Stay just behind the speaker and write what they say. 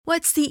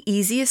What's the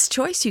easiest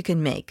choice you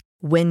can make?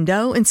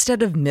 Window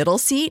instead of middle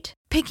seat?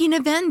 Picking a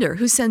vendor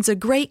who sends a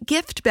great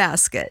gift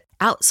basket?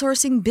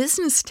 Outsourcing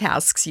business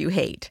tasks you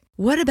hate?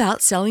 What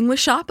about selling with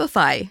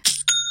Shopify?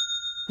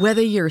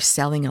 Whether you're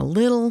selling a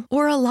little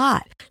or a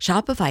lot,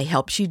 Shopify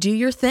helps you do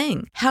your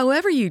thing,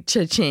 however you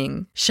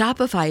cha-ching.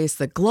 Shopify is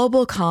the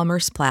global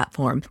commerce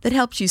platform that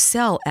helps you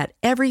sell at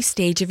every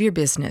stage of your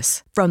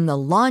business. From the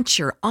launch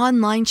your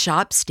online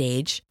shop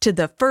stage to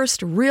the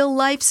first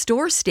real-life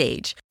store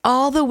stage,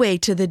 all the way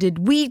to the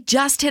did we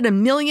just hit a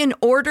million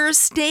orders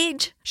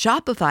stage.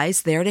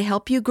 Shopify's there to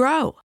help you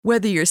grow.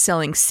 Whether you're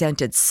selling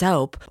scented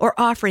soap or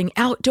offering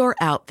outdoor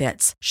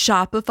outfits,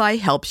 Shopify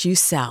helps you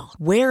sell.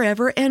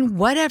 Wherever and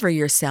whatever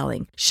you're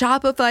selling,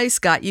 Shopify's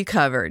got you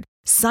covered.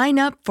 Sign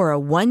up for a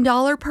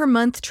 $1 per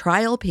month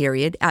trial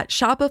period at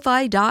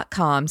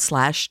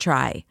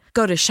shopify.com/try.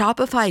 Go to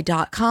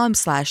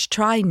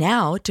shopify.com/try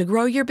now to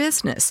grow your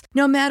business,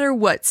 no matter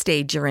what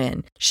stage you're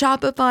in.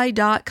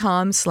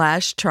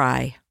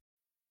 Shopify.com/try.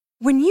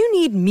 When you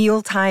need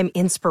mealtime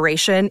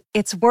inspiration,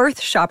 it's worth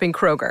shopping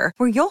Kroger,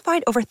 where you'll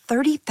find over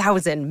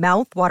 30,000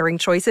 mouth-watering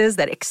choices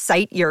that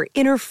excite your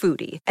inner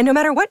foodie. And no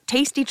matter what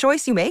tasty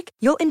choice you make,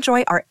 you'll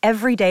enjoy our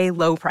everyday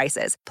low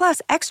prices,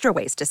 plus extra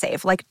ways to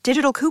save, like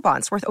digital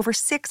coupons worth over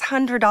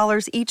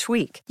 $600 each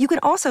week. You can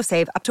also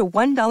save up to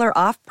 $1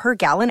 off per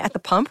gallon at the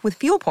pump with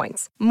fuel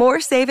points.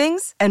 More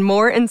savings and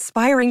more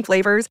inspiring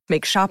flavors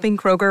make shopping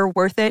Kroger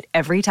worth it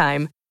every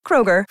time.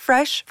 Kroger,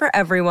 fresh for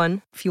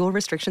everyone. Fuel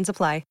restrictions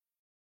apply.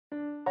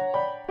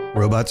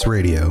 Robots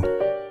Radio.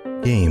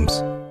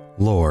 Games,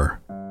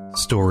 lore,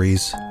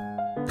 stories,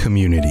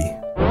 community.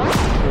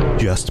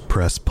 Just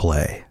press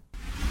play.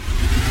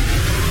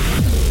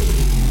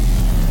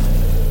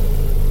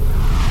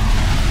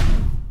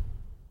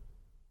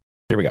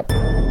 Here we go.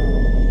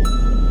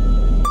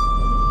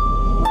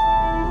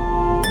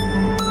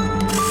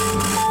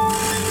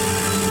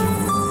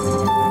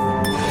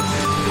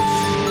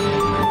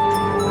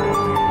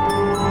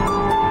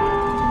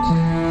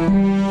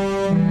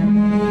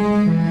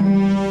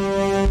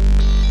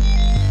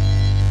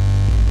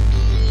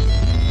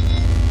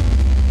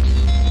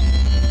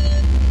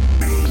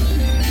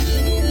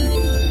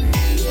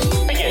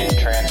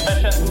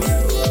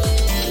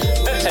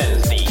 This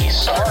is the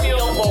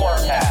Starfield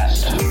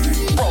Lorecast.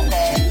 Roll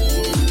call.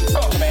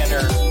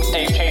 Co-Commander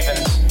Dave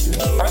Chafins,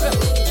 present.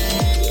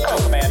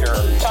 Co-Commander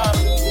Tom,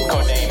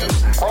 codename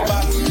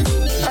Robot,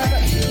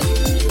 present.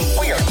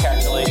 We are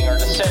calculating our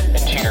descent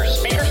into your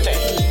speaker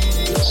station.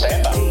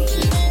 Stand by.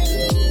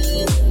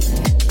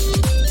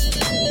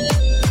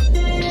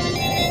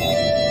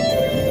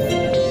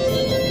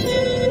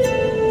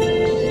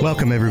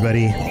 Welcome,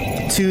 everybody,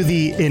 to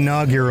the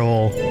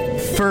inaugural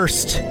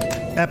first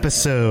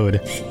episode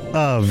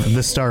of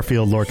the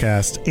Starfield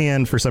Lorecast.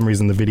 And for some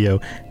reason, the video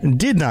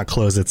did not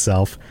close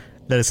itself.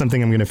 That is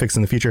something I'm going to fix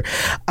in the future.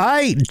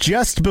 I,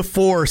 just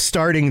before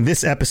starting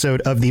this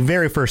episode of the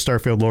very first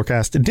Starfield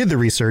Lorecast, did the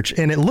research,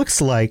 and it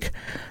looks like,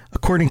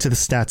 according to the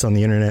stats on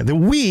the internet, that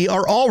we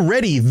are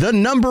already the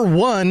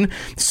 #1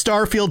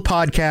 Starfield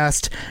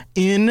podcast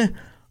in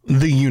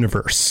the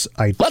universe.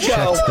 I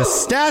checked the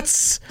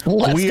stats.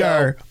 We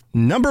are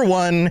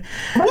 #1.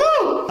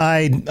 Woo!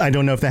 I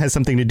don't know if that has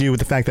something to do with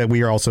the fact that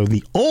we are also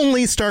the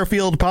only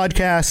Starfield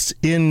podcast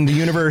in the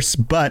universe,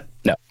 but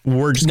no,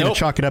 we're just going to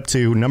chalk it up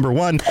to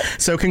 #1.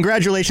 So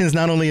congratulations.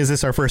 Not only is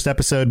this our first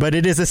episode, but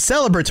it is a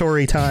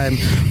celebratory time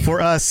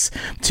for us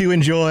to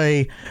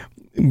enjoy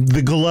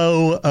the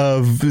glow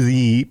of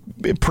the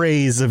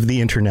praise of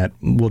the internet,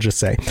 we'll just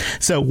say.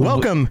 So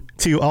welcome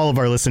to all of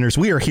our listeners.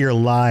 We are here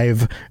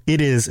live. It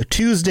is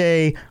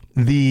Tuesday,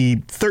 the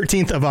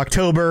 13th of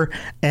October,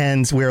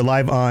 and we're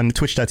live on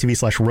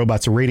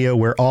twitch.tv/robotsradio,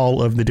 where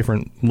all of the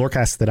different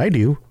lorecasts that I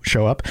do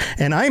show up.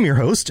 And I'm your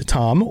host,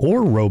 Tom,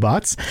 or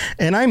Robots,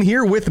 and I'm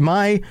here with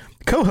my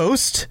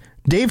co-host,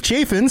 Dave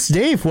Chafins.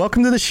 Dave,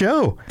 welcome to the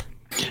show.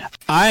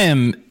 I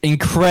am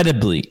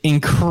incredibly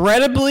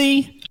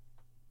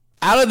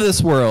out of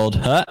this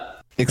world,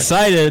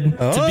 excited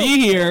to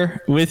be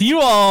here with you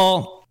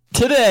all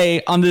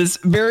today on this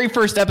very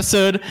first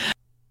episode.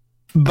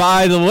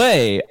 By the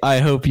way,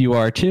 I hope you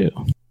are too.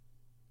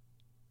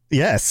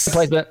 Yes.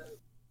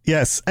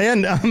 Yes.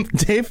 And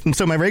Dave,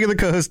 so my regular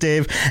co-host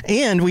Dave,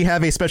 and we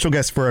have a special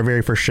guest for our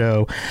very first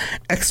show,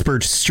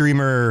 expert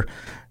streamer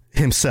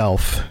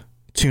himself,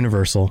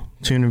 Tooniversal.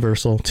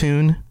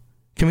 Can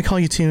we call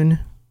you Toon?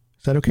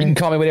 Is that okay? You can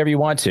call me whatever you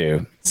want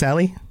to.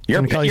 Sally?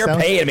 You're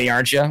paying me,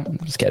 aren't you? I'm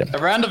just kidding. A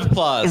round of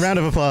applause.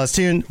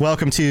 Toon,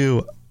 welcome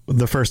to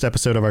the first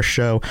episode of our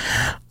show.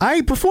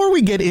 Before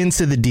we get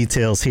into the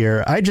details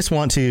here, I just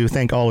want to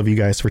thank all of you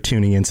guys for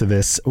tuning into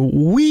this.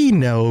 We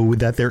know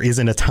that there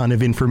isn't a ton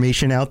of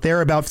information out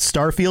there about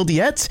Starfield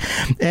yet,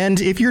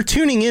 and if you're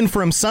tuning in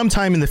from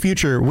sometime in the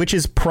future, which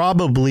is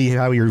probably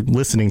how you're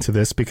listening to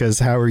this, because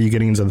how are you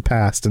getting into the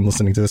past and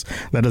listening to this?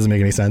 That doesn't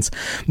make any sense.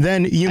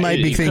 Then you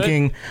might be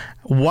thinking,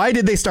 why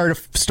did they start a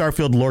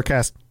Starfield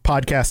Lorecast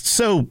podcast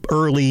so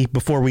early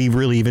before we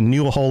really even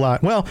knew a whole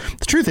lot? Well,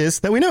 the truth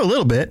is that we know a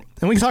little bit,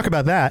 and we can talk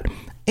about that.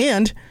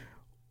 And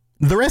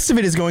The rest of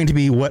it is going to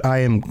be what I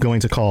am going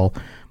to call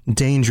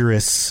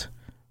dangerous,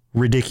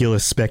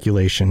 ridiculous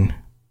speculation.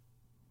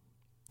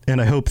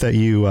 And I hope that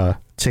you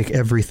take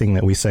everything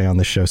that we say on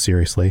this show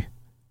seriously.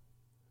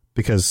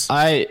 Because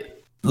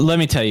let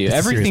me tell you,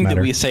 everything that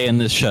we say in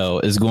this show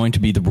is going to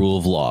be the rule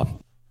of law.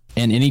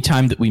 And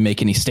anytime that we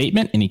make any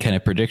statement, any kind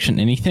of prediction,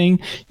 anything,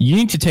 you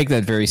need to take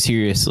that very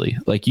seriously.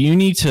 Like, you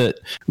need to,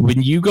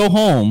 when you go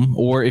home,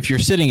 or if you're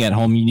sitting at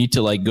home, you need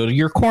to like go to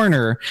your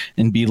corner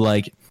and be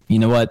like, you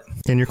know what?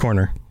 In your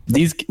corner.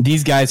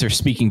 These guys are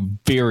speaking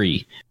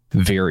very,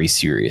 very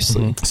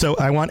seriously. Mm-hmm. So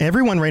I want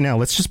everyone right now,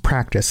 let's just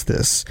practice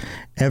this.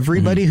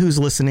 Everybody who's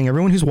listening,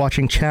 everyone who's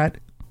watching chat,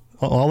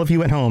 all of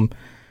you at home,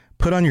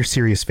 put on your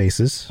serious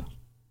faces.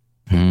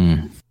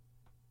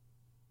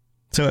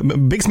 So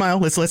big smile.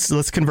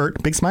 Let's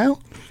convert. Big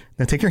smile.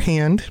 Now take your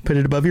hand, put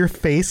it above your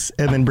face,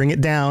 and then bring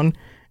it down,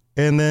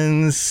 and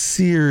then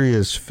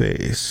serious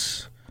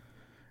face.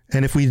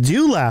 And if we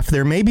do laugh,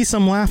 there may be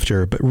some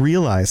laughter, but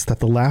realize that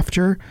the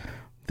laughter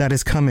that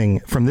is coming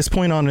from this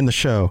point on in the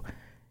show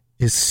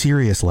is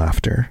serious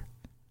laughter.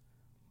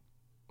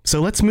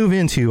 So let's move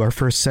into our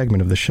first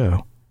segment of the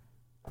show.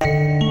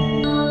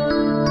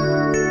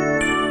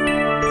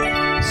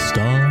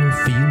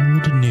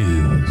 Starfield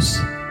News.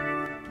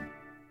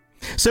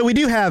 So we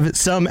do have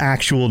some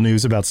actual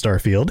news about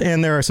Starfield,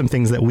 and there are some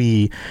things that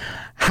we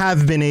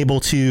have been able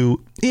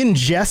to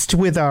ingest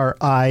with our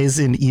eyes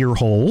and ear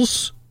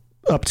holes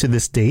up to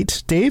this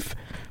date. Dave,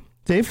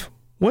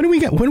 what do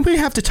we got? What do we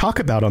have to talk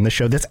about on the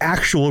show that's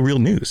actual real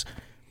news?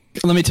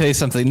 Let me tell you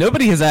something.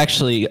 Nobody has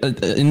actually,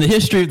 in the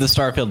history of the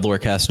Starfield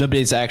Lorecast,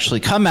 nobody's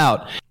actually come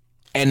out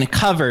and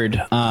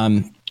covered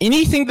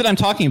anything that I'm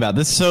talking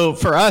about. So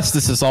for us,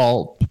 this is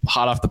all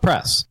hot off the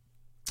press.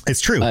 It's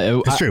true.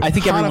 It's true. I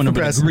think hot everyone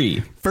would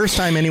agree. First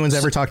time anyone's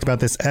ever talked about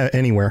this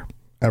anywhere,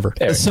 ever.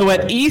 So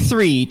at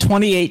E3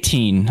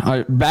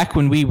 2018, back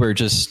when we were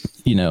just,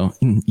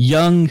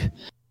 young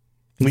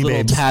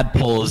little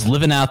tadpoles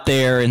living out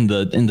there in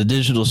the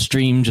digital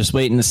stream, just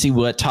waiting to see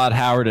what Todd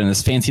Howard and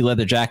his fancy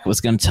leather jacket was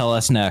going to tell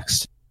us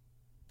next,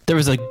 there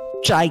was a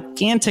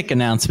gigantic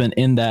announcement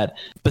in that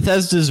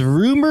Bethesda's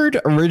rumored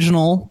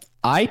original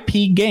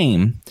IP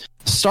game,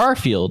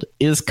 Starfield,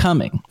 is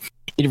coming.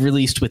 It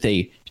released with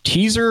a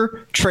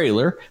teaser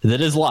trailer that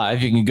is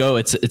live. You can go.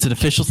 It's an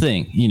official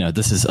thing.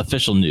 This is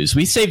official news.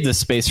 We saved this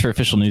space for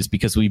official news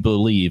because we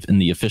believe in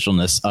the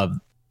officialness of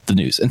the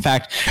news. In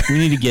fact, we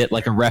need to get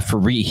like a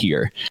referee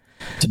here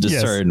to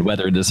discern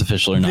whether it is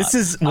official or not. This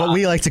is what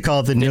we like to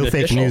call the no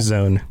fake news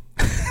zone.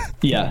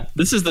 Yeah,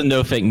 this is the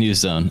no fake news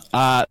zone.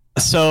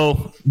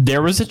 So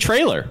there was a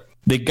trailer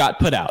that got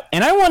put out,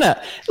 and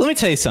let me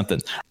tell you something.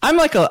 I'm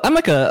like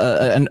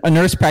a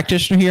nurse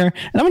practitioner here,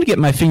 and I'm going to get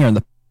my finger on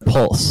the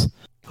pulse.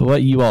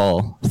 What you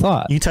all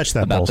thought? You touch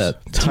that pulse.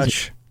 That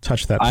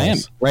touch that pulse. I am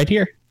right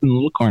here in the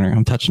little corner.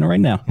 I'm touching it right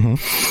now.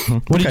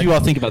 What did you all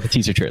think about the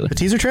teaser trailer? The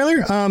teaser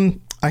trailer?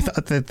 I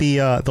thought that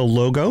the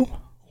logo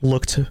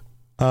looked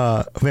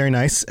very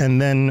nice,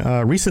 and then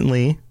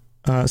recently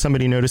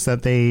somebody noticed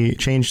that they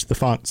changed the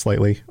font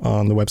slightly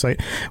on the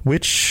website,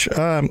 which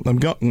I'm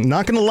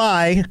not going to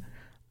lie,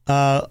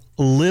 a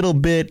little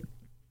bit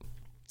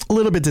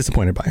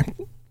disappointed by.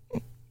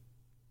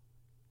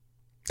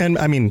 And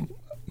I mean,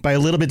 by a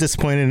little bit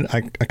disappointed,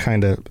 I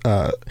kind of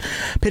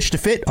pitched a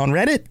fit on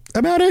Reddit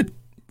about it.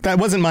 That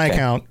wasn't my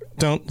account.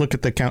 Don't look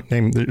at the account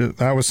name.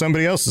 That was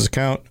somebody else's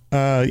account.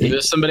 It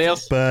was somebody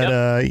else?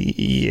 But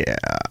yeah,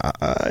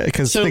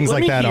 because things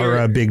like that are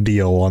a big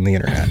deal on the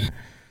internet.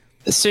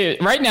 So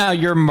right now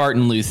you're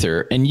Martin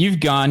Luther, and you've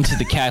gone to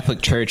the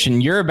Catholic Church,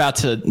 and you're about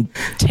to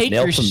take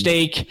your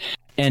stake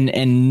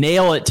and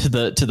nail it to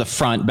the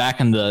front back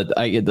in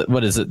the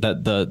what is it,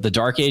 the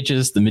Dark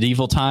Ages, the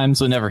medieval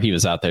times, whenever he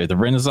was out there, the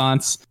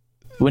Renaissance,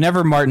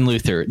 whenever Martin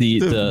Luther,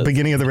 the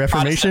beginning of the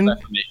Reformation.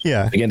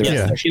 Yeah, beginning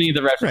of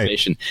the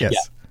Reformation. Right. Yes. Yeah.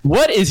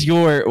 What's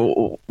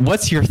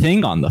your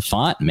thing on the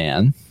font,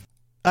 man?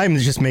 I'm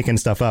just making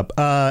stuff up.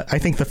 I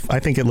think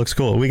it looks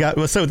cool.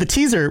 So the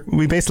teaser,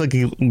 we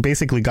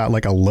basically got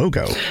like a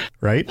logo,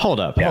 right? Hold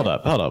up.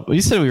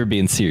 You said we were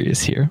being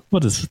serious here.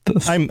 What is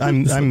this?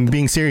 I'm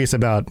being serious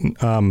about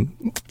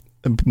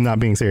not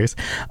being serious.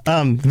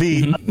 I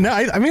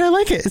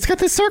like it. It's got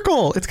the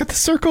circle. It's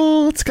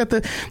got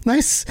the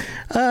nice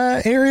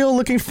Arial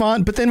looking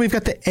font, but then we've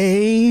got the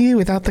A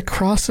without the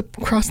cross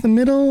across the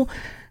middle.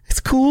 It's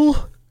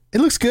cool. It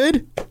looks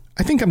good.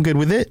 I think I'm good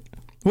with it.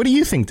 What do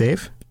you think,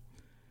 Dave?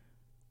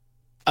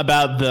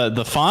 About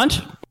the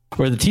font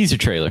or the teaser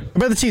trailer?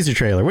 About the teaser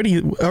trailer.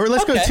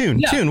 Let's go Tune.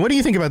 Yeah. Tune, what do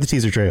you think about the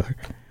teaser trailer?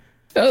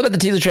 About the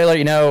teaser trailer,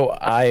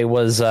 I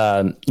was,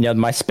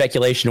 my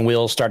speculation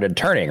wheels started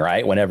turning,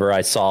 right? Whenever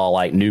I saw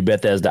like new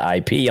Bethesda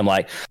IP, I'm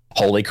like,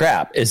 holy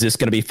crap, is this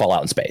going to be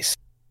Fallout in space?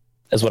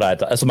 That's what I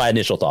thought. That's what my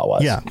initial thought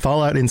was. Yeah,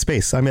 Fallout in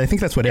space. I mean, I think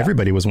that's what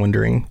everybody was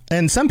wondering.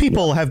 And some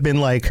people have been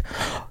like,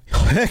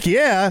 heck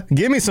yeah,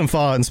 give me some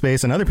Fallout in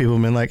space. And other people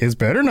have been like, it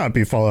better not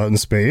be Fallout in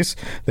space.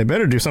 They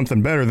better do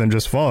something better than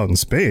just Fallout in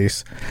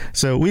space.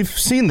 So we've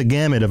seen the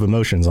gamut of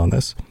emotions on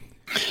this.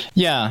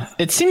 Yeah,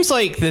 it seems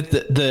like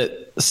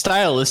that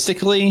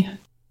stylistically,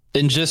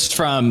 and just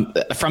from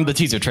the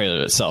teaser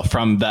trailer itself,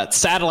 from that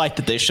satellite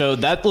that they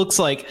showed, that looks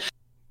like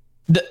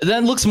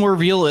that looks more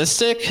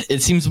realistic.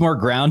 It seems more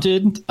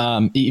grounded,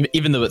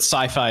 even though it's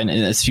sci-fi and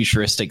it's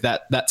futuristic.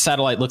 That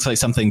satellite looks like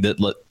something that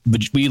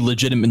we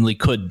legitimately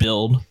could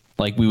build.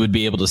 Like we would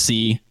be able to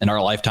see in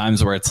our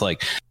lifetimes, where it's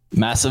like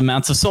massive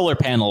amounts of solar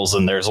panels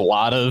and there's a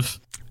lot of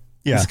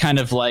it's kind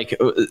of like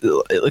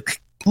it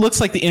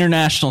looks like the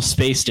International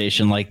Space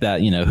Station, like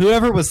that.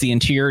 Whoever was the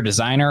interior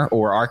designer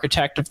or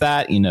architect of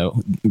that,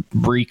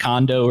 Marie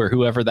Kondo or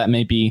whoever that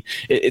may be,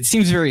 it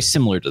seems very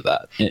similar to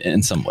that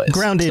in some ways.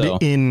 Grounded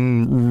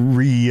in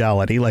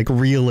reality, like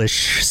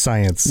realish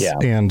science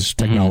and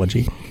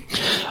technology.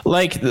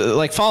 Like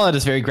Fallout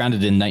is very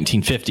grounded in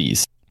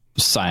 1950s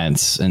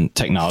science and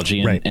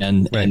technology,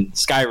 and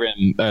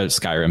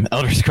Skyrim,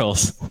 Elder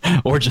Scrolls,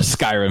 or just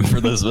Skyrim for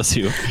those of us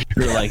who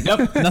are like,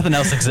 nope, nothing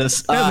else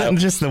exists.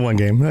 Just the one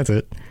game. That's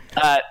it.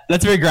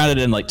 That's very grounded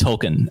in like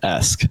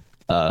Tolkien-esque,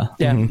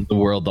 the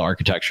world, the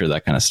architecture,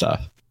 that kind of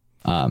stuff.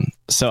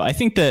 So I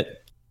think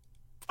that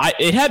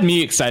it had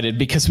me excited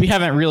because we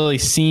haven't really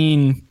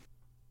seen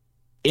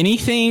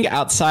anything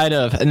outside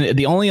of, and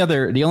the only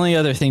other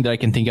thing that I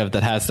can think of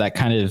that has that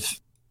kind of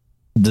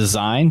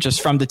design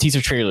just from the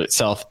teaser trailer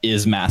itself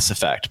is Mass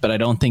Effect, but I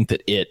don't think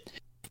that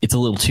it's a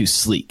little too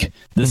sleek.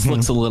 This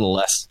looks a little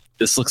less.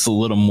 This looks a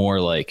little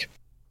more like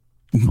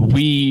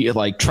we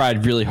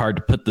tried really hard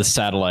to put the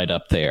satellite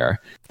up there,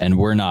 and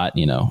we're not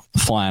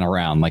flying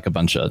around like a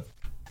bunch of.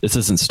 This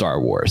isn't Star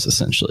Wars,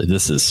 essentially.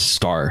 This is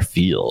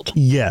Starfield.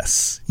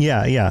 Yes,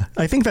 yeah.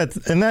 I think that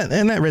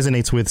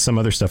resonates with some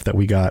other stuff that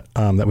we got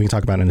that we can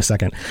talk about in a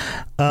second.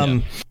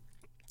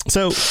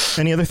 So,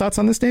 any other thoughts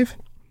on this, Dave?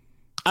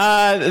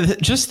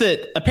 Just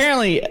that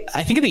apparently,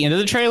 I think at the end of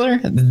the trailer,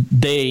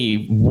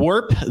 they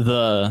warp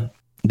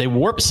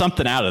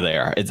something out of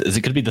there.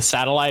 It could be the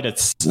satellite.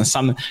 It's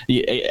some.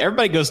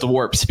 Everybody goes to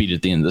warp speed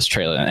at the end of this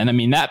trailer, and I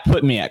mean that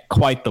put me at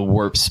quite the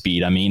warp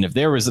speed. I mean, if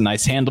there was a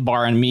nice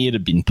handlebar on me,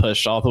 it'd been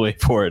pushed all the way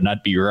forward, and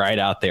I'd be right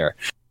out there,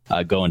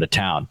 going to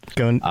town.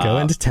 Going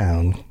into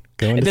town.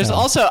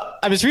 Also,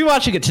 I was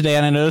rewatching it today,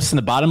 and I noticed in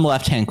the bottom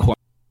left-hand corner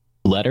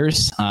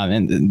letters,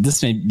 and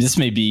this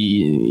may be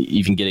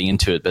even getting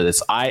into it, but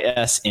it's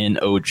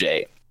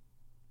ISNOJ,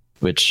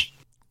 which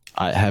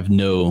I have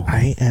no.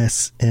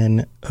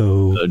 ISNOJ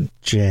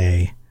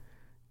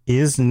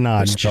is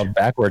not spelled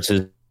backwards.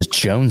 Is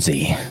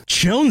Jonesy.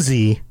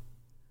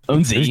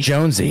 Who's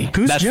Jonesy?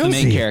 That's the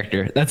main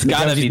character. That's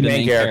gotta be the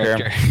main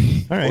character.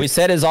 All right. What we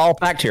said is all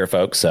fact here,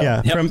 folks. So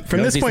yeah,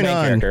 from this point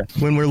on,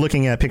 when we're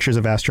looking at pictures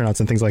of astronauts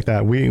and things like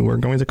that, we're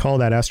going to call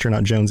that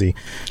astronaut Jonesy.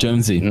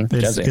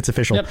 It's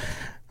official. Yep.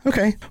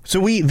 Okay.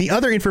 So the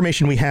other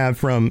information we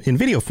have in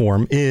video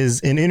form is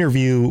an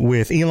interview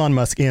with Elon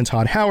Musk and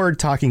Todd Howard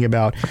talking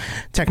about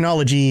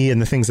technology and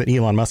the things that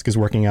Elon Musk is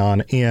working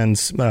on. And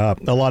a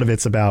lot of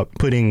it's about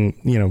putting,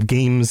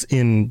 games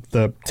in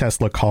the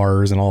Tesla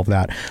cars and all of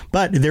that.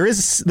 But there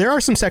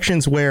are some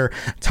sections where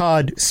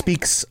Todd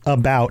speaks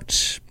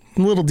about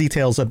little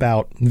details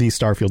about the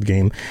Starfield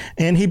game,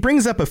 and he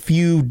brings up a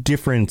few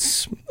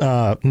different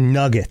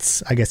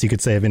nuggets, I guess you could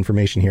say, of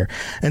information here.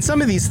 And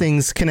some of these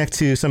things connect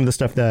to some of the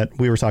stuff that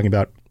we were talking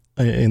about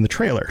in the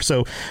trailer.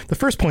 So the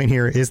first point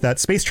here is that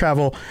space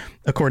travel,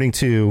 according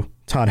to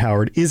Todd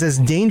Howard, is as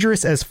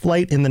dangerous as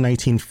flight in the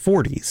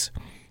 1940s.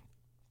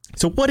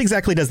 So what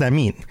exactly does that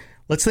mean?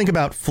 Let's think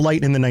about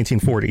flight in the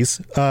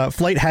 1940s.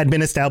 Flight had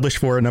been established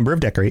for a number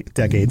of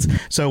decades.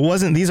 So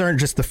these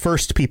aren't just the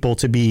first people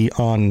to be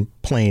on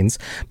planes.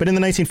 But in the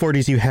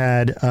 1940s, you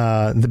had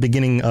the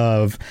beginning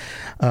of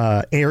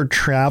air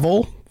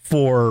travel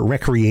for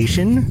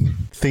recreation.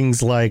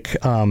 Things like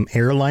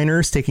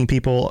airliners taking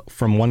people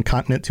from one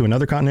continent to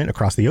another continent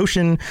across the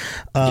ocean.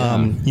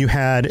 You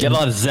had a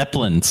lot of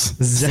Zeppelins.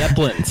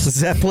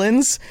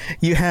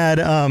 You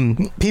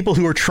had people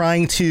who were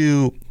trying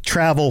to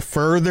travel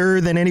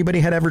further than anybody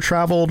had ever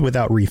traveled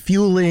without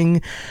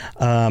refueling.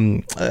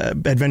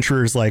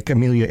 Adventurers like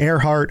Amelia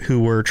Earhart, who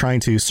were trying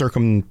to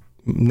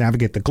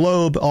circumnavigate the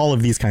globe, all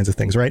of these kinds of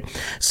things, right?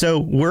 So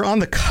we're on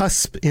the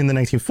cusp in the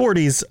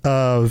 1940s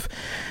of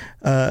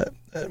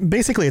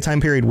basically a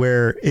time period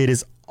where it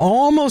is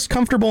almost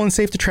comfortable and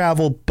safe to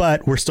travel,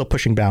 but we're still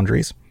pushing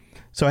boundaries.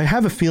 So I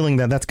have a feeling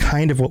that that's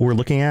kind of what we're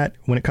looking at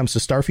when it comes to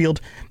Starfield,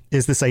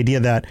 is this idea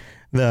that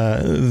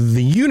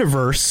the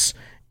universe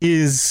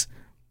is,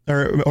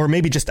 or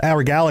maybe just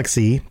our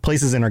galaxy,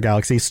 places in our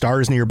galaxy,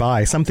 stars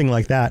nearby, something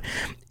like that,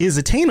 is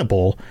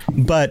attainable,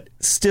 but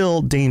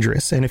still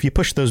dangerous. And if you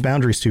push those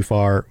boundaries too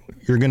far,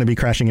 you're going to be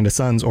crashing into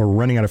suns or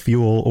running out of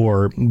fuel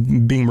or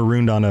being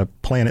marooned on a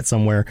planet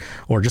somewhere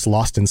or just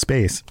lost in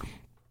space.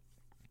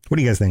 What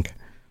do you guys think?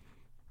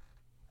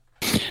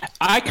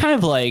 I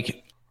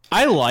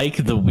like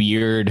the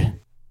weird.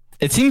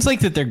 It seems like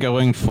that they're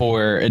going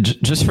for,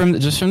 just from the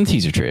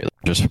teaser trailer,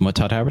 just from what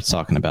Todd Howard's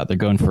talking about, they're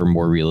going for a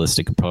more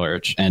realistic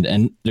approach.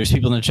 And there's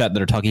people in the chat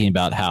that are talking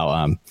about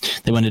how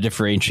they want to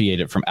differentiate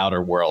it from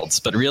Outer Worlds.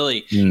 But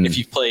really, if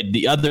you've played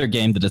the other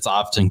game that it's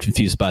often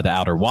confused by, the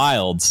Outer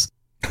Wilds,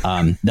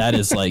 That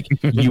is like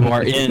you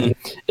are in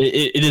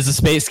it is a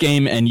space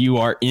game and you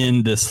are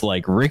in this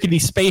like rickety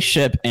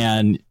spaceship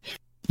and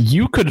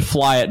you could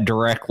fly it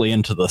directly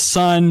into the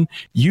sun.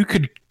 You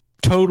could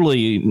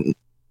totally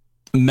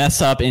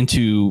mess up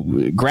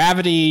into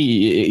gravity.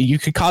 You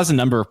could cause a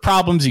number of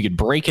problems. You could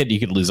break it. You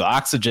could lose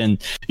oxygen.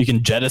 You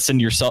can jettison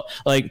yourself.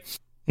 Like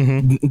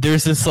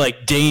there's this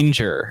like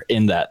danger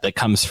in that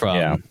comes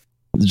from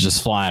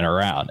just flying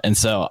around. And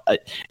so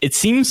it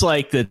seems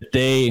like that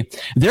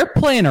they're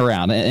playing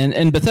around,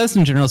 and Bethesda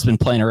in general has been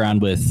playing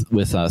around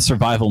with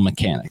survival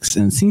mechanics.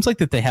 And it seems like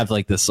that they have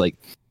like this like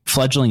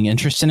fledgling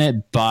interest in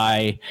it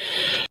by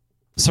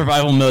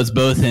survival modes,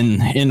 both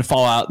in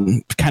Fallout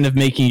and kind of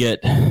making it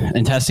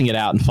and testing it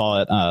out in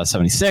Fallout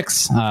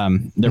 76.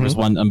 There was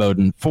one mode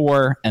in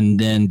 4, and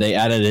then they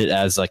added it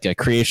as like a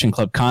Creation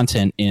Club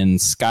content in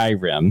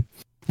Skyrim.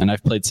 And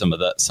I've played some of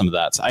that.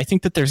 So I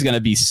think that there's going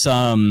to be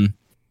some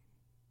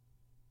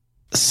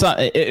it's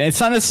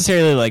not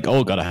necessarily like,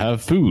 oh, gotta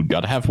have food,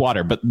 gotta have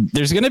water, but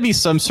there's going to be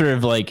some sort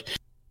of like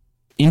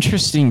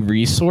interesting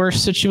resource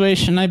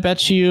situation, I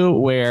bet you,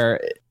 where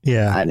you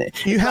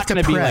have to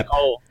prep. Be like,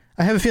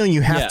 I have a feeling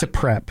you have to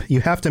prep.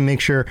 You have to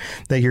make sure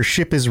that your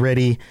ship is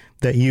ready,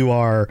 that you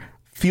are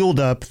fueled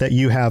up, that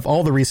you have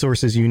all the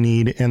resources you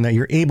need, and that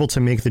you're able to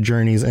make the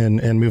journeys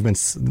and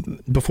movements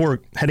before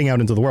heading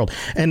out into the world.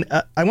 And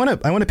I want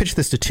to pitch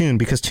this to Toon,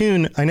 because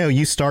Toon, I know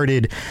you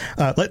started.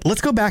 Let's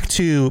go back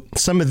to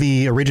some of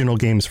the original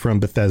games from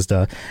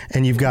Bethesda,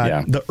 and you've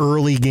got the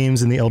early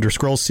games in the Elder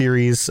Scrolls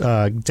series,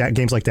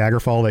 games like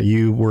Daggerfall that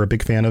you were a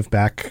big fan of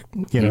back,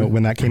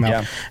 when that came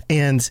out,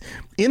 and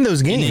in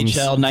those games,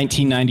 NHL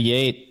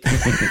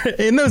 1998.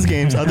 In those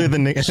games, other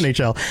than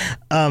NHL,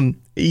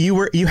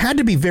 you had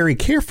to be very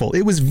careful.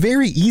 It was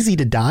very easy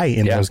to die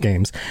in those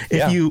games.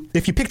 If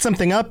you picked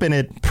something up and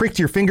it pricked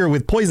your finger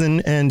with poison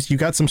and you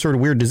got some sort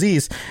of weird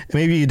disease,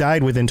 maybe you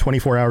died within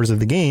 24 hours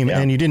of the game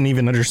and you didn't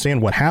even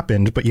understand what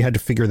happened, but you had to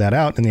figure that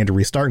out and you had to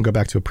restart and go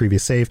back to a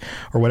previous save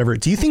or whatever.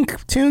 Do you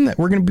think, Toon, that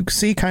we're going to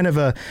see kind of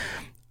a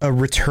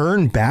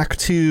return back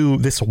to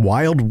this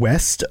Wild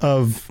West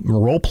of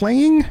role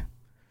playing?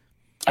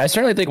 I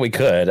certainly think we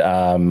could.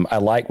 I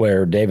like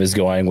where Dave is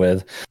going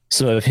with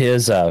some of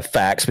his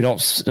facts. I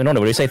don't know.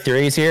 What do you say?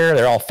 Theories here?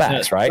 They're all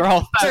facts, right? They're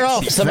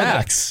all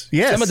facts.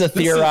 Some of the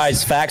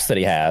theorized facts that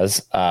he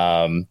has.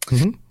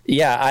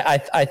 Yeah,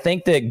 I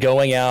think that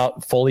going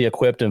out fully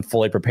equipped and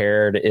fully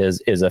prepared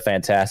is a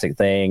fantastic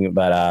thing.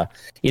 But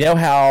you know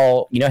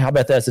how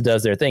Bethesda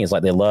does their thing. It's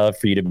like they love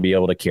for you to be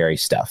able to carry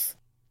stuff.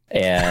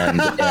 And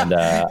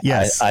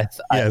yes.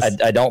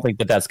 I don't think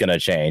that that's going to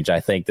change. I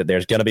think that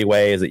there's going to be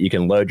ways that you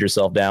can load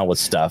yourself down with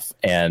stuff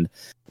and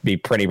be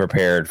pretty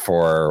prepared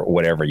for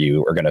whatever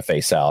you are going to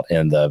face out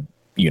in the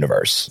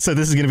universe. So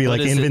this is going to be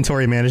like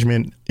inventory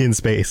management in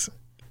space.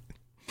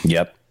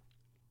 Yep.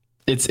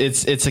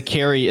 It's a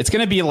carry. It's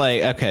going to be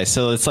like, okay,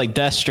 so it's like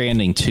Death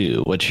Stranding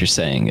 2. What you're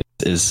saying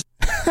is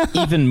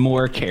even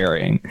more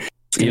carrying.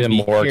 Even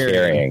more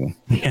carrying.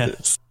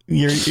 Yes.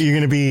 You're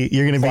gonna be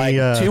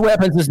 2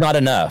 weapons is not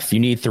enough. You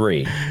need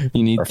 3.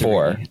 You need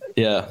 4.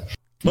 Yeah.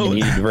 You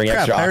need to bring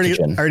extra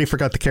oxygen. I already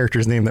forgot the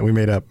character's name that we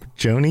made up.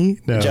 Jonesy.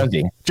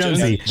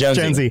 Jonesy.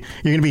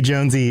 You're gonna be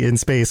Jonesy in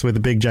space with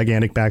a big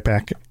gigantic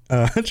backpack.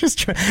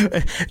 There's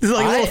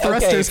like little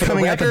thrusters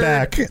coming out the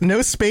back.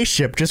 No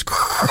spaceship. Just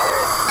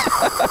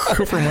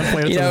go from one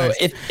planet to the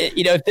next.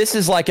 If this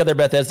is like other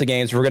Bethesda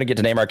games, we're gonna get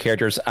to name our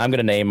characters. I'm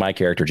gonna name my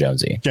character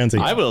Jonesy.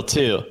 I will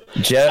too.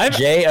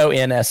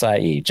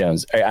 Jonesie.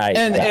 Jones.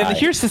 And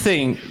here's the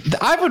thing.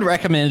 I would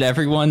recommend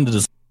everyone that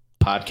is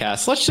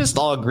podcast. Let's just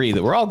all agree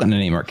that we're all going to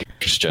name our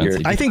characters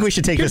Jonesy. I think we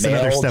should take this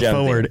another step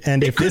forward.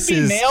 And if this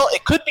is male,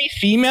 it could be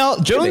female.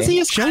 Jonesy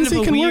is kind of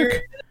a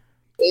weird.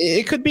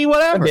 It could be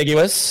whatever.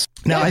 Ambiguous.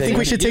 Now, I think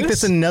we should take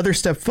this another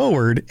step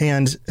forward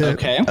and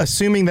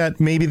assuming that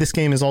maybe this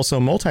game is also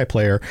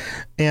multiplayer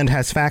and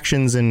has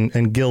factions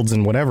and guilds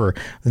and whatever,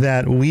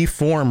 that we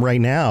form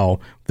right now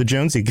the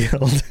Jonesy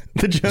Guild,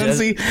 the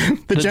Jonesy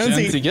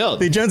Guild,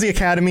 the Jonesy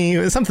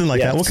Academy, something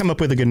like that. We'll come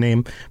up with a good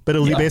name, but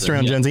it'll be based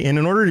around Jonesy. And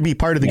in order to be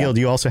part of the guild,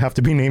 you also have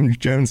to be named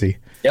Jonesy.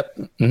 Yep.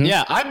 Mm-hmm.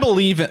 Yeah, I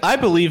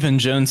believe in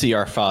Jonesy,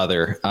 our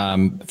father,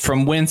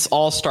 from whence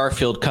all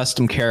Starfield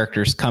custom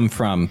characters come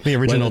from. The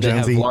original Jonesy.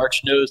 Jonesy. Have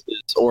large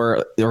noses or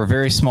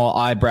very small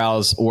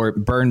eyebrows or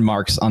burn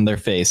marks on their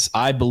face.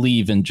 I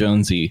believe in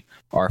Jonesy,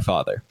 our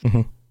father.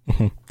 Mm-hmm.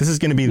 Mm-hmm. This is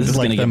going to be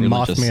like the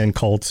Mothman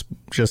cult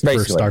just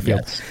basically, for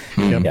Starfield.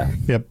 Yes.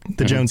 Yep.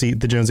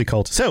 The Jonesy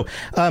cult. So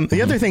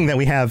the other thing that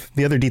we have,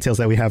 the other details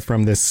that we have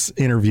from this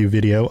interview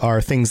video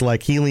are things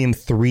like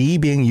helium-3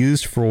 being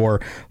used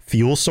for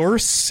fuel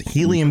source.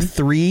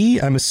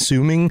 Helium-3, I'm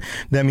assuming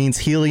that means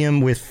helium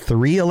with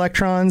 3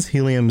 electrons.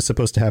 Helium is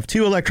supposed to have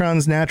 2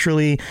 electrons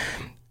naturally.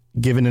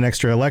 Given an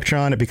extra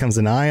electron, it becomes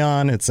an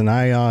ion. It's an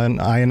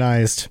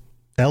ionized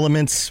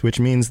elements, which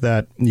means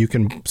that you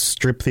can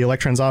strip the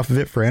electrons off of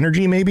it for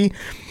energy, maybe.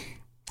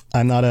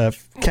 I'm not a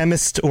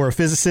chemist or a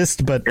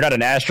physicist, but you're not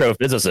an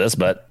astrophysicist,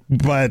 but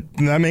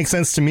that makes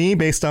sense to me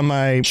based on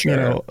my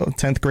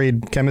 10th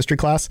grade chemistry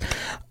class.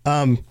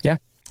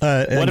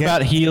 What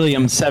about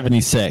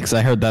Helium-76?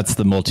 I heard that's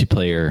the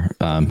multiplayer.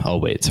 Oh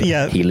wait, sorry.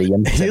 Yeah,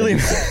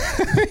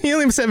 Helium-76.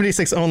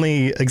 Helium-76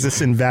 only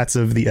exists in vats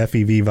of the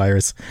FEV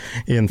virus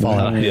in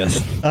Fallout.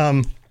 Yes.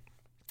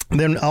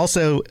 Then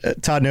also,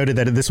 Todd noted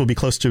that this will be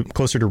closer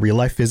to real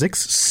life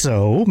physics.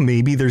 So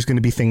maybe there's going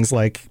to be things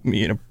like,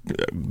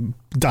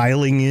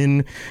 dialing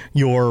in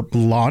your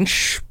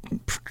launch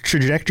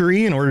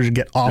trajectory in order to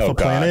get off a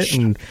planet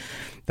and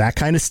that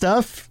kind of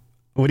stuff.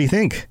 What do you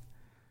think?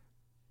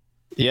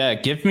 Yeah,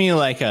 give me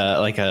like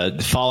a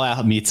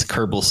Fallout meets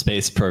Kerbal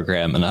Space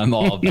Program, and I'm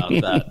all about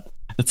that.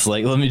 It's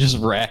like, let me just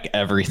wreck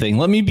everything.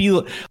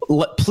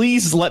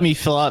 Please let me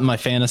fill out my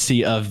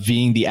fantasy of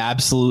being the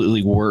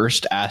absolutely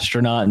worst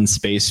astronaut in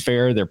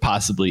spacefarer there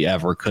possibly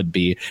ever could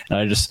be. And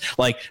I just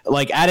like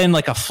add in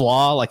like a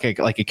flaw, like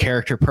a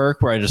character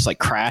perk where I just like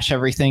crash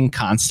everything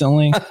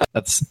constantly.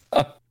 That's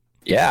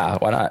yeah,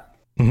 why not?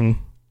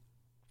 Mm-hmm.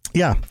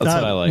 Yeah, that's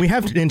what I like. We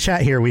have in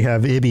chat here, we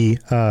have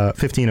Ibby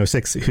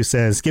 1506 who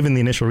says, given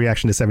the initial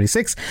reaction to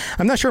 76,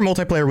 I'm not sure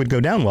multiplayer would go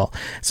down well.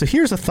 So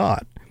here's a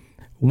thought.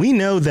 We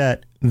know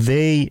that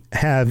they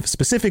have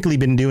specifically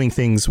been doing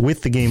things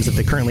with the games that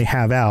they currently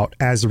have out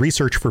as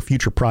research for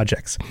future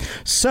projects.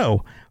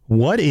 So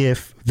what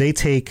if they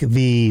take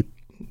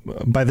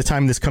by the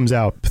time this comes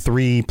out,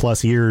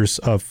 3+ years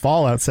of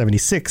Fallout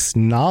 76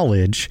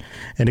 knowledge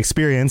and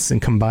experience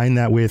and combine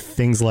that with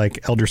things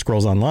like Elder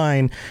Scrolls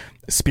Online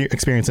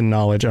experience and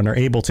knowledge, and are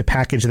able to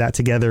package that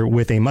together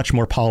with a much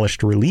more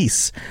polished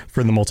release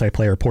for the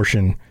multiplayer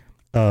portion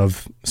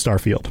of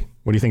Starfield.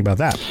 What do you think about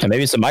that? And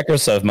maybe some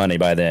Microsoft money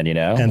by then,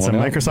 And some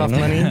Microsoft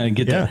money.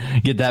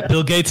 Get that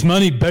Bill Gates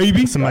money,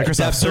 baby. Some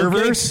Microsoft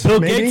servers.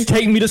 Bill Gates,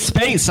 take me to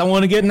space. I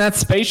want to get in that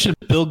spaceship.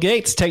 Bill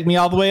Gates, take me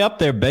all the way up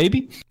there,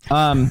 baby.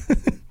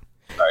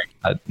 Sorry,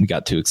 I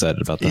got too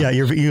excited about that. Yeah,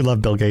 you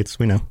love Bill Gates.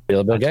 We know.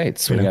 Bill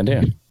Gates. What are you going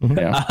to do? Mm-hmm.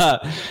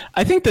 Yeah.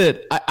 I think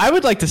that I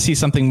would like to see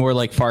something more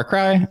like Far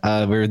Cry,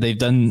 where they've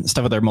done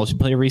stuff with their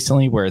multiplayer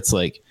recently, where it's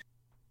like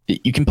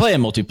you can play a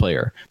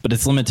multiplayer, but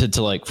it's limited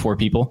to like 4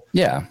 people.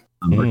 Yeah.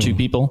 Or 2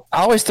 people.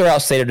 I always throw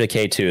out State of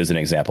Decay 2 as an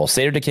example.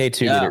 State of Decay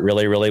 2 did it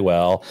really, really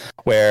well,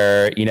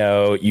 where,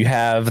 you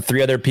have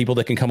 3 other people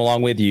that can come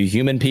along with you,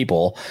 human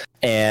people,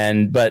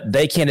 but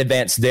they can't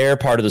advance their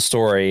part of the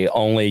story.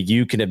 Only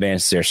you can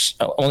advance your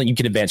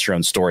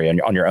own story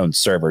on your own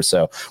server.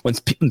 So when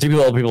 3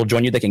 people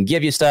join you, they can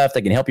give you stuff,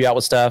 they can help you out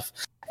with stuff,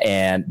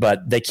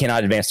 but they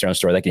cannot advance their own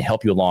story. They can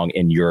help you along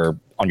on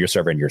your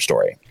server and your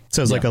story.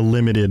 So it's like a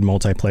limited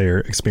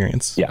multiplayer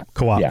experience. Yeah.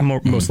 Co-op,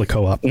 mostly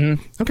co-op.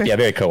 Mm-hmm. Okay. Yeah,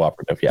 very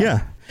cooperative.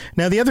 Yeah.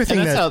 Now the other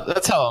thing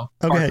that's how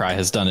Far Cry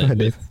has done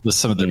it with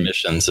some of their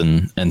missions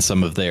and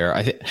some of their.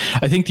 I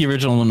think the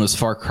original one was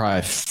Far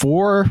Cry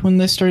 4 when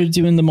they started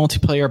doing the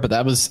multiplayer, but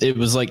it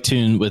was like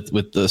tuned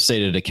with the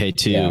State of Decay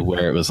 2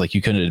 where it was like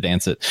you couldn't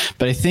advance it.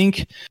 But I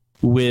think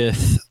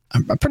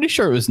I'm pretty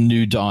sure it was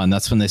New Dawn.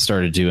 That's when they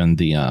started doing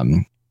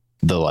the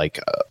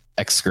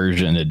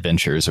excursion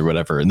adventures or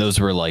whatever, and those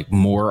were like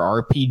more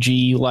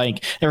RPG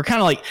like.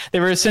 They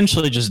were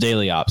essentially just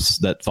daily ops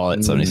that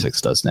Fallout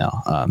 76 does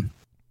now.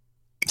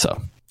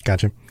 So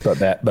gotcha,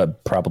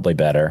 but probably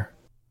better.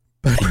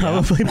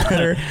 Probably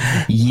better.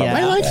 Yeah,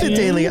 I like the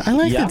daily.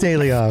 The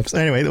daily ops.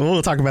 Anyway,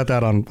 we'll talk about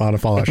that on a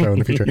Fallout show in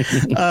the future.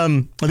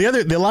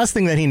 The last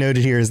thing that he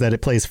noted here is that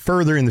it plays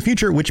further in the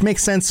future, which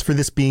makes sense for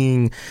this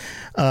being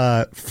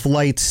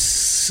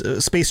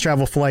space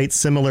travel flight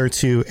similar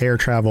to air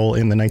travel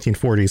in the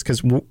 1940s.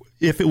 Because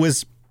if it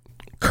was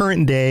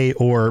current day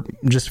or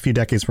just a few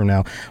decades from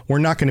now, we're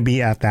not going to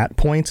be at that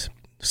point.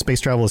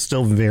 Space travel is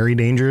still very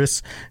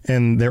dangerous,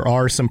 and there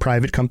are some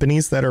private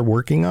companies that are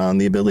working on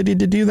the ability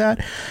to do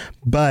that.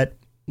 But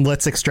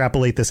let's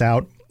extrapolate this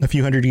out a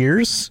few hundred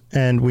years,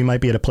 and we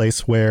might be at a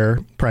place where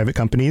private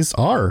companies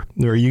are,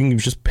 where you can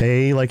just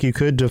pay like you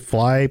could to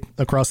fly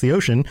across the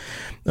ocean,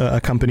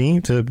 a company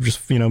to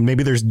just,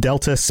 maybe there's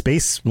Delta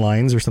Space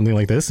Lines or something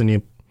like this, and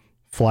you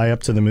fly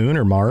up to the moon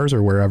or Mars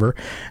or wherever,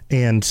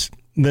 and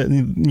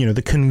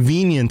the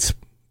convenient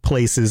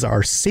places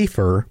are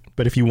safer.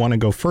 But if you want to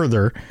go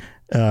further,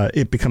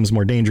 it becomes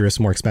more dangerous,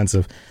 more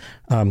expensive,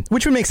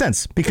 which would make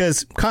sense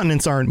because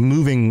continents aren't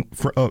moving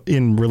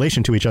in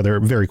relation to each other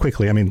very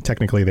quickly. I mean,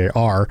 technically they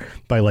are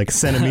by like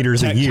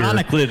centimeters a year.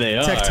 Technically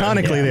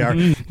they are.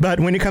 But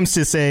when it comes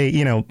to, say,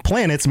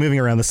 planets moving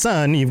around the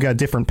sun, you've got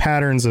different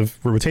patterns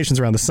of rotations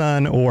around the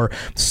sun or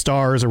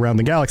stars around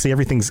the galaxy.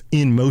 Everything's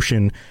in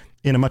motion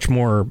in a much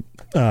more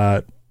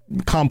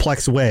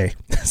complex way.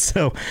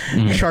 So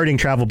charting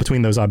travel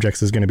between those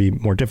objects is going to be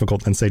more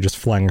difficult than, say, just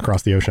flying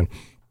across the ocean.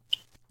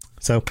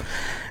 So,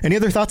 any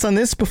other thoughts on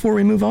this before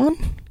we move on?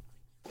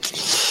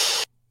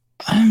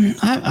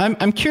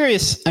 I'm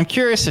curious. I'm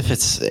curious if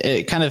it's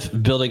kind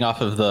of building off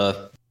of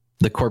the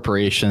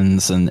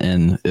corporations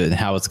and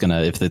how it's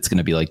if it's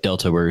gonna be like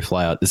Delta where we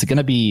fly out. Is it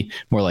gonna be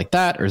more like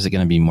that, or is it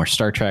gonna be more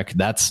Star Trek?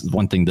 That's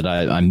one thing that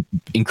I'm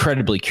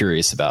incredibly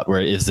curious about.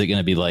 Where is it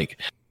gonna be like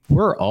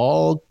we're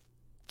all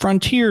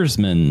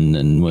frontiersmen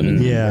and women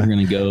are going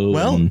to go.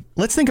 Well,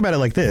 let's think about it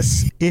like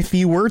this. If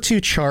you were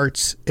to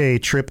chart a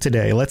trip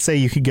today, let's say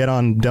you could get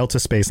on Delta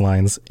Space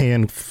Lines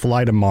and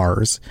fly to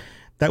Mars.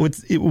 That would,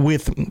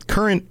 with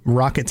current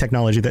rocket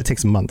technology, that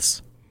takes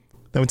months.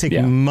 That would take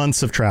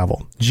months of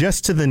travel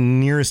just to the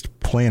nearest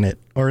planet,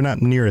 or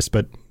not nearest,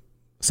 but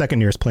second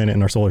nearest planet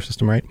in our solar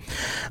system, right?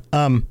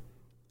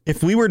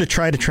 If we were to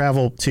try to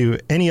travel to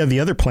any of the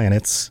other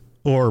planets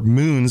or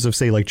moons of,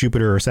 say, like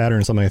Jupiter or Saturn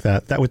or something like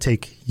that, that would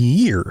take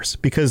years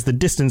because the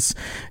distance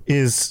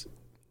is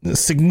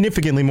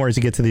significantly more as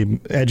you get to the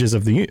edges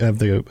of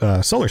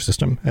the solar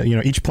system.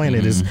 Each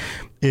planet is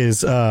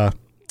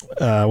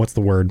what's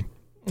the word?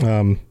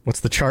 What's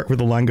the chart where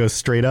the line goes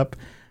straight up?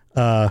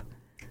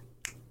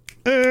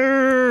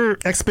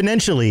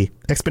 Exponentially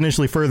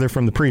further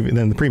from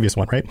than the previous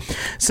one, right?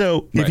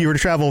 So if you were to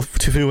travel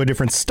to a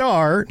different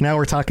star, now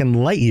we're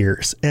talking light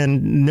years,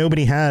 and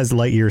nobody has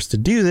light years to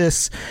do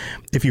this.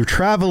 If you're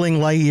traveling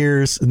light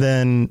years,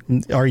 then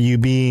are you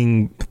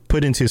being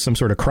put into some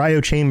sort of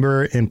cryo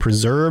chamber and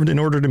preserved in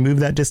order to move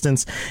that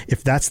distance?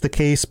 If that's the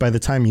case, by the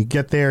time you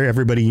get there,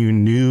 everybody you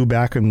knew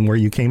back and where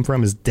you came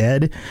from is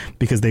dead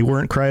because they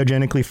weren't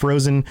cryogenically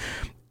frozen.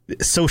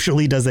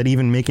 Socially, does that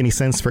even make any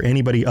sense for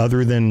anybody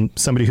other than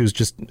somebody who's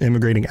just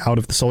immigrating out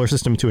of the solar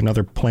system to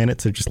another planet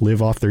to just live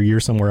off their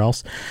years somewhere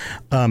else?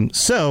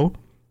 So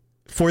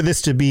for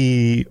this to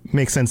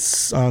make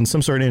sense on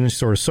some sort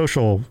of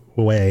social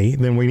way,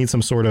 then we need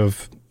some sort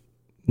of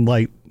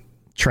light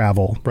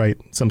travel, right?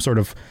 Some sort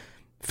of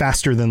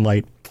faster than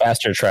light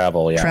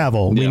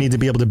travel. We need to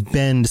be able to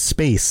bend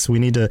space. We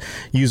need to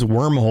use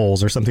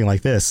wormholes or something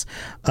like this.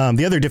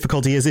 The other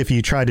difficulty is if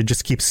you try to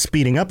just keep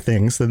speeding up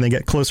things, then they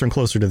get closer and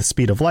closer to the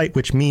speed of light,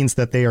 which means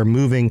that they are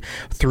moving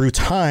through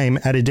time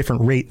at a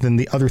different rate than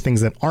the other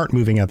things that aren't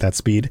moving at that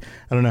speed.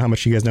 I don't know how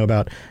much you guys know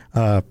about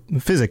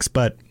physics,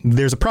 but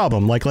there's a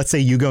problem. Like, let's say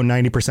you go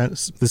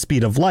 90% the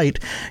speed of light.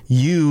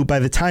 By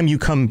the time you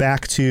come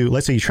back to,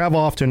 let's say you travel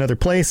off to another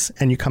place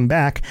and you come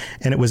back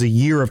and it was a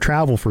year of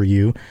travel for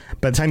you.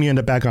 By the time you end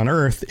up back on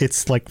Earth,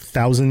 it's like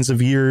thousands of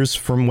years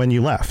from when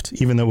you left,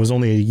 even though it was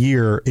only a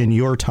year in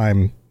your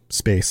time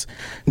space,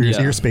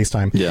 your space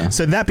time. Yeah.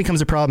 So that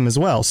becomes a problem as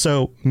well.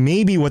 So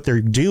maybe what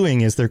they're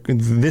doing is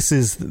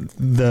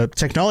the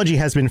technology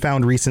has been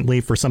found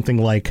recently for something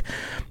like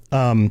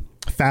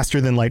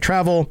faster than light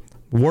travel,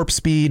 warp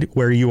speed,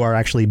 where you are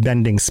actually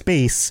bending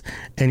space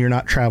and you're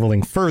not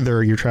traveling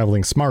further, you're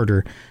traveling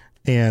smarter.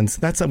 And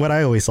that's what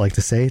I always like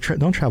to say.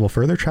 Don't travel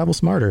further, travel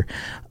smarter,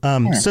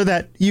 so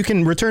that you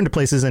can return to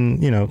places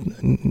and,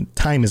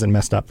 time isn't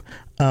messed up.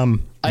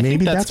 I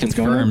think that's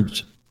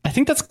confirmed. I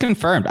think that's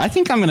confirmed. I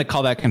think I'm going to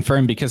call that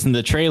confirmed because in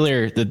the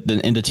trailer,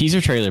 in the teaser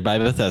trailer by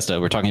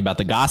Bethesda, we're talking about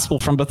the gospel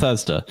from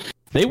Bethesda.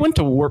 They went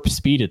to warp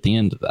speed at the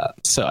end of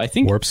that. So I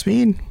think warp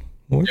speed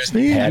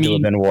had to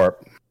have been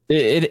warp.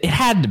 It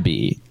had to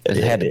be. It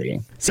had to be.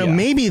 So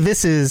maybe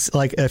this is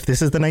like, if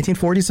this is the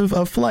 1940s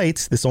of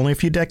flight, this is only a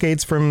few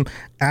decades from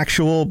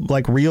actual,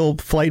 like, real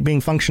flight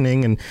being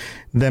functioning and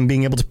them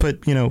being able to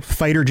put,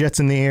 fighter jets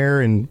in the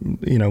air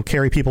and,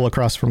 carry people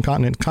across from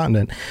continent to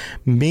continent.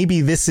 Maybe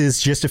this is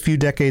just a few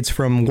decades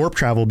from warp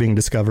travel being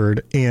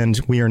discovered, and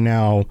we are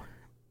now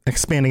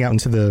expanding out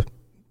into the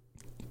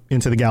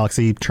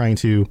galaxy, trying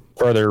to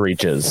further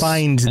reaches,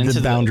 find the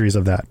boundaries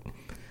of that.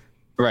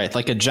 Right,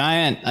 like a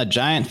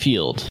giant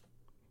field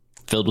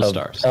filled with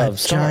stars. A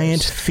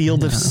giant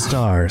field of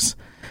stars.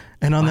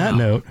 And on that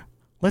note,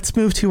 let's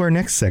move to our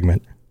next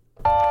segment.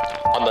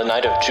 On the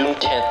night of June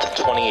 10th,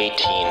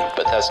 2018,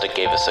 Bethesda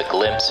gave us a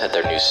glimpse at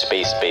their new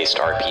space-based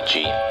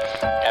RPG.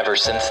 Ever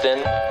since then,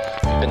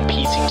 we've been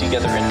piecing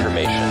together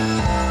information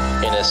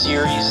in a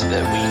series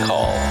that we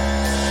call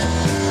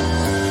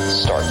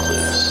Star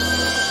Clues.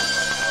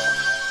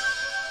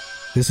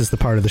 This is the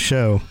part of the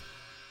show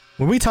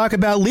where we talk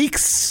about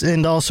leaks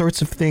and all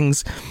sorts of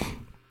things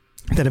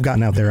that have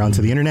gotten out there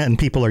onto the internet and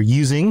people are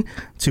using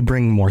to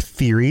bring more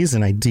theories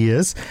and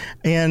ideas.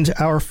 And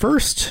our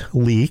first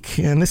leak,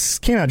 and this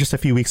came out just a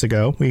few weeks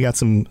ago, we got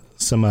some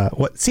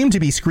what seemed to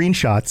be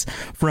screenshots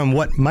from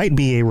what might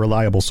be a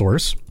reliable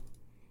source.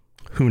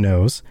 Who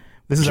knows?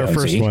 This is Jonesy.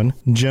 Our first one,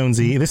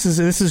 Jonesy. This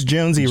is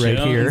Jonesy right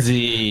here.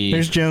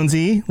 There's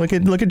Jonesy. Look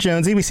at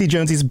Jonesy. We see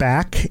Jonesy's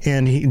back,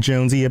 and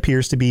Jonesy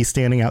appears to be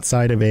standing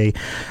outside of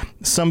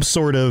some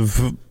sort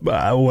of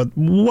what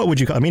would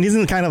you call? I mean, isn't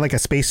it kind of like a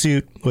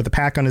spacesuit with a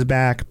pack on his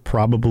back,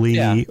 probably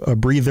a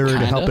breather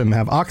to help him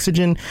have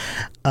oxygen.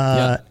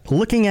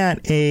 Looking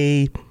at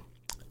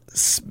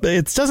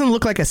it doesn't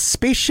look like a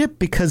spaceship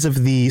because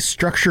of the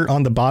structure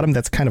on the bottom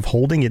that's kind of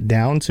holding it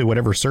down to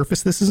whatever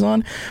surface this is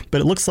on,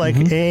 but it looks like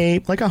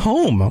a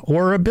home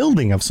or a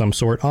building of some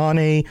sort on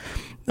a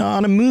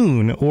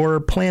moon or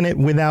planet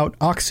without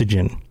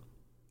oxygen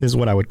is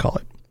what I would call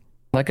it.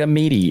 Like a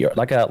meteor,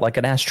 like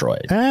an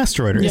asteroid. An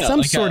asteroid or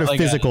some sort of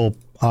physical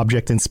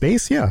object in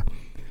space, A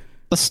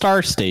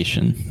star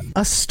station.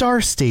 A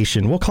star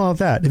station. We'll call it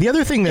that. The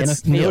other thing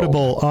that's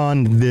notable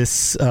on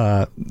this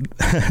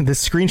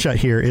this screenshot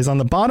here is on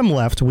the bottom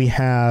left, we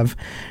have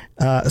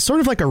sort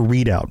of like a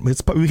readout.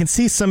 We can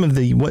see some of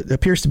the what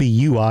appears to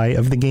be UI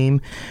of the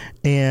game,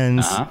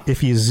 and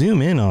if you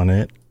zoom in on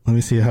it, let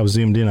me see how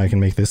zoomed in I can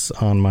make this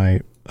on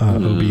my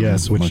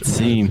OBS, which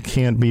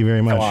can't be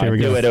very much. Here we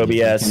go. Do it,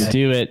 OBS.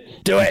 Do it.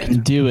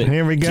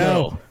 Here we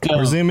go.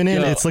 We're zooming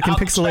in. It's looking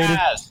pixelated.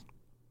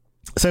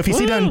 So if you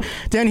see down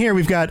here,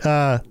 we've got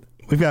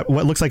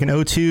what looks like an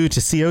O2 to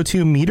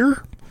CO2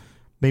 meter.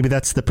 Maybe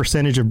that's the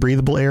percentage of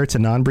breathable air to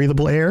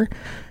non-breathable air.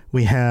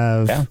 We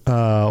have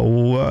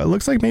what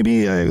looks like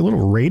maybe a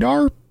little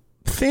radar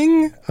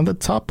thing on the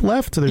top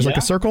left. So there's like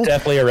a circle.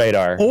 Definitely a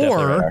radar.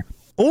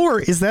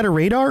 Or is that a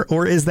radar?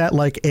 Or is that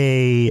like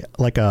a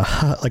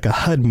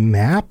HUD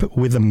map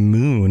with a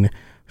moon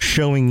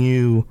showing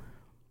you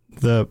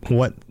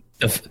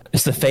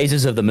it's the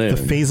phases of the moon.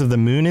 The phase of the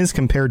moon is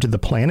compared to the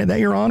planet that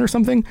you're on or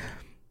something?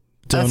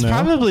 That's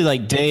probably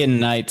like day and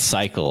night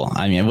cycle.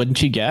 I mean,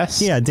 wouldn't you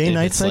guess? Yeah,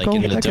 day-night cycle.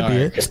 Like that could be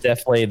it. It's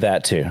definitely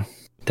that too.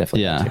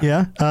 Definitely.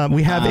 Yeah.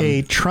 We have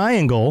a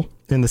triangle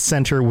in the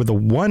center with a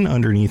 1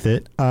 underneath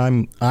it.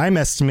 I'm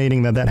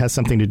estimating that has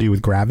something to do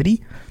with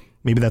gravity.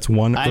 Maybe that's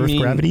Earth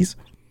gravities.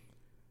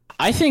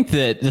 I think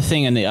that the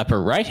thing in the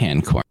upper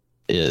right-hand corner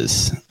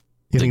is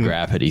the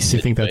gravity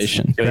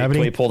situation. Can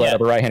we pull that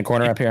upper right-hand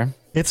corner up here?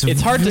 It's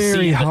hard to see.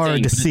 Very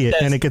hard to see it,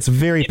 and it gets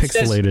very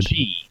pixelated.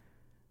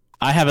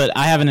 I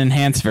have an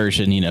enhanced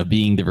version,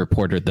 being the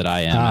reporter that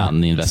I am out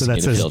in the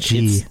investigative field. So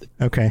that says G.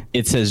 Okay.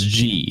 It says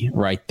G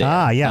right there.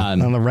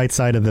 On the right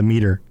side of the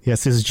meter.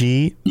 Yes, it says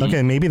G. Mm-hmm.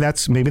 Okay, maybe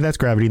that's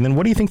gravity. And then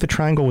what do you think the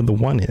triangle with the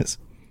 1 is?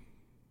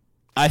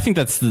 I think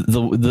that's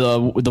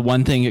the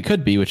one thing it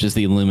could be, which is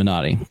the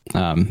Illuminati,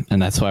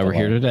 and that's why we're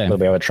here today.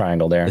 We have a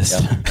triangle there. So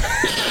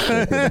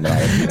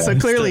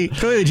clearly,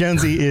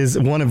 Jonesy is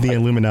one of the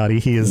Illuminati.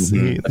 He is.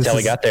 That's how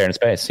we got there in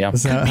space. Yeah,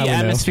 could be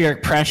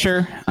atmospheric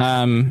pressure.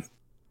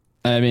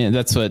 I mean,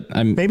 that's what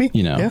I'm. Maybe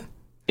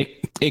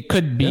it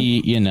could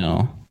be.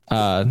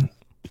 How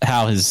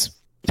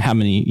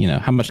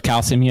much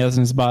calcium he has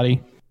in his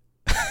body.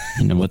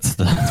 What's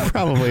the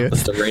probably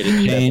what's the rate of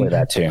gain? Definitely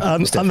that too.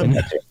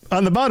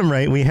 On the bottom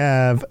right, we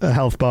have a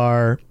health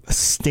bar,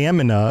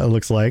 stamina, it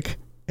looks like,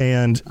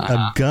 and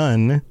a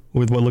gun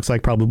with what looks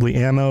like probably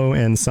ammo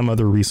and some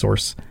other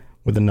resource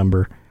with a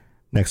number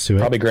next to it.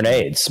 Probably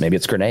grenades. Maybe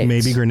it's grenades.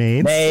 Maybe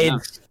grenades.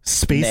 Nades.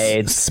 Space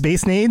nades.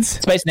 Space nades.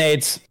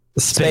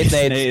 Space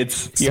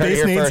nades. You heard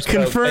it here first.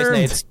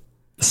 Confirmed.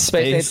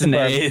 Space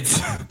nades.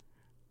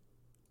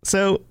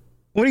 So,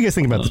 what do you guys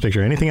think about this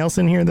picture? Anything else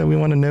in here that we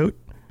want to note?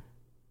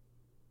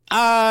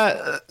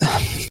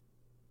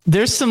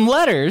 There's some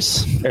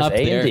letters up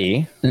there.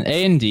 A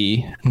and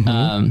D.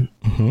 And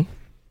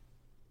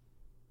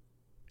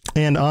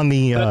on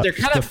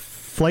the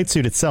flight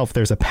suit itself,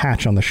 there's a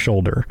patch on the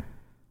shoulder.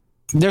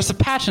 There's a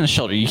patch on the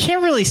shoulder. You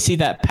can't really see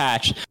that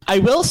patch. I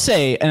will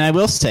say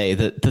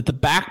that the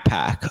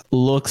backpack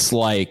looks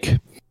like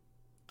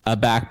a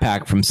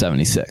backpack from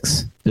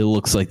 76. It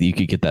looks like you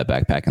could get that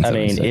backpack in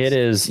 76. I mean, it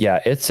is. Yeah,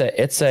 it's a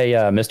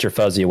Mr.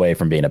 Fuzzy away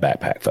from being a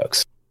backpack,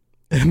 folks.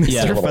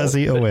 Mr.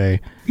 Fuzzy away.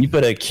 You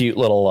put a cute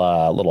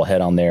little head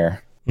on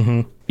there.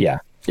 Mm-hmm. Yeah.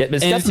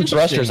 It's got some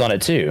thrusters on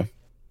it too.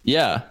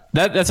 Yeah,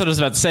 that's what I was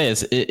about to say.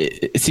 Is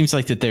it seems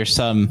like that there's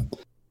some.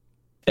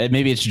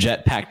 Maybe it's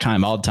jetpack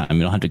time all the time.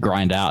 You don't have to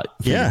grind out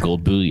for your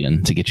gold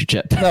bullion to get your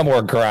jetpack. No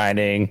more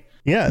grinding.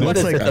 Yeah, what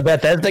is it? The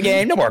Bethesda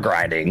game? No more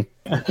grinding.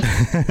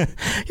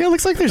 It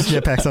looks like there's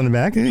jetpacks on the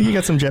back. You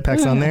got some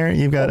jetpacks on there.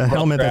 You've got a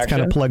helmet that's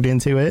kind of plugged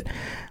into it.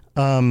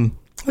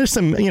 There's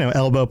some,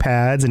 elbow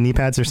pads and knee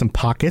pads. There's some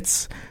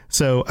pockets.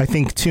 So I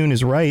think Toon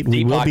is right.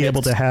 We will be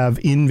able to have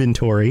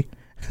inventory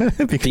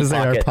because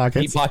there are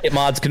pockets. Deep pocket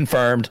mods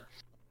confirmed.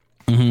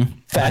 Mm-hmm.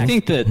 I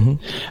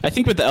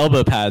think with the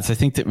elbow pads, I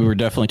think that we were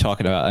definitely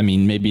talking about. I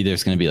mean, maybe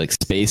there's going to be like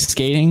space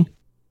skating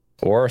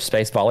or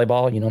space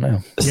volleyball. You don't know.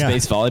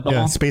 Space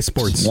volleyball, space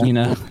sports.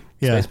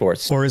 Space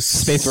sports or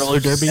space roller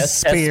derby,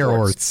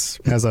 sports,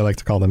 as I like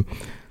to call them.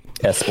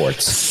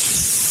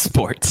 Sports.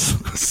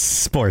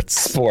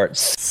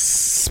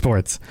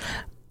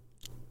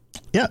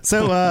 Yeah.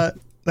 So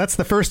that's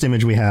the first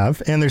image we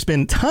have, and there's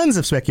been tons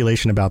of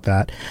speculation about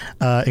that,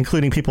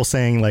 including people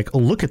saying like,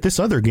 "Look at this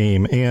other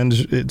game,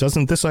 and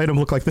doesn't this item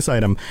look like this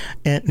item?"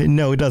 And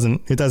no, it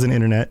doesn't. It doesn't.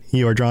 Internet,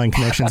 you are drawing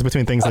connections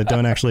between things that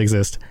don't actually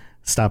exist.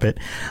 Stop it.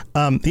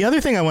 The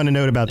other thing I want to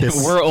note about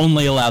this, we're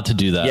only allowed to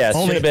do that. Yeah,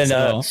 should have been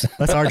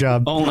that's our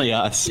job. Only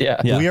us. Yeah.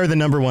 We are the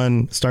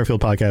 #1 Starfield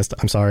podcast.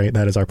 I'm sorry,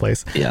 that is our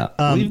place. Yeah.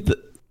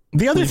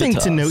 The other thing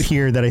to note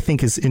here that I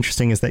think is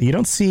interesting is that you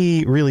don't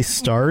see really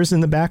stars in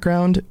the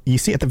background. You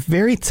see at the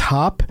very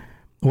top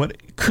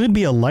what could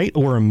be a light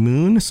or a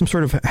moon, some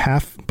sort of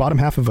bottom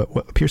half of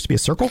what appears to be a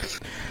circle.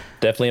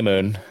 Definitely a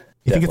moon.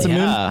 You think it's a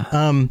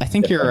moon? I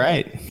think you're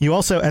right. You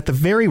also, at the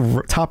very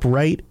top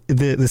right,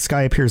 the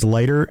sky appears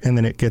lighter and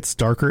then it gets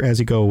darker as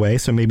you go away.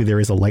 So maybe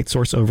there is a light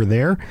source over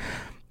there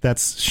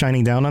that's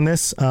shining down on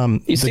this.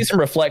 You see some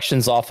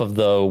reflections off of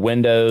the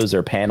windows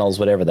or panels,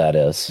 whatever that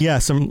is. Yeah,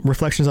 some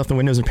reflections off the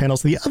windows and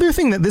panels. The other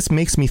thing that this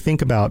makes me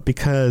think about,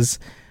 because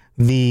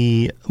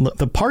the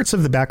parts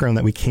of the background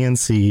that we can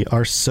see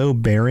are so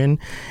barren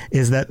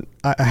is that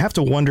I have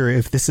to wonder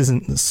if this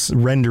isn't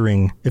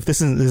rendering, if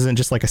this isn't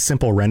just like a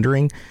simple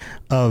rendering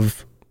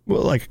of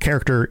like a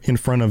character in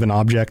front of an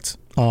object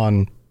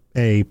on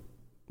a,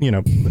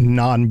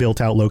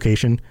 non-built out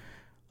location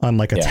on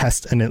like a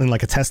test and in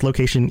like a test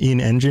location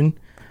in engine.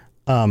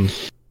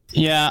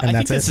 Yeah, I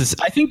think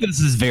this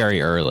is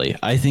very early.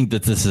 I think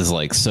that this is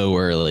like so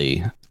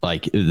early.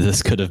 Like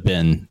this could have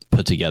been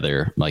put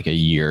together like a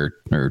year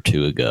or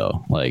two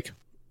ago. Like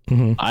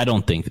I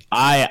don't think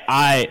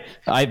my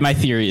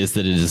theory is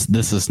that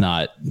this is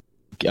not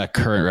a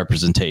current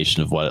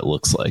representation of what it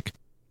looks like.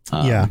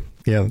 Yeah,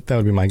 that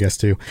would be my guess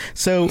too.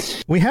 So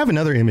we have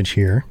another image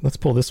here. Let's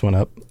pull this one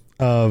up.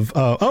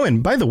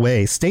 And by the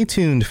way, stay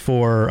tuned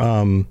for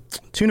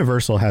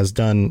Tooniversal has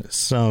done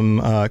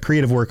some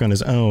creative work on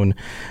his own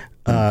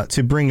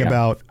to bring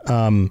about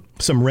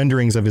some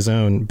renderings of his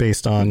own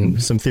based on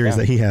some theories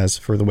that he has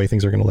for the way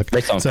things are going to look.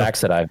 Based on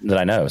facts that I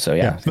know. So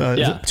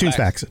Toons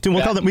facts.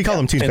 We call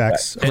them Toons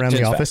facts around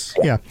the office.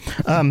 Yeah.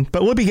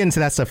 But we'll begin to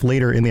that stuff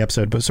later in the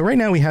episode. But so right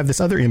now we have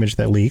this other image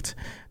that leaked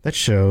that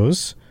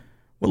shows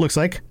what looks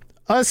like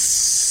a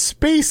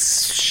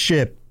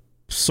spaceship,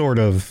 sort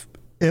of.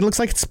 It looks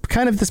like it's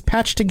kind of this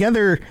patched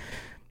together,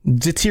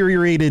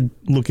 deteriorated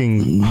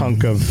looking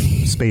hunk of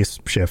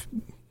spaceship.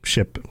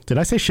 Did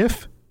I say ship?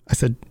 I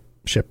said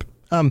ship.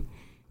 What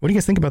do you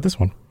guys think about this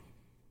one?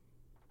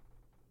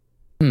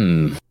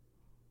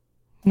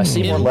 I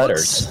see more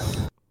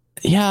letters.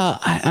 Yeah,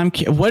 I'm.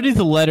 What do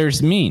the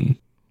letters mean?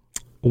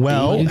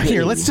 Well,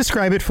 here, let's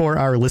describe it for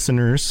our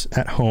listeners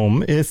at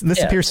home. This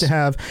appears to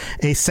have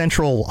a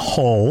central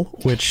hull,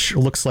 which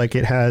looks like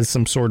it has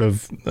some sort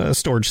of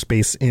storage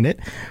space in it.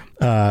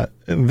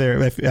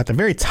 There, at the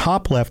very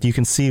top left, you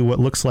can see what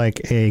looks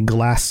like a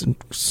glass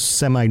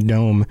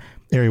semi-dome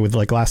area with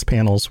like glass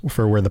panels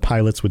for where the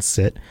pilots would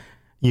sit.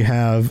 You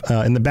have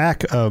in the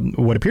back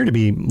what appear to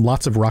be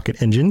lots of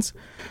rocket engines.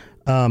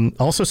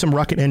 Also some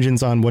rocket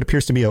engines on what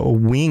appears to be a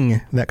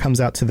wing that comes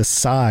out to the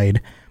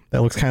side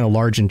that looks kind of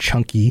large and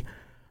chunky.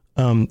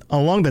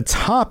 Along the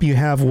top, you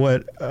have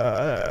what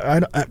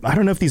I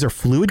don't know if these are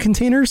fluid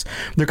containers.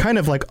 They're kind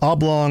of like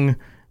oblong,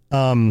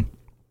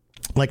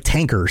 like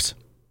tankers,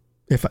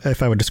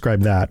 if I would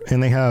describe that.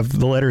 And they have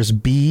the letters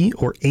B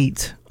or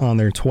 8 on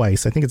there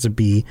twice. I think it's a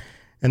B.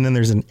 And then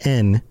there's an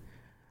N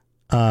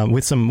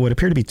with some what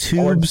appear to be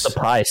tubes. Or the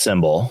pi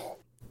symbol.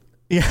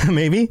 Yeah,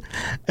 maybe.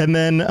 And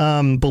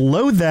then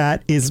below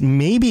that is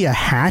maybe a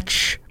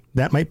hatch.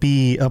 That might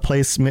be a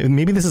place.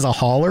 Maybe this is a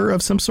hauler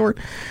of some sort.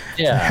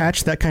 Yeah. A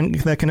hatch that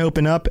can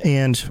open up,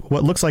 and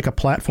what looks like a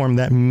platform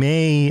that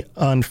may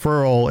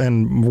unfurl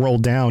and roll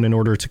down in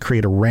order to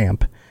create a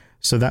ramp.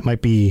 So that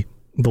might be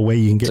the way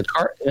you can get.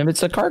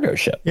 It's a cargo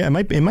ship. Yeah, it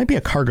might be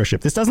a cargo ship.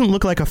 This doesn't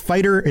look like a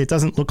fighter. It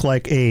doesn't look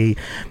like a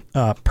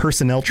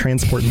personnel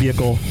transport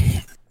vehicle.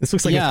 This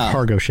looks like a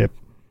cargo ship.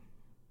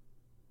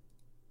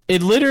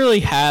 It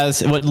literally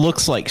has what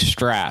looks like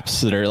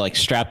straps that are like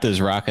strapped those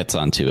rockets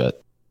onto it.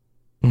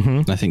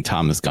 I think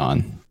Tom is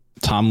gone.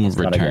 Tom will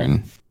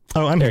return.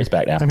 Oh, I'm here. He's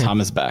back now.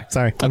 Tom is back.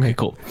 Sorry. Okay,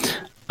 cool.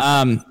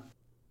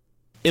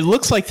 It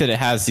looks like that it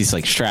has these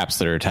like straps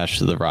that are attached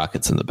to the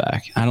rockets in the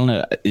back. I don't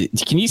know. Do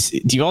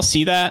you all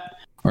see that?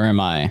 Or am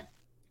I?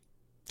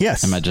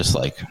 Yes. Am I just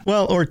like?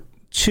 Well, or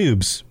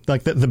tubes.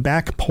 Like the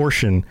back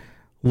portion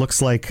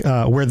looks like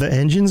where the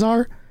engines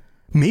are.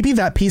 Maybe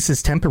that piece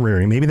is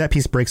temporary. Maybe that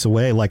piece breaks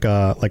away like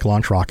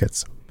launch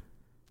rockets.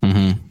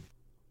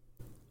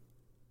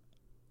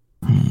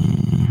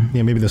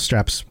 Yeah, maybe the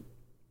straps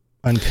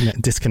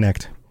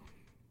disconnect.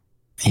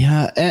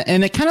 Yeah,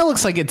 and it kind of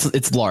looks like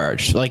it's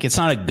large, like it's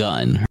not a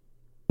gun,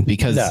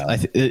 because I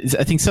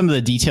think some of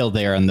the detail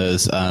there on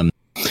those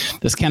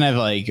this kind of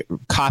like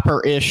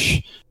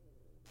copper-ish,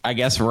 I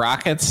guess,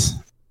 rockets.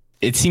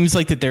 It seems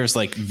like that there's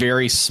like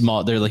very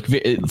small. They're like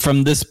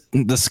from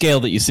the scale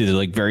that you see, they're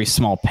like very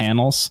small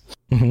panels,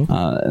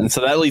 and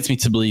so that leads me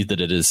to believe that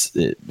it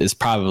is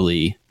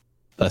probably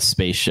a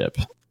spaceship.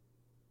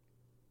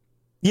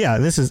 Yeah,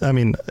 this is. I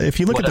mean, if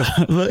you look at the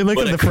front,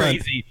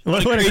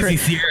 what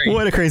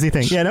a crazy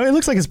thing. Yeah, no, it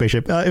looks like a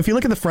spaceship. If you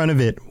look at the front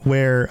of it,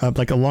 where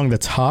like along the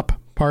top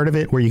part of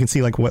it, where you can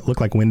see like what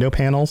look like window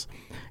panels.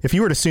 If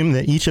you were to assume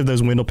that each of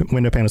those window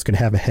panels could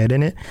have a head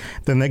in it,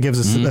 then that gives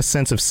us a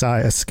sense of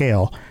size, a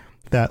scale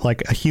that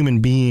like a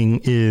human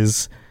being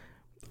is.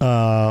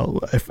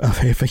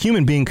 If a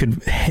human being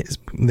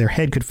their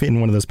head could fit in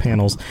one of those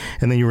panels,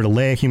 and then you were to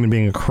lay a human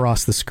being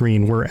across the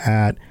screen, we're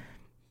at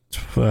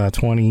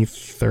 20,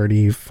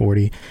 30,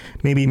 40,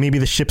 maybe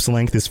the ship's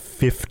length is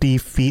 50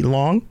 feet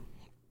long.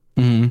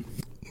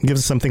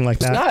 Gives us something like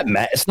that.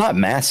 It's not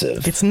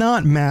massive. It's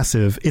not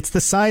massive. It's the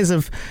size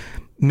of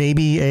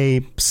maybe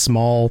a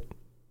small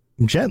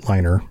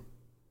jetliner,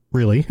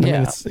 really. I mean,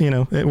 it's,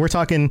 we're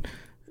talking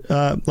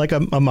like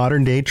a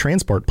modern day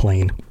transport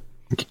plane.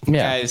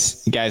 Yeah.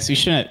 Guys, we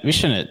shouldn't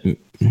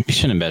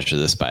measure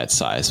this by its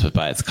size, but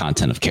by its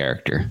content of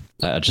character.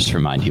 Just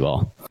remind you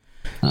all.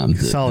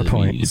 Solid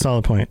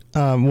point.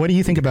 What do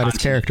you think about its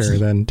character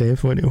then,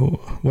 Dave?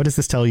 What does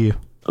this tell you?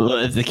 Well,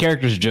 if the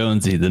character's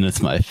Jonesy, then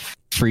it's my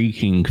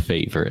freaking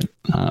favorite.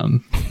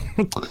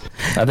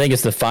 I think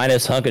it's the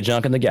finest hunk of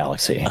junk in the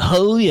galaxy.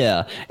 Oh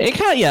yeah, it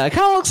kind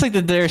of looks like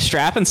that they're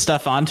strapping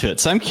stuff onto it.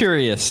 So I'm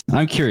curious.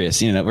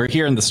 You know, we're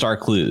here in the Star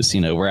Clues.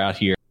 You know, we're out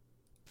here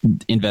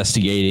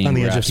investigating on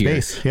the edge of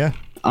space. Yeah,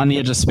 on the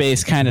edge of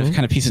space, kind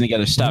of piecing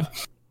together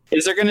stuff.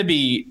 Is there going to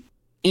be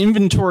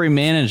inventory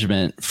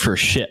management for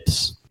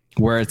ships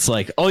where it's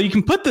like, oh, you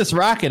can put this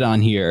rocket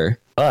on here,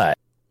 but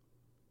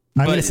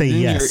I'm going to say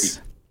yes.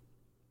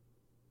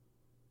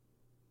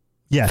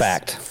 Yes.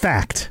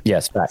 Fact.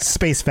 Yes, fact.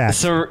 Space fact.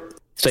 So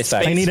space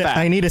fact.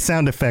 I need a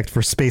sound effect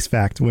for space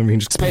fact when we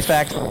just space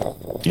fact.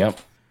 Yep.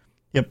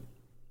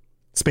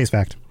 Space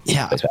fact.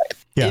 Yeah. Space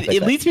fact. Yeah.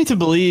 It leads me to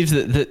believe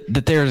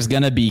that there's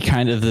going to be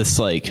kind of this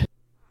like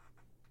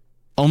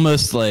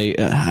almost like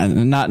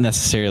not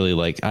necessarily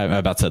like I'm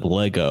about to say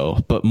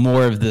Lego, but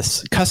more of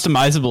this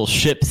customizable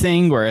ship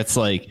thing where it's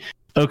like,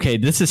 okay,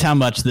 this is how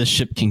much this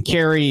ship can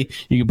carry.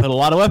 You can put a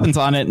lot of weapons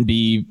on it and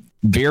be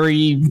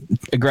very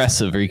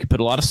aggressive, or you could put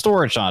a lot of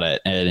storage on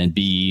it and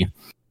be...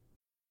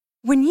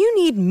 When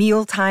you need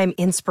mealtime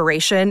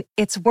inspiration,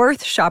 it's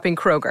worth shopping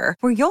Kroger,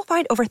 where you'll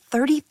find over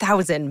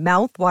 30,000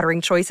 mouth-watering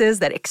choices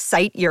that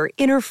excite your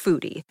inner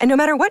foodie. And no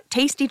matter what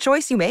tasty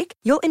choice you make,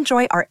 you'll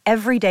enjoy our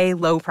everyday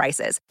low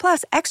prices,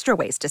 plus extra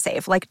ways to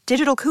save, like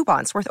digital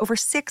coupons worth over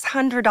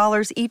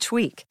 $600 each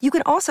week. You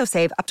can also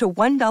save up to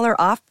 $1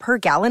 off per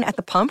gallon at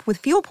the pump with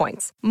fuel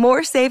points.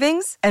 More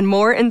savings and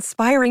more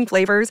inspiring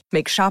flavors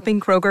make shopping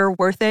Kroger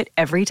worth it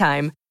every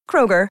time.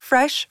 Kroger,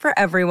 fresh for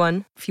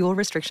everyone. Fuel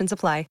restrictions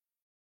apply.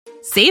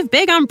 Save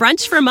big on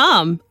brunch for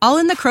mom, all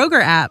in the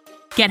Kroger app.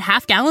 Get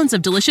half gallons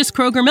of delicious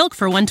Kroger milk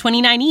for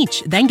 $1.29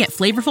 each. Then get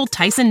flavorful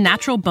Tyson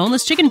natural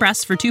boneless chicken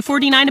breasts for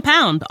 $2.49 a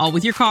pound, all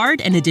with your card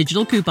and a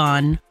digital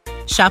coupon.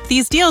 Shop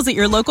these deals at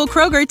your local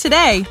Kroger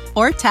today,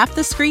 or tap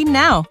the screen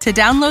now to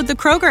download the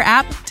Kroger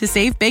app to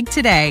save big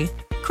today.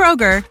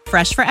 Kroger,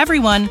 fresh for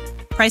everyone.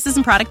 Prices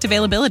and product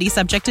availability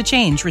subject to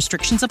change.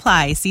 Restrictions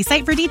apply. See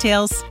site for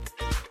details.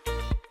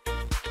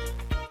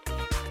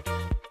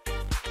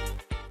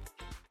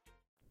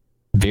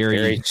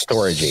 Very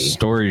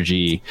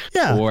storagey.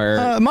 Yeah, or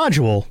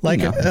module.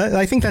 Like, you know.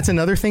 I think that's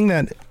another thing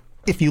that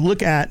if you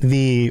look at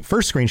the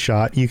first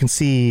screenshot, you can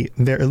see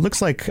there. It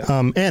looks like,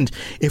 and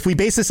if we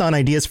base this on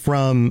ideas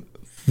from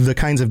the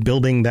kinds of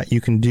building that you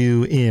can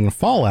do in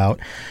Fallout,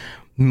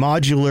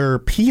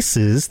 modular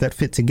pieces that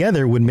fit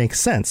together would make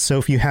sense. So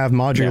if you have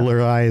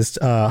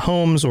modularized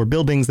homes or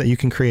buildings that you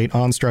can create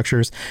on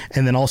structures,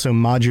 and then also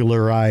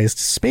modularized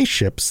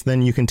spaceships,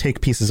 then you can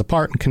take pieces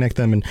apart and connect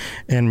them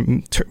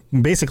and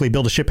basically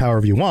build a ship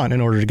however you want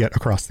in order to get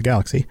across the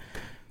galaxy.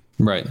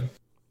 Right.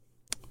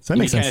 So that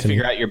makes sense. You kind of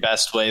figure out your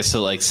best ways to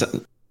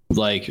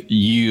like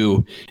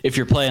you, if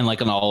you're playing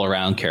like an all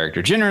around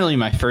character. Generally,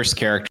 my first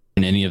character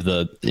in any of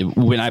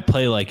when I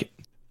play like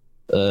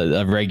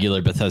a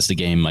regular Bethesda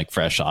game, like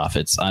fresh off,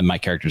 my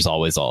character's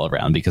always all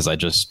around because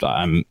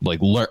I'm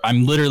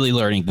literally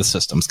learning the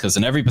systems, because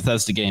in every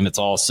Bethesda game it's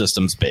all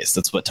systems based.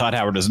 That's what Todd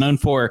Howard is known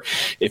for.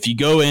 If you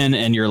go in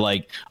and you're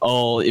like,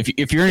 oh,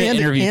 if you're in an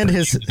interview, and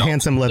his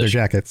handsome leather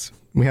jackets,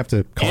 we have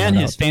to call and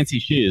him his out. fancy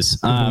shoes.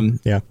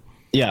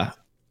 Yeah.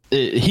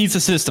 He's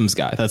a systems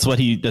guy. That's what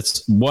he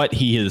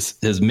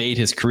has made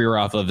his career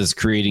off of, is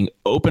creating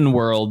open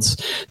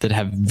worlds that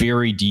have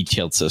very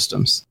detailed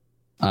systems.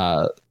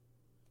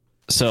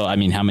 So, I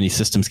mean, how many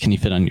systems can you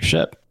fit on your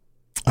ship?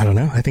 I don't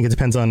know. I think it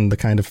depends on the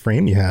kind of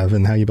frame you have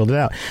and how you build it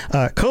out.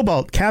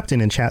 Cobalt Captain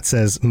in chat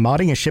says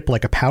modding a ship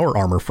like a power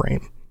armor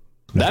frame.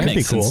 That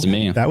makes sense to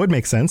me. That would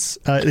make sense.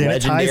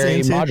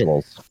 Legendary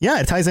modules.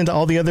 Yeah, it ties into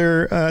all the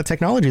other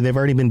technology they've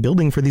already been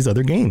building for these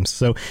other games.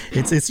 So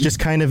it's just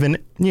kind of an,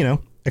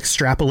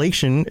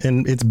 extrapolation,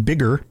 and it's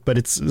bigger, but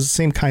it's the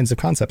same kinds of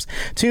concepts.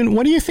 Toon,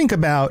 what do you think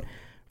about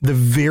the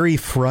very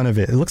front of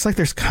it? It looks like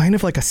there's kind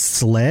of like a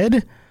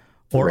sled,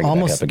 or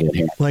almost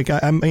like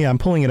I'm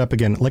pulling it up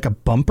again, like a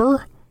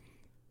bumper.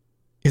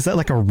 Is that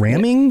like a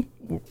ramming?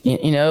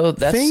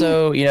 That's thing?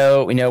 So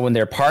when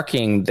they're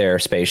parking their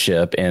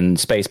spaceship in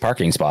space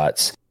parking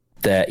spots,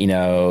 that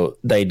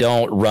they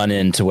don't run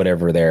into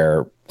whatever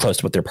they're close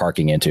to what they're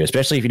parking into,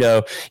 especially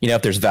if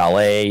if there's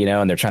valet,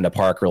 and they're trying to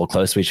park real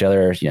close to each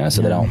other,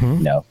 so they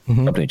don't bump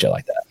into each other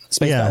like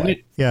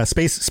that.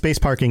 Space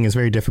parking is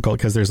very difficult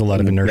because there's a lot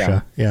of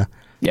inertia. Yeah,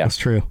 that's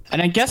true. And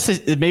I guess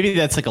maybe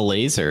that's like a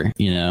laser,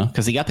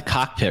 because you got the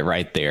cockpit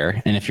right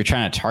there, and if you're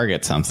trying to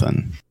target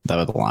something, that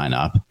would line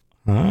up.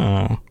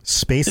 Oh,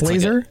 space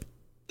laser.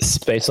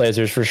 Space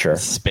lasers for sure.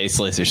 Space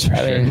lasers for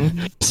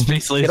sure.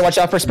 Space lasers. You gotta watch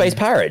out for space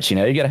pirates. You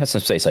gotta have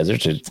some space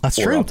lasers to That's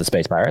ward true. off the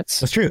space pirates.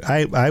 That's true.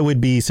 I would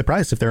be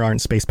surprised if there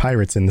aren't space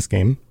pirates in this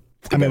game.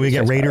 I mean, we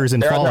get raiders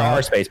and Fallout. There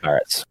are space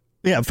pirates.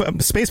 Yeah,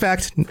 space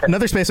fact.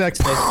 Another space fact.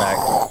 Space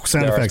fact.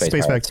 Sound There are effects.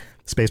 Space fact.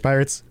 Space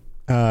pirates.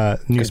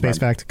 New space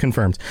fact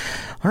confirmed.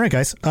 All right,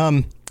 guys.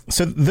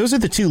 So those are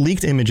the two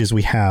leaked images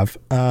we have.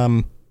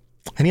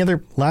 Any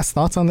other last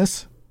thoughts on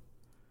this?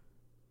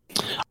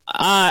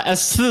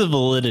 As to the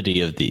validity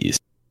of these,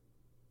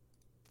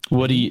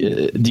 What do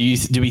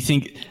we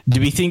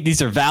think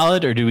these are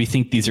valid, or do we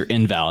think these are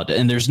invalid?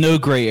 And there's no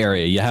gray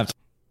area. You have to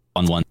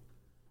on one.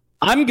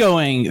 I'm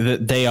going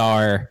that they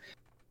are.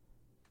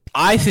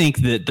 I think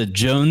that the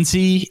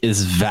Jonesy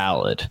is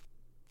valid.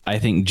 I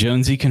think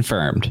Jonesy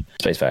confirmed.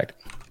 Space fact.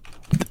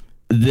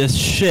 This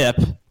ship,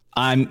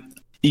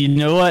 you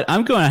know what?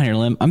 I'm going out here,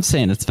 limb. I'm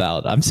saying it's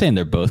valid. I'm saying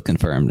they're both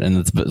confirmed, and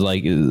it's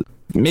like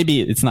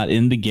maybe it's not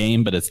in the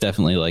game, but it's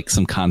definitely like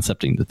some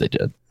concepting that they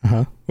did.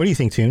 What do you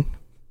think, Toon?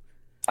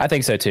 I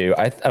think so too.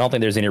 I don't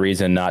think there's any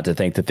reason not to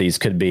think that these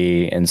could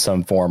be in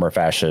some form or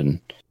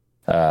fashion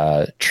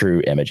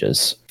true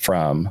images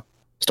from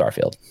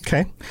Starfield.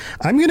 Okay,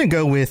 I'm going to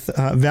go with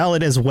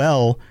valid as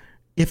well,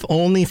 if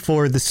only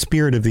for the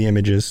spirit of the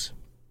images.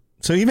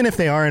 So even if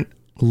they aren't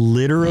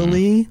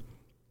literally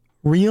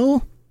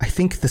real, I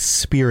think the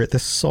spirit, the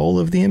soul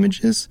of the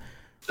images.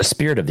 The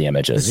spirit of the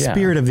images. The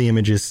spirit of the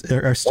images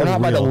are still We're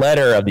not real. by the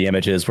letter of the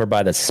images. We're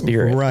by the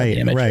spirit. Right, of the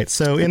images. right.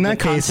 So in that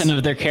case, content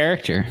of their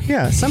character.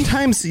 Yeah,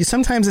 sometimes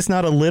it's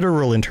not a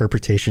literal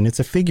interpretation; it's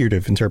a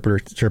figurative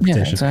interpretation. Yeah,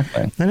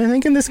 exactly. And I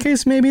think in this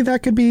case, maybe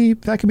that could be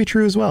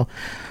true as well.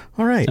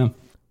 All right. Oh.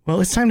 Well,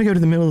 it's time to go to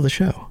the middle of the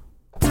show.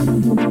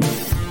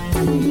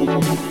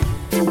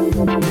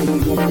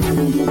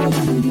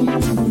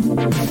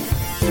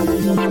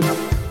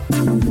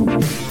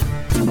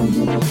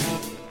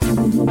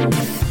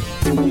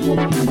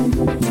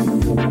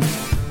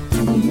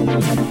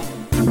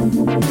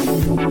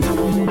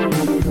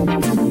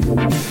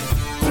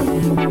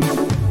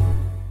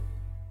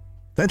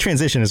 That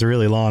transition is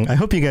really long. I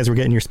hope you guys were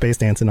getting your space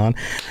dancing on.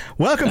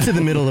 Welcome to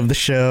the middle of the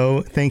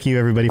show. Thank you,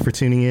 everybody, for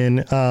tuning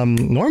in.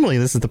 Normally,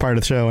 this is the part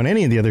of the show and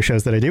any of the other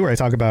shows that I do where I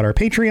talk about our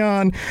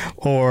Patreon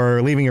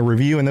or leaving a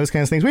review and those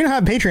kinds of things. We don't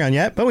have Patreon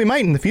yet, but we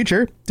might in the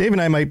future. Dave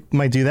and I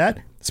might do that,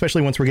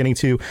 especially once we're getting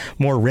to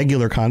more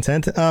regular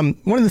content. One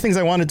of the things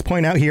I wanted to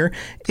point out here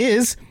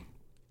is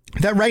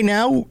that right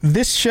now,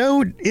 this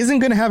show isn't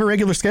going to have a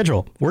regular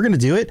schedule. We're going to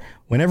do it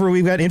whenever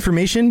we've got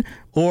information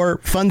or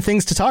fun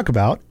things to talk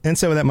about. And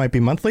so that might be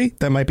monthly.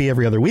 That might be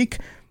every other week.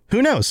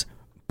 Who knows?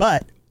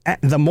 But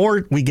the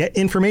more we get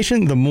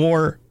information, the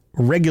more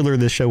regular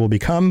this show will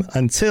become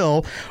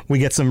until we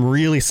get some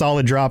really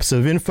solid drops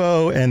of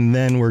info. And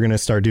then we're going to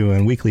start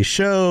doing weekly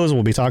shows.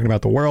 We'll be talking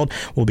about the world.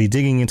 We'll be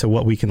digging into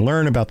what we can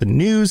learn about the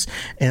news.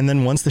 And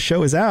then once the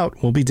show is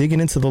out, we'll be digging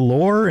into the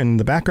lore and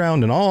the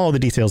background and all the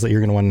details that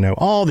you're going to want to know,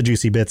 all the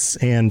juicy bits,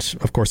 and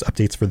of course,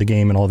 updates for the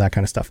game and all that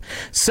kind of stuff.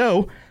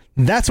 So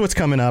that's what's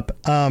coming up.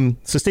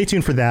 So stay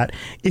tuned for that.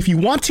 If you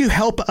want to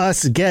help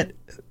us get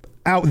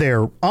out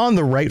there on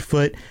the right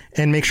foot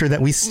and make sure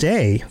that we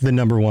stay the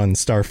 #1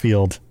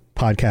 Starfield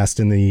podcast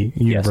in the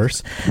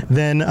universe,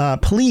 then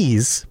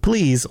please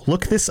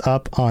look this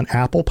up on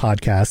Apple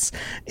Podcasts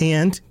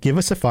and give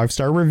us a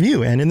 5-star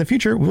review. And in the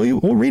future,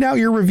 we'll read out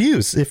your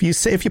reviews. If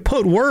you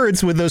put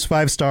words with those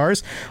 5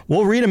 stars,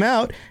 we'll read them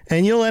out,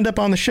 and you'll end up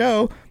on the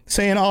show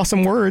saying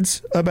awesome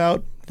words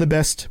about the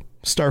best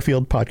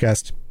Starfield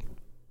podcast.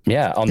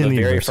 Yeah, on the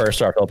very first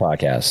Starfield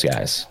podcast,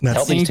 guys.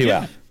 Help these two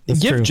out.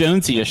 Give true.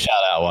 Jonesy a shout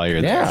out while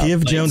you're there.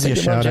 Give Jonesy a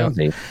shout out.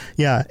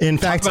 Yeah, in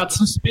fact, talk about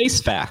some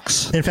space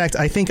facts. In fact,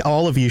 I think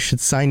all of you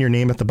should sign your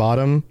name at the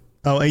bottom.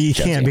 Oh, you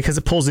can't because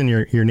it pulls in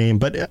your name.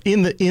 But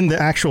in the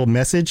actual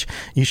message,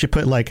 you should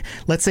put, like,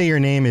 let's say your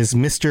name is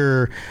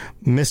Mr.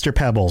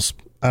 Pebbles.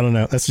 I don't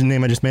know. That's the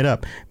name I just made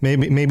up.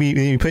 Maybe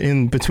you put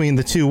in between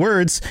the two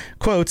words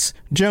quotes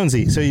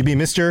Jonesy. So you'd be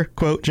Mr.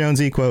 quote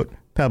Jonesy quote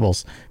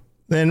Pebbles.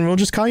 Then we'll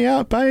just call you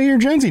out by your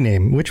Jonesy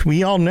name, which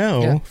we all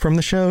know from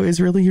the show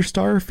is really your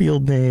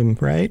Starfield name,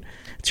 right?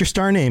 It's your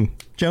star name,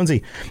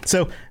 Jonesy.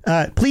 So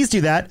please do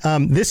that.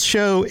 This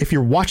show, if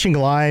you're watching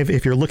live,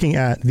 if you're looking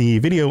at the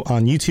video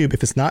on YouTube,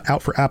 if it's not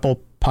out for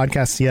Apple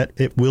Podcasts yet,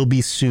 it will be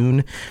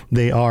soon.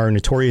 They are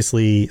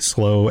notoriously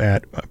slow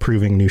at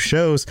approving new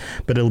shows,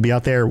 but it'll be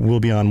out there. We'll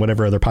be on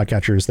whatever other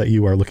podcatchers that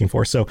you are looking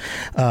for. So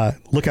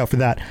look out for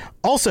that.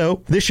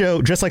 Also, this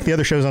show, just like the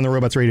other shows on the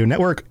Robots Radio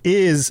Network,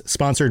 is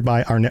sponsored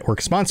by our network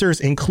sponsors,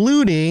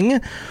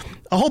 including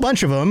a whole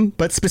bunch of them,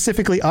 but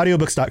specifically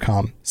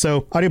audiobooks.com.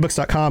 So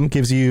audiobooks.com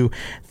gives you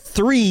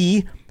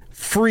 3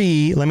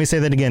 free, let me say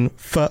that again,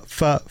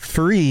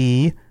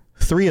 free,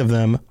 3 of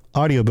them,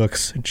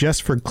 audiobooks,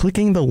 just for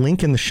clicking the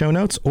link in the show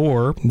notes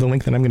or the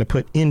link that I'm going to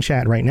put in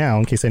chat right now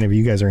in case any of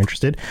you guys are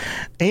interested,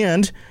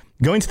 and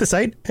going to the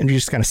site and you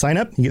just kind of sign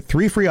up. You get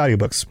 3 free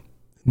audiobooks.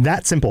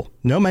 That simple.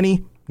 No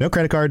money, no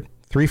credit card,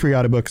 3 free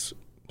audiobooks.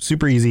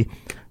 Super easy.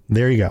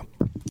 There you go.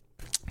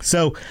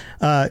 So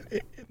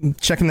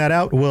checking that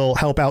out will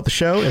help out the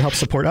show. It helps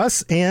support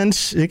us, and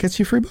it gets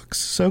you free books.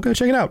 So go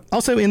check it out.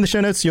 Also, in the show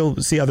notes, you'll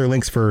see other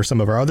links for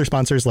some of our other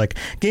sponsors like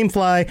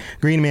Gamefly,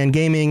 Green Man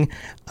Gaming,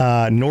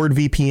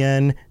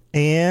 NordVPN,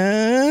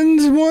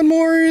 and one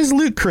more is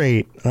Loot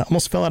Crate. That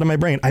almost fell out of my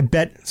brain. I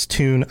bet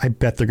they're going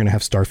to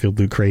have Starfield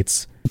Loot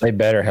Crates. They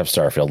better have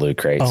Starfield Loot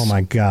Crates. Oh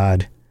my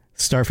God.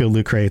 Starfield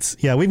Loot Crates.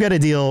 Yeah, we've got a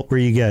deal where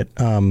you get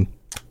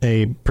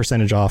a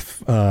percentage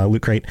off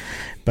Loot Crate.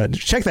 But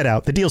check that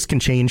out. The deals can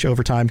change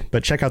over time,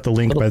 but check out the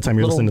link by the time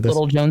you're listening to this.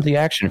 Little Jonesy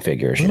action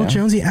figures. Little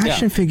Jonesy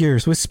action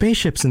figures with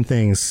spaceships and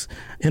things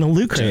in a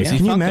Loot Crate.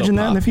 Can you imagine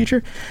that in the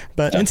future?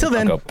 But until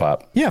then, Funko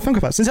Pop. Yeah,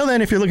 Funko Pops. Until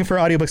then, if you're looking for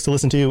audiobooks to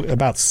listen to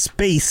about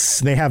space,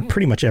 they have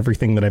pretty much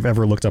everything that I've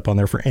ever looked up on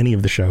there for any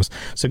of the shows.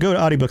 So go to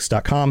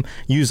audiobooks.com,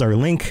 use our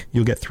link,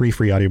 you'll get 3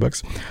 free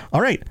audiobooks.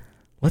 All right,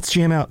 let's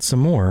jam out some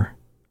more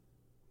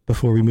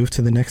before we move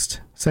to the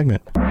next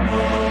segment.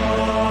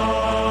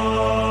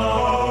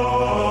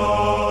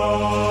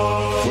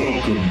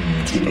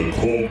 Welcome to the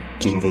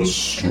Cult of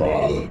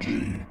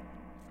Astrology.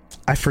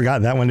 I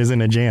forgot that one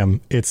isn't a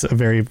jam. It's a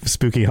very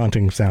spooky,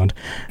 haunting sound.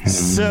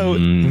 So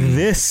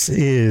this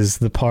is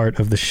the part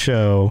of the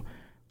show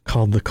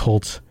called the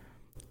Cult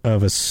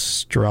of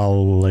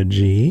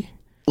Astrology.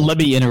 Let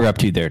me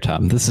interrupt you there,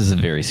 Tom. This is a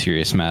very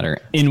serious matter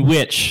in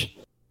which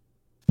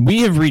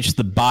we have reached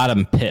the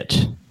bottom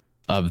pit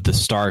of the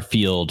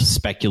Starfield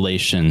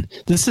speculation.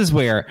 This is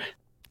where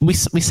we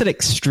said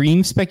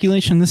extreme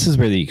speculation. This is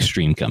where the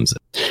extreme comes in.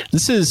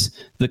 This is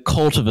the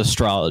Cult of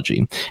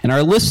Astrology. And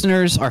our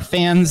listeners, our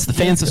fans, the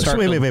fans of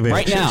Starfield wait.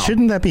 right now.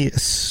 Shouldn't that be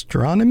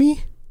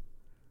astronomy?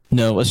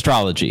 No,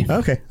 astrology.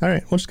 Okay, all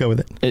right, we'll just go with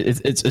it.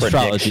 It's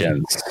astrology.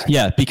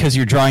 Yeah, because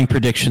you're drawing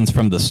predictions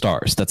from the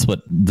stars. That's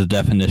what the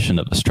definition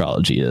of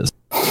astrology is.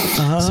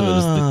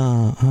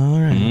 All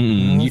right.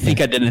 You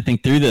think I didn't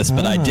think through this,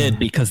 but I did,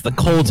 because the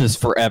cult is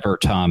forever,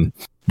 Tom.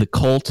 The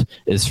cult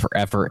is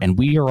forever, and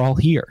we are all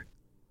here.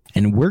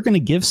 And we're going to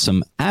give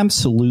some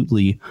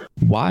absolutely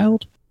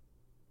wild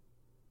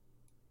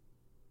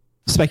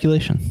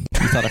speculation.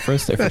 You thought I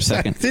froze there for a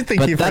second. I did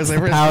think you froze there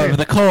for a power of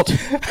the cult.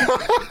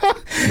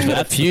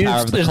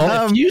 There's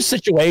a few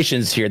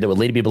situations here that would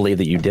lead me to believe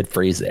that you did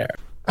freeze there.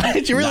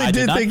 You really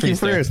did think you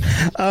froze.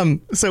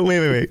 So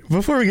wait.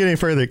 Before we get any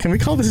further, can we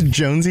call this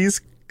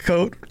Jonesy's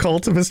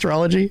Cult of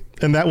Astrology?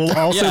 And that will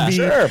also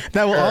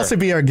also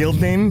be our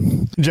guild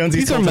name.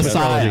 Jonesy's Cult of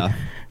Astrology.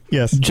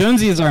 Yes.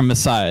 Jonesy is our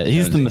Messiah.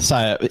 He's the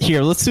Messiah.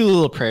 Here, let's do a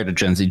little prayer to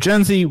Jonesy.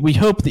 Jonesy, we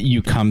hope that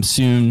you come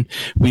soon.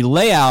 We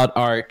lay out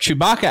our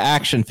Chewbacca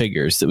action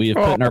figures that we have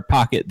put in our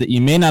pocket that you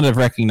may not have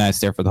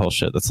recognized there for the whole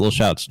show. That's a little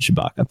shout out to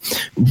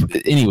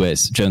Chewbacca.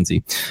 Anyways,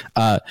 Jonesy,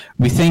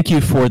 we thank you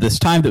for this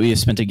time that we have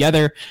spent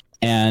together,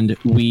 and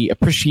we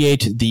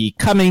appreciate the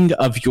coming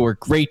of your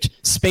great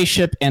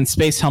spaceship and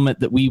space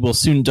helmet that we will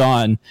soon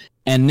don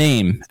and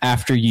name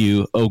after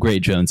you, oh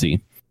great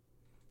Jonesy.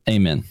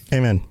 Amen.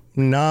 Amen.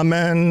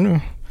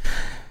 Namen.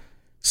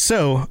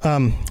 So,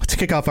 to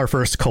kick off our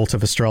first Cult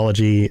of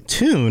Astrology,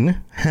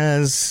 Toon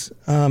has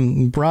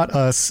brought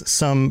us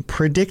some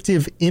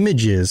predictive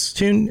images.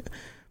 Toon,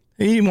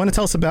 you want to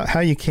tell us about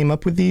how you came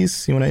up with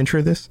these? You want to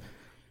intro this?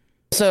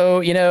 So,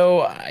 when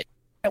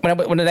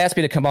it asked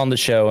me to come on the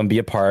show and be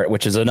a part,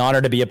 which is an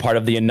honor to be a part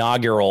of the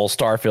inaugural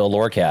Starfield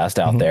Lorecast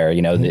out there,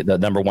 the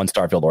number one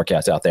Starfield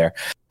Lorecast out there,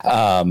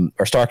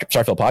 or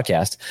Starfield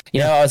podcast,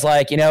 I was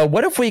like,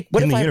 what if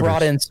I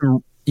brought in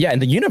some... Yeah, in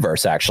the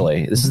universe,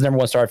 actually. This is the number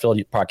one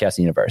Starfield podcast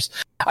in the universe.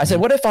 I said,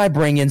 what if I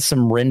bring in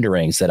some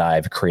renderings that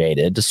I've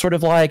created to sort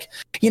of get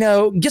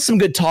some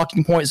good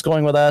talking points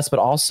going with us, but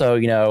also,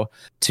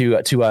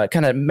 to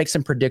kind of make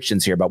some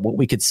predictions here about what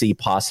we could see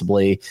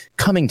possibly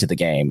coming to the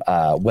game,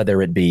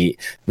 whether it be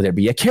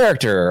a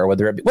character or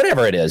whether it be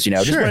whatever it is,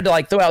 just wanted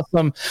to throw out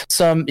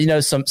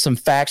some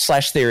facts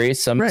 /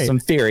 theories, some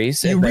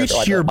theories. You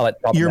reached your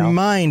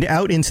mind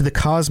out into the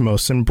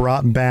cosmos and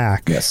brought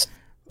back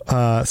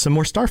some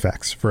more star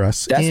facts for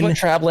us. That's what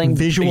traveling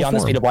visual beyond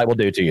form. the speed of light will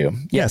do to you.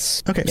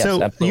 Yes. Okay. Yes,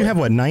 so absolutely. You have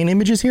 9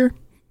 images here?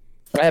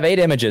 I have 8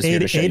 images here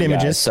to show you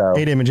guys,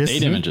 8 images.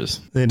 8 images.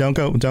 They don't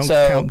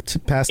count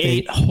past 8.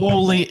 8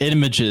 holy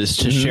images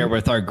to share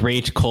with our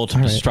great Cult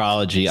of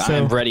Astrology. So,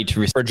 I'm ready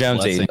to receive for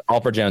Jonesy. All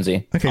for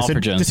Jonesy. Okay, all so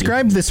for Jonesy.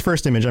 Describe this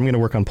first image. I'm going to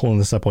work on pulling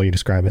this up while you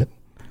describe it.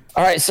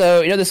 All right,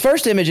 so this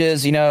first image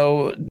is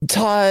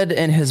Todd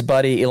and his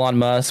buddy Elon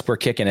Musk were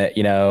kicking it,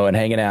 and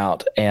hanging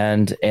out,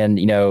 and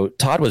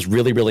Todd was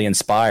really, really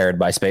inspired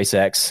by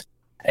SpaceX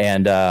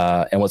and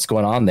what's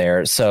going on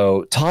there.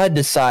 So Todd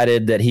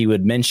decided that he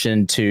would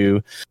mention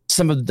to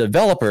some of the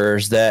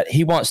developers that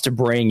he wants to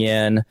bring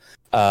in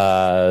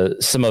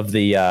some of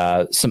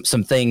the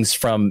some things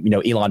from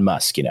Elon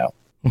Musk.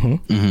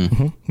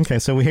 Okay,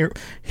 so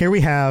here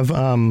we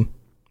have.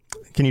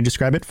 Can you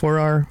describe it for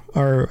our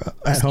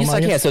at home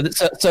audience? Yes, I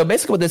can. So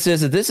basically, what this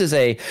is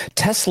a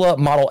Tesla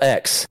Model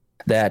X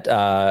that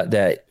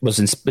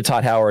was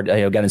Todd Howard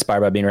got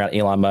inspired by being around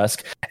Elon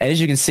Musk, and as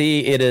you can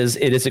see, it is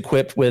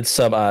equipped with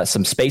some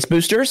space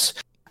boosters,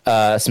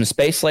 some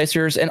space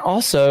lasers, and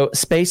also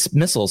space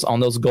missiles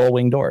on those gull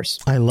wing doors.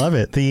 I love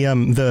it.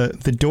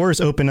 The doors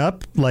open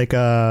up like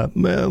the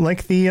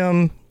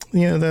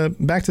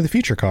Back to the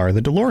Future car,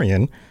 the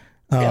DeLorean.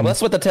 Well,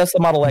 that's what the Tesla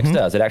Model X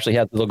does. It actually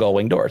has little gull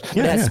wing doors.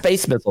 It has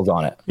space missiles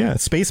on it. Yeah,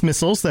 space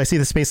missiles. I see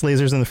the space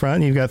lasers in the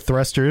front. You've got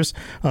thrusters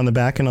on the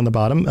back and on the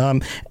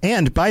bottom.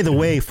 And by the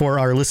way, for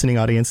our listening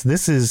audience,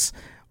 this is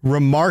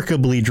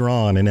remarkably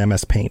drawn in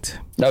MS Paint.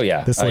 Oh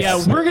yeah,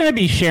 we're going to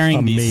be sharing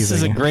amazing. these. This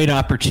is a great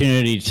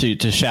opportunity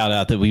to shout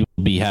out that we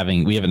will be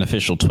having. We have an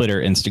official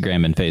Twitter,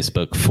 Instagram, and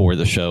Facebook for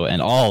the show,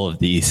 and all of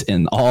these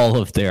in all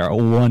of their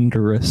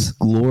wondrous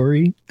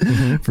glory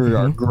for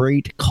our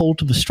great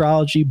cult of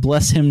astrology.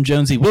 Bless him,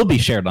 Jonesy, will be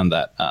shared on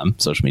that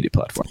social media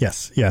platform.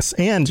 Yes.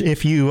 And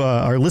if you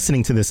are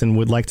listening to this and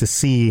would like to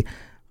see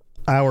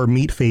our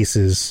meat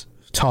faces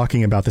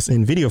talking about this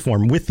in video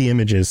form with the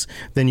images,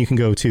 then you can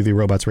go to the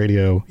Robots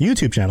Radio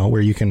YouTube channel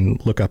where you can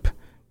look up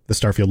the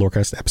Starfield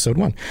Lorecast episode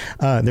 1.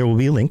 There will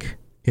be a link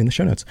in the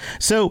show notes.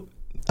 So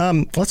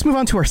let's move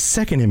on to our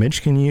second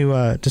image. Can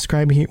you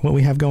describe what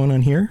we have going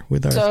on here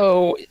with our...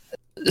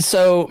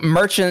 So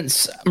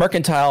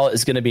mercantile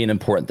is going to be an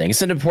important thing.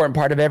 It's an important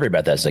part of every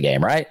Bethesda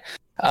game, right?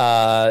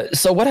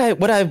 So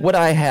what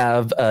I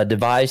have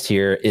devised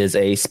here is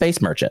a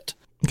space merchant.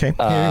 Okay,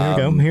 here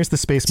we go. Here's the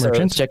space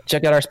merchant.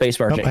 Check out our space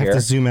merchant here. I have to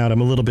zoom out.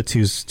 I'm a little bit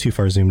too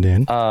far zoomed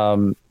in.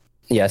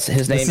 Yes,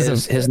 his name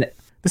is.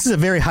 This is a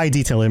very high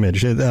detail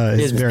image.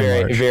 It's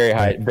very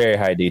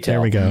high detail.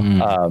 There we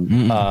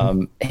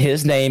go.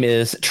 His name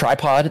is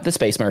Tripod the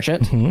Space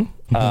Merchant.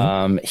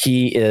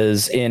 He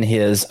is in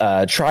his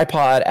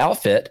tripod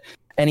outfit,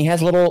 and he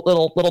has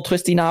little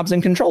twisty knobs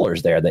and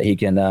controllers there that he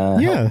can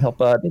help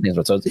do things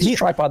with. So he's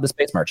Tripod the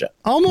Space Merchant.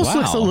 Almost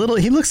looks a little.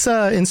 He looks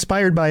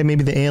inspired by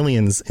maybe the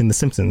aliens in The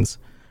Simpsons.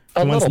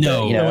 The ones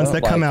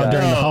that come out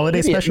during the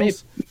holiday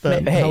specials.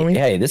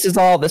 Hey, this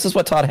is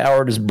what Todd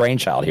Howard's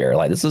brainchild here.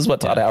 Like, this is what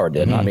Todd Howard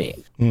did, not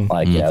me.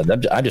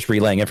 I'm just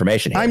relaying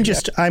information here.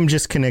 I'm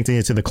just connecting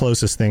it to the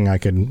closest thing I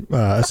could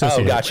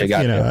associate. Oh, gotcha.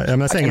 You know, I'm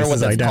not saying this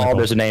is identical.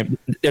 There's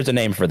a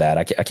name for that.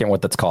 I can't remember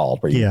what that's called.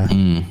 Yeah.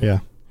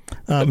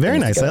 Very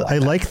nice. I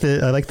like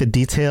the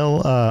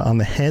detail on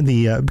the head,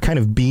 the kind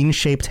of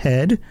bean-shaped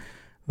head.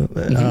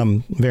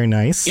 Very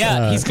nice.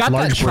 Yeah, he's got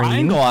that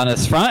triangle on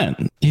his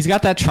front. He's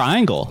got that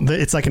triangle.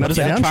 It's like an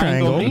upside down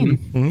triangle.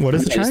 What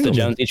is the triangle? It's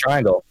the Jonesy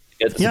triangle.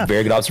 It's a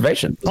very good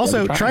observation.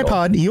 Also,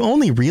 tripod, you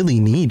only really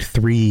need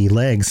 3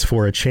 legs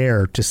for a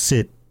chair to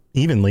sit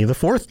evenly. The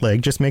 4th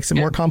leg just makes it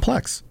more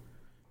complex.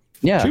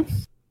 Yeah. True.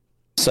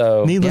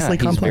 So needlessly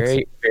he's complex.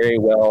 Very, very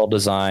well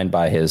designed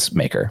by his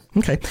maker.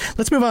 Okay,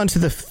 let's move on to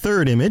the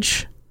third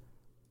image.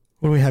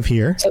 What do we have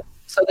here?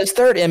 So this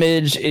third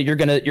image, you're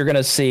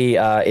gonna see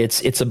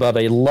it's above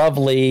a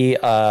lovely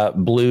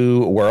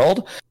blue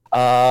world,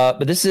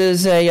 but this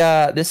is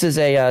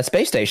a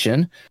space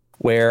station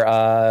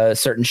where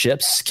certain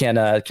ships can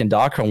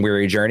dock from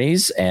weary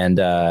journeys and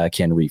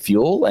can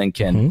refuel and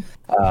can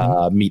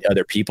meet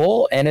other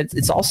people, and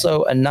it's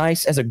also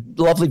has a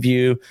lovely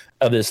view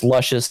of this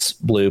luscious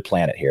blue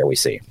planet here we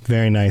see.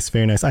 Very nice,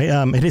 very nice.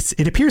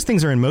 It appears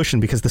things are in motion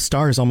because the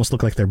stars almost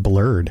look like they're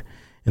blurred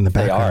in the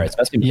background. They are,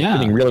 especially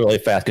moving really, really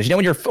fast. Because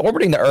when you're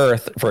orbiting the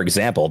Earth, for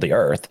example, the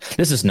Earth,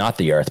 this is not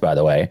the Earth, by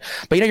the way,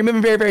 but you're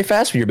moving very, very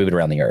fast when you're moving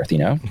around the Earth,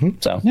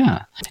 So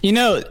yeah,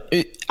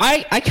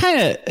 I kind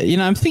of,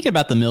 I'm thinking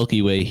about the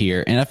Milky Way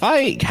here, and if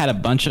I had a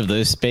bunch of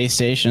those space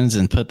stations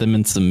and put them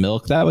in some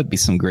milk, that would be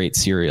some great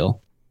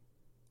cereal.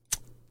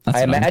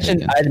 I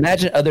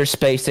imagine other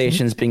space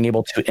stations being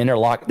able to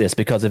interlock this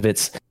because of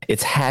its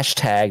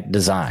hashtag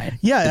design.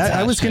 Yeah,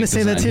 I was going to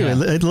say that too.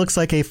 Yeah. It looks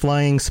like a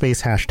flying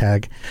space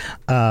hashtag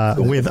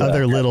with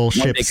other little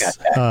ships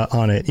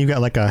on it. You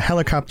got like a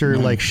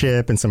helicopter-like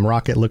ship and some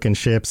rocket-looking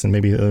ships, and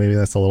maybe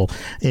that's a little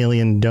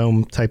alien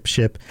dome type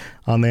ship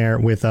on there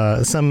with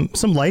some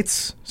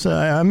lights. So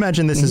I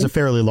imagine this is a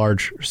fairly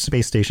large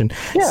space station.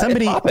 Yeah,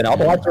 it's popping. All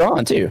the lights are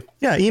on too.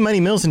 Yeah,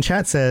 E-Money Mills in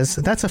chat says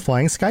that's a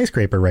flying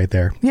skyscraper right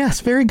there. Yes,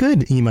 very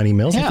good, E-Money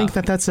Mills. Yeah. I think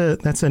that's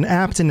an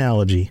apt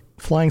analogy.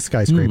 Flying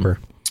skyscraper.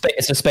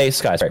 It's a space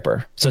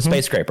skyscraper. So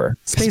space scraper.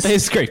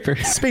 Space scraper.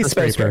 Space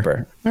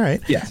scraper. All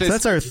right. Yeah. So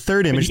that's our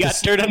third image. You got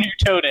dirt under your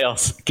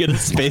toenails. Get a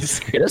space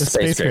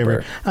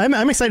scraper.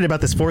 I'm excited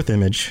about this 4th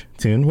image,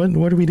 Toon.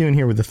 What are we doing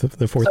here with the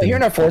 4th image? So here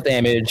in our 4th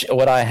image,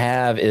 what I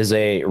have is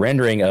a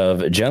rendering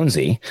of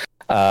Jonesy.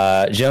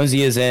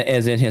 Jonesy is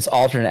in his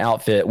alternate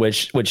outfit,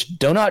 which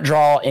do not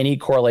draw any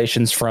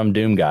correlations from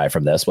Doom Guy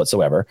from this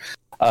whatsoever.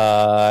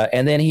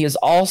 And then he is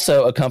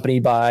also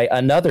accompanied by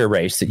another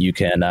race that you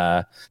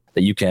can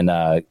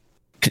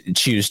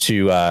choose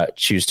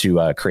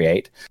to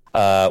create,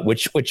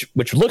 which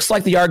looks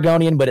like the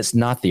Argonian, but it's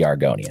not the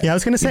Argonian. Yeah, I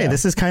was going to say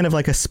this is kind of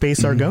like a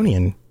space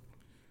Argonian.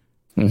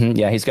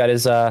 Yeah, he's got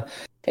his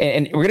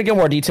and we're going to get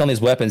more detail on these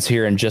weapons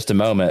here in just a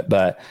moment,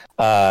 but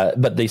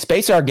the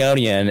Space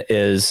Argonian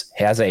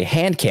has a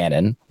hand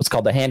cannon, what's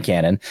called the hand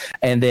cannon,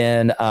 and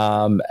then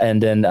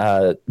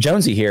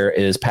Jonesy here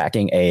is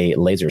packing a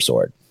laser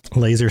sword.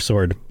 Laser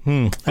sword.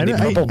 I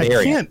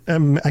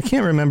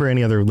can't remember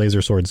any other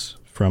laser swords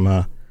from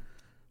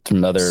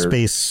other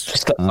space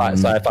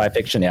sci-fi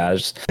fiction. Yeah,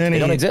 they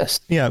don't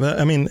exist. Yeah, but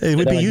I mean, it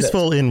would be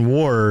useful in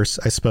wars,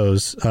 I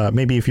suppose.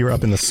 Maybe if you were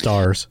up in the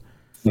stars.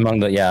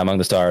 Among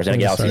the stars in a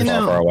galaxy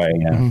far away.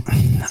 Yeah.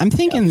 I'm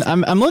thinking.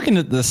 I'm looking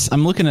at this.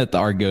 I'm looking at the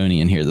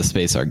Argonian here, the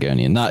Space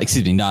Argonian. Not an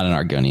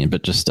Argonian,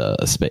 but just a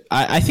space.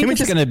 I think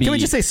it's going to be. Can we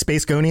just say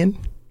Space Gonian?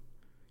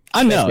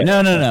 I know.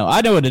 No.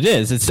 I know what it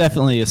is. It's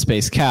definitely a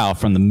space cow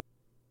from the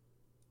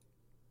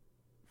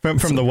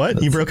From the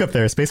what? You broke up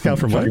there. Space cow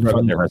from what?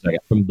 From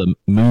the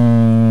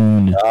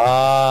moon.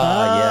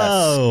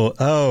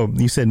 Oh,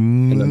 you said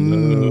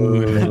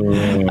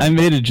moon. I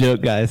made a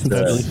joke, guys.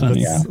 That's really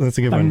funny. That's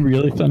a good one. I'm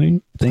really funny.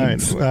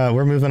 Thanks. All right,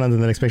 we're moving on to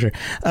the next picture.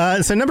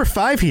 So number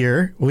 5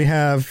 here, we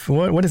have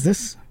what is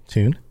this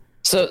tune?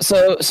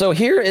 So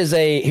here's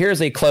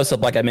a close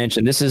up. Like I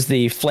mentioned, this is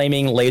the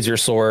flaming laser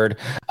sword.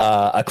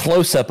 A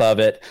close up of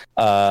it.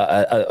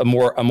 A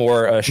more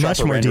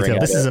much more detailed.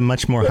 This is a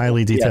much more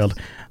highly detailed.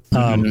 Yes.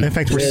 In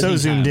fact, we're so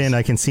zoomed in,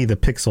 I can see the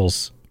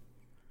pixels.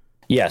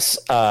 Yes,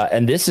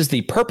 and this is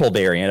the purple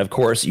variant. Of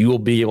course, you will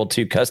be able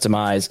to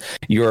customize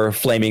your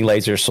flaming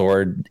laser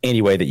sword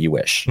any way that you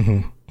wish.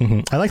 Mm-hmm, mm-hmm.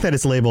 I like that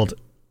it's labeled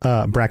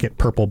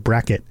purple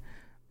bracket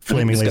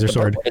flaming laser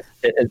sword.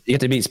 You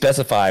have to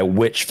specify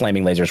which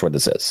flaming laser sword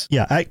this is.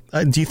 Yeah,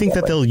 do you think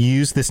that they'll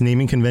use this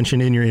naming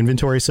convention in your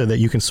inventory so that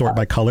you can sort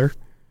by color?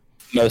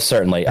 Most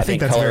certainly. I think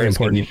that's color very is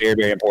going to important. be very,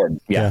 very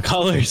important. Yeah.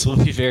 Colors will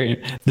be very...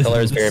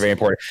 Color is very, very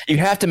important. You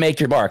have to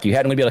make your mark. You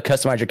have to be able to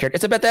customize your character.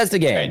 It's a Bethesda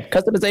game. Right.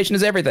 Customization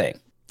is everything.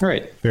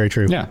 Right. Very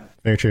true. Yeah.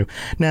 Very true.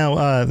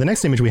 Now, the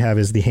next image we have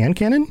is the hand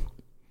cannon.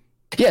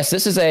 Yes,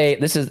 this is I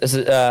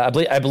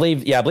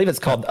believe it's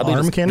called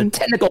arm cannon. The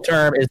technical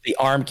term is the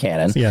arm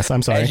cannon. Yes,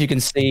 I'm sorry. As you can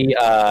see,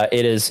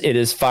 it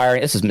is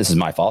firing. This is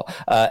my fault.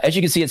 As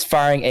you can see, it's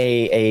firing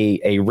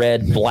a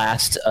red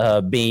blast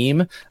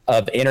beam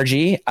of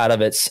energy out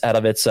of its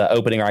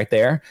opening right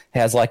there. It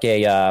has like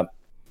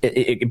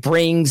it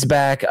brings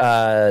back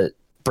a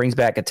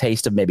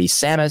taste of maybe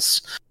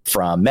Samus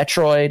from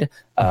Metroid,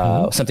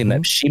 something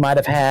that she might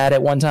have had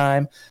at one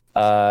time.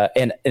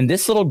 And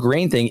this little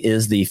green thing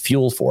is the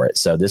fuel for it.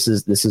 So this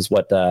is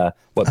what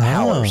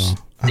powers.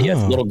 Yeah,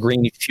 little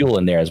green fuel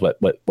in there is what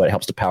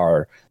helps to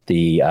power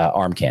the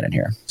arm cannon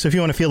here. So if you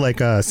want to feel like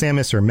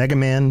Samus or Mega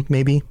Man,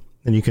 maybe,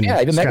 then you can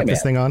strap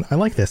this thing on. I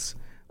like this.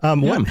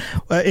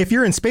 If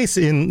you're in space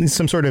in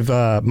some sort of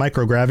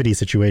microgravity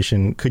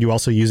situation, could you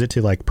also use it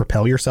to like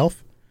propel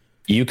yourself?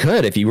 You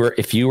could, if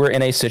you were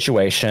in a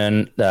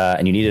situation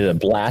and you needed a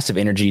blast of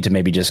energy to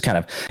maybe just kind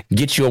of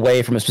get you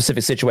away from a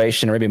specific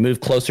situation or maybe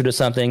move closer to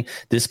something.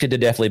 This could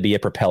definitely be a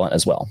propellant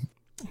as well.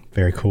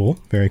 Very cool.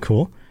 Very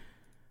cool.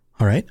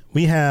 All right.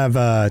 We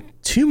have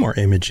 2 more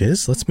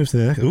images. Let's move to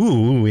the next.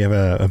 Ooh, we have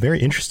a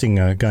very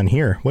interesting gun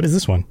here. What is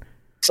this one?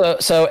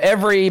 So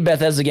every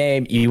Bethesda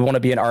game, you want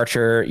to be an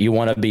archer, you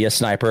want to be a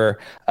sniper,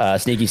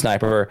 sneaky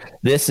sniper.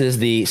 This is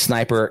the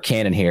sniper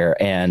cannon here,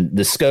 and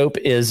the scope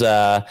is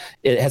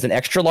it has an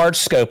extra large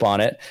scope on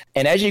it,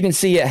 and as you can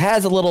see, it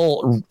has a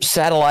little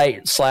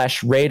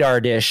satellite/radar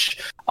dish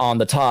on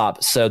the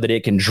top, so that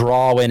it can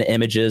draw in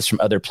images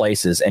from other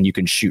places, and you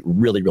can shoot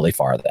really, really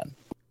far then.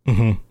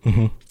 Mm-hmm,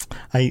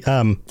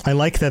 mm-hmm. I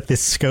like that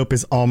this scope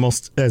is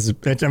almost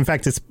in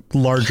fact, it's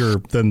larger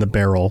than the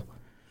barrel.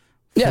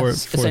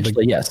 Yes,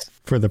 essentially, yes.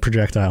 For the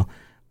projectile.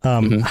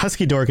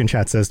 Husky Dork in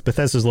chat says,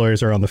 Bethesda's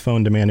lawyers are on the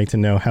phone demanding to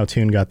know how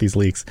Toon got these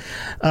leaks.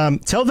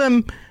 Tell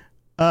them,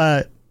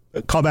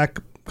 call back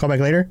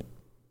later.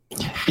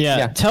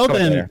 Yeah, tell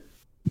them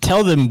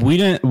we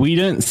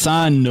didn't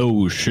sign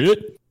no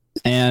shit,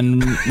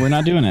 and we're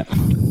not doing it.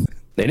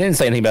 They didn't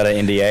say anything about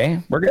an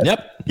NDA. We're good.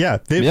 Yep. Yeah.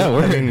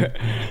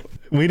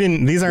 We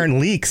didn't. These aren't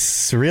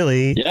leaks,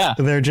 really. Yeah,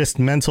 they're just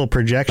mental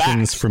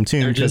projections from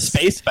Toon. They're just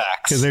space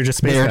facts. Because they're just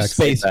space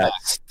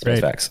facts. Space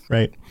facts.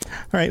 Right. All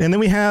right, and then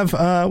we have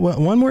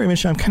one more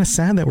image. I'm kind of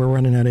sad that we're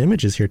running out of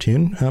images here,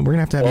 Toon. We're gonna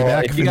have to have you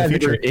back in the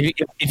future.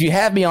 If you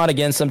have me on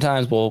again,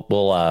 sometimes we'll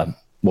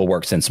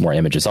work send some more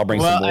images. I'll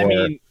bring some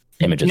more.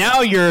 Images.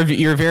 Now you're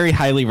a very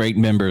highly ranked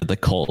member of the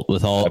cult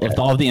with all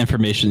of the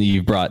information that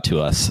you've brought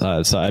to us.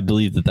 So I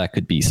believe that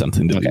could be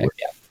something that we work.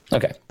 Yeah.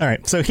 Okay. All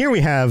right. So here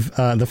we have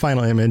the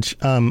final image.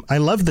 I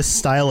love the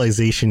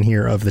stylization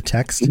here of the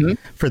text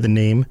for the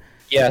name.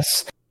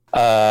 Yes.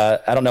 I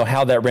don't know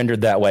how that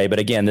rendered that way, but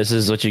again, this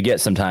is what you get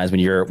sometimes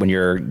when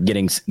you're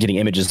getting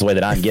images the way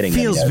that I'm getting them.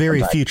 It feels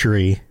very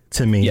futury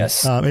to me.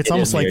 Yes. It's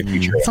almost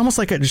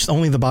like just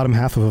only the bottom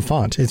half of a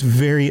font. It's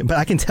but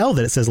I can tell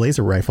that it says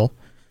laser rifle.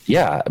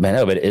 Yeah, I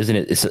know, but isn't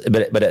it?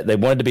 But they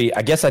wanted to be.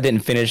 I guess I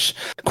didn't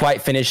quite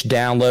finish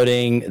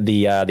downloading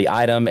the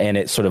item, and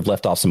it sort of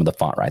left off some of the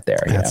font right there.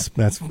 That's.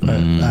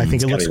 I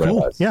think it looks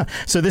cool. Yeah.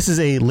 So this is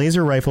a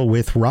laser rifle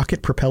with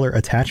rocket propeller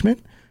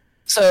attachment.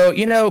 So,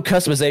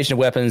 customization of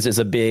weapons is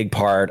a big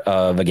part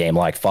of a game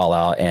like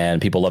Fallout,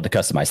 and people love to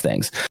customize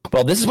things.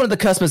 Well, this is one of the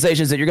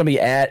customizations that you're going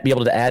to be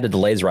able to add to the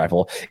laser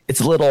rifle.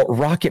 It's a little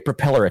rocket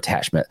propeller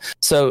attachment.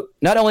 So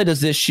not only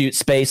does this shoot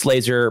space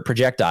laser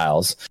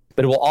projectiles,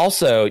 but it will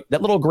also,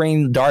 that little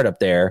green dart up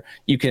there,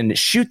 you can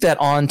shoot that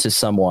onto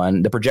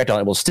someone, the projectile,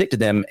 and it will stick to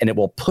them, and it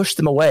will push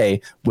them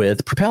away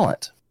with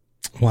propellant.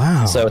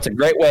 Wow. So it's a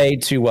great way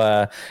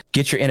to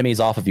get your enemies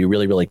off of you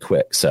really, really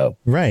quick. So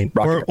right.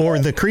 Or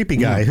the creepy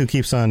guy who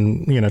keeps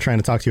on, trying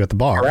to talk to you at the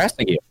bar.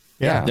 Harassing you.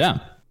 Yeah.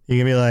 You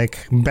can be like,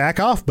 back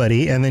off,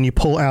 buddy. And then you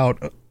pull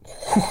out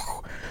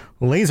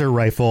laser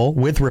rifle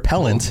with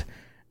repellent.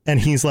 And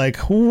he's like,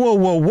 whoa,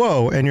 whoa,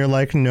 whoa. And you're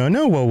like, no,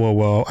 whoa, whoa,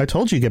 whoa. I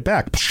told you get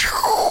back.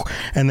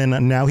 And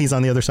then now he's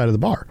on the other side of the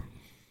bar.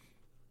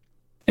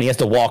 And he has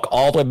to walk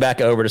all the way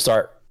back over to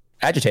start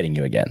agitating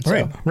you again.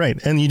 So.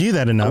 Right. And you do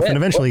that enough, and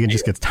eventually he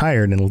just gets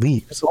tired and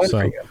leaves.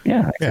 So,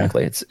 yeah,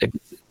 exactly.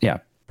 Yeah.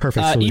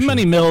 Perfect solution.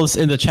 E-Money Mills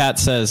in the chat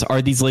says,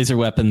 are these laser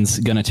weapons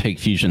going to take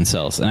fusion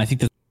cells? And I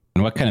think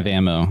what kind of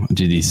ammo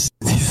do these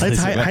it's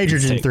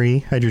hydrogen take? 3.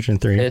 Hydrogen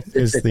 3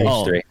 is the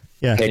H3.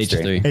 Yeah,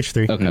 H3.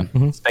 H3. Okay.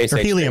 Mm-hmm. Or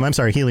helium. I'm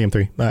sorry, helium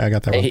 3. I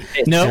got that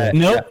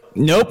one.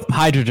 Nope.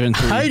 Hydrogen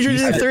 3.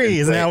 Hydrogen 3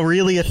 is now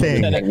really a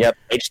thing. Yep,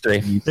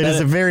 H3. It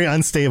is a very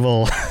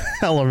unstable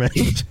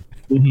element.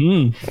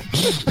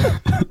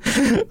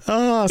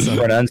 Awesome.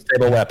 For an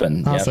unstable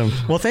weapon. Awesome.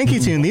 Yep. Well, thank you,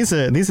 Toon. These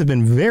have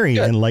been very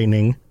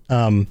enlightening.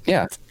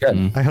 Yeah,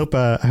 good. I hope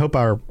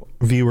our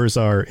viewers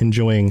are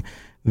enjoying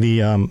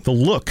the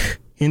look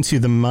into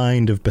the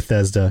mind of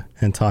Bethesda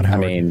and Todd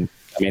Howard.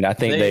 I mean, I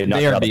think they've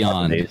knocked it out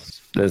beyond.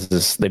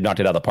 They've knocked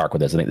it out of the park with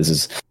this. I think this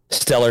is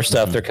stellar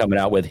stuff they're coming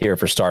out with here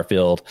for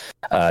Starfield.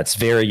 It's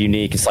very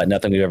unique. It's like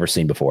nothing we've ever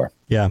seen before.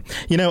 Yeah.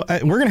 We're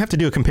going to have to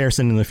do a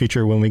comparison in the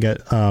future when we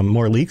get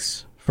more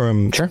leaks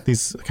from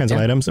these kinds of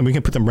items, and we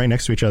can put them right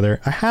next to each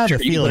other. I have a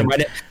feeling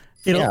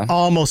it'll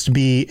almost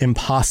be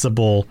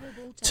impossible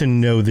to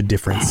know the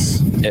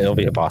difference. It'll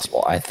be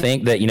impossible. I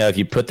think that, if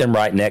you put them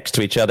right next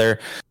to each other,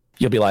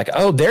 you'll be like,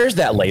 oh, there's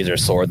that laser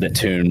sword that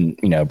Toon,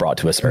 brought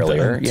to us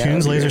earlier.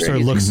 Toon's laser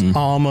sword looks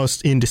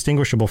almost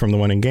indistinguishable from the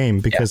one in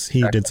game because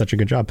he did such a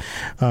good job.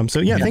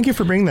 Thank you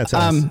for bringing that to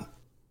us.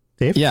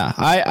 Dave? Yeah,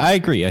 I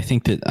agree. I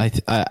think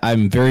that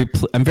I'm very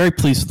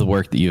pleased with the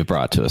work that you have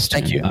brought to us.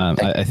 Toon. Thank you.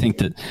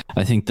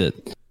 I think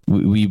that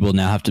we will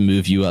now have to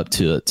move you up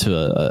to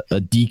a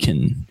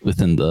deacon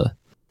within the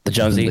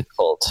Jonesy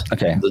cult.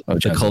 Okay.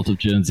 The cult of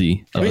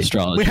Jonesy of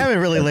astrology. We haven't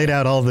really laid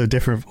out all the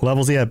different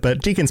levels yet,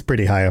 but deacon's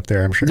pretty high up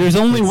there, I'm sure. There's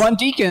only one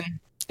deacon,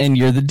 and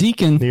you're the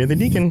deacon. You're the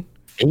deacon.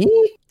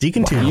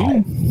 Deacon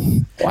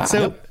 2. Wow.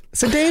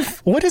 So Dave,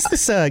 what is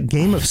this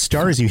game of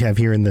stars you have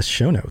here in the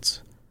show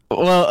notes?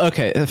 Well,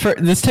 okay.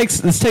 This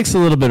takes a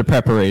little bit of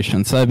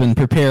preparation, so I've been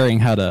preparing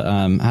how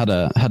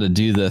to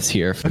do this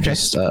here.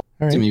 Just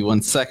give me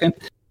 1 second.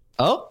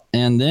 Oh,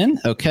 and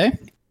then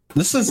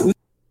this is.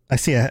 I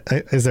see.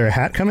 Is there a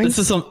hat coming? This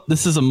is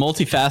a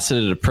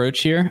multifaceted approach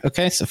here.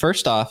 Okay, so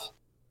first off,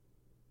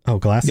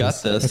 glasses.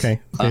 Got this.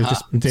 Okay,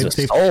 Dave.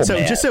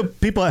 Just so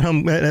people at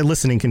home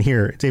listening can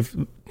hear, Dave.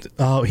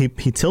 Oh, he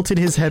tilted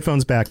his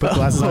headphones back, put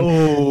glasses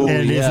on,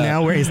 and is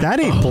now wearing. Is that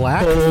a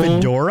black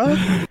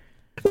fedora?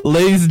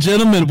 Ladies and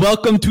gentlemen,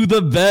 welcome to the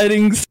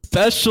betting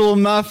special,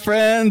 my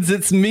friends.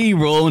 It's me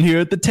rolling here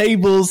at the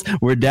tables.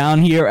 We're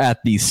down here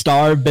at the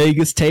Star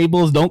Vegas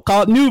tables. Don't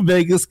call it New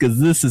Vegas because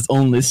this is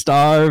only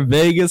Star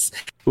Vegas.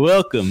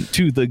 Welcome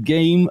to the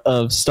Game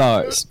of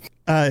Stars.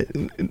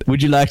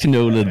 Would you like to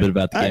know a little bit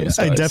about the Game of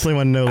Stars? I definitely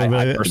want to know a little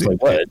bit. I personally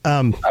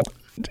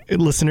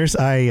would. Listeners,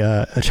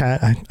 I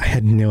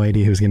had no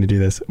idea who was going to do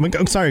this.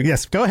 I'm sorry.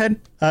 Yes, go ahead.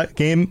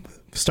 Game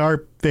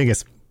Star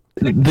Vegas.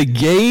 The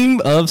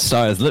Game of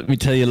Stars. Let me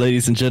tell you,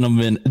 ladies and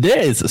gentlemen, there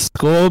is a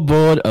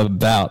scoreboard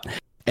about,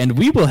 and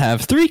we will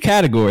have 3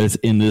 categories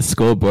in this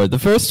scoreboard. The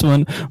first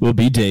one will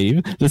be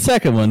Dave, the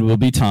second one will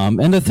be Tom,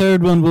 and the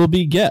third one will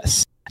be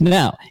guests.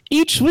 Now,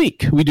 each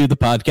week we do the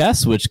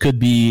podcast, which could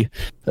be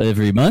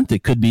every month,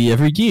 it could be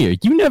every year.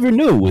 You never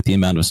know with the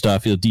amount of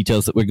Starfield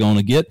details that we're going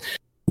to get.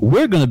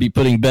 We're going to be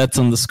putting bets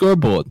on the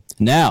scoreboard.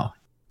 Now,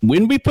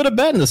 when we put a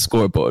bet in the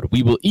scoreboard,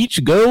 we will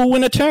each go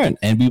in a turn,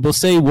 and we will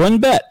say one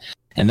bet.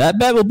 And that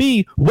bet will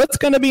be what's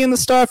going to be in the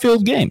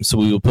Starfield game. So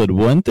we will put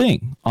one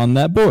thing on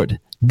that board.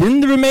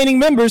 Then the remaining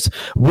members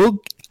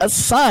will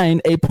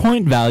assign a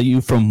point value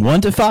from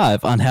 1 to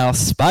 5 on how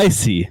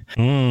spicy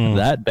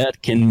that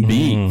bet can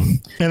be. And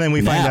then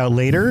we find out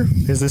later?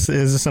 Is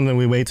this something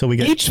we wait till we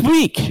get? Each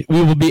week,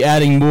 we will be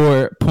adding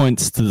more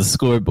points to the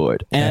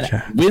scoreboard. And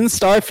when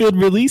Starfield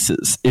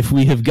releases, if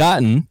we have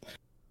gotten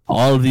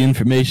all of the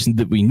information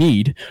that we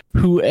need,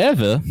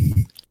 whoever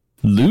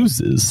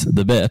loses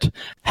the bet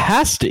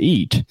has to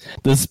eat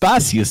the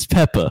spiciest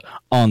pepper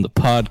on the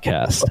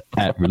podcast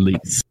at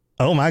release.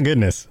 Oh my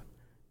goodness.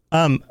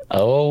 Also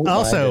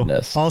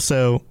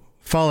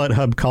Fallout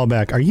Hub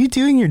callback. Are you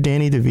doing your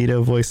Danny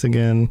DeVito voice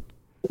again?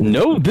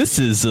 No, this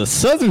is a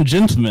Southern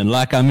gentleman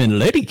like I'm in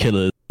Lady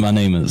Killers. My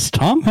name is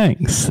Tom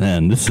Hanks,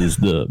 and this is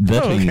the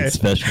betting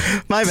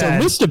special. My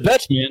bad. So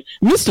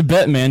Mr.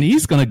 Batman,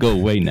 he's going to go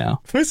away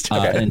now.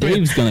 And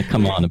Dave's going to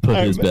come on and put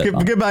his bet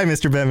on. Goodbye,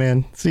 Mr.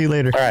 Batman. See you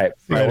later. All right.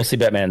 We'll see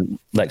Batman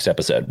next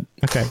episode.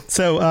 Okay.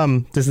 So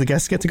does the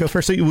guest get to go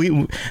first? So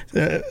we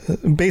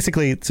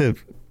basically, to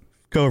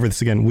go over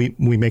this again, we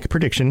make a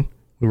prediction.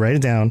 We write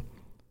it down.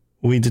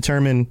 We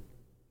determine...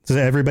 Does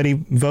everybody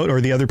vote,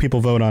 or the other people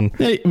vote on?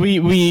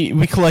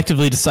 We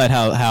collectively decide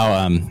how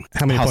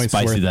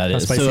spicy that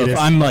is. So if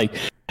I'm like,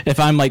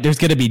 there's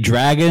going to be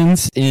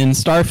dragons in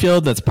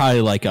Starfield, that's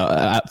probably like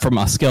from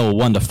a scale of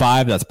 1 to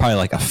 5, that's probably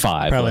like a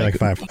 5. Probably like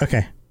 5.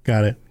 Okay.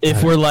 Got it.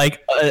 If we're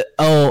like,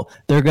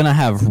 they're gonna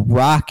have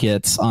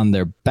rockets on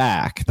their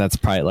back, that's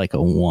probably like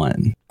a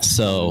 1.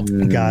 So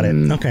got it.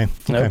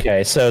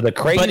 Okay. So the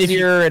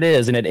crazier it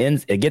is, and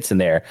it gets in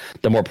there,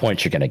 the more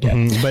points you're gonna get.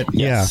 But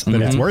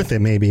it's worth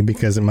it maybe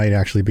because it might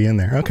actually be in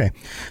there. Okay.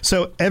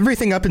 So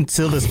everything up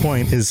until this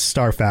point is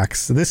star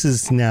facts. This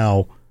is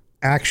now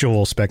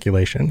actual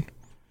speculation.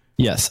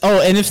 Yes. Oh,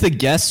 and if the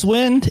guests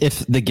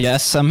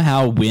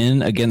somehow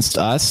win against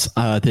us,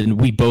 then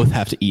we both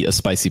have to eat a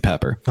spicy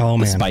pepper. Oh,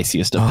 man. The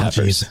spiciest of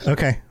peppers. Geez.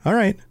 Okay. All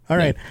right.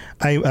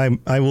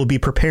 I will be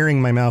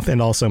preparing my mouth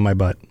and also my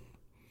butt.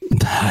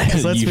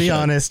 Let's be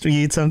honest. We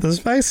eat something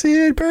spicy,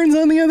 it burns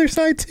on the other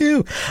side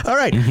too. All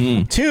right.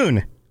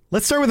 Toon.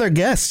 Let's start with our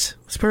guest.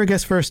 Let's put our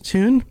guest first.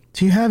 Toon,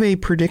 do you have a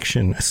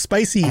prediction? A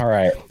spicy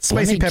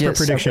pepper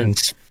prediction.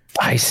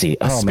 Spicy.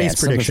 Oh man,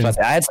 prediction.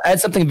 I had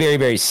something very,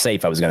 very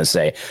safe I was going to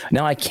say.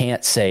 Now I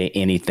can't say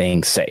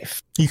anything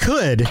safe. You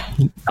could.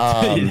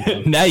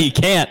 Now you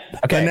can't.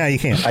 Okay. But now you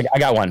can't. I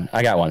got one.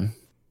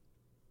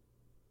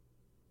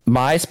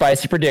 My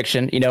spicy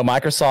prediction.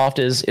 Microsoft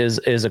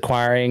is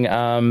acquiring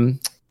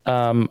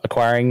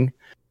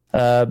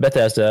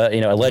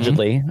Bethesda.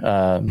 Allegedly,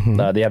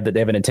 they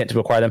have an intent to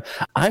acquire them.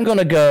 I'm going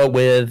to go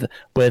with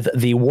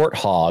the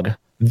Warthog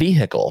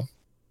vehicle.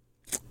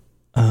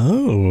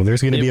 Oh,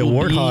 there's going to be a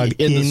Warthog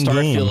in the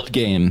Starfield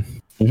game.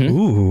 Mm-hmm.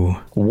 Ooh,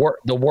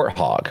 the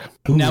Warthog.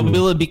 Ooh. Now,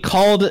 will it be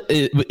called?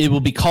 It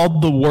will be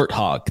called the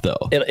Warthog, though.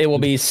 It will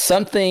be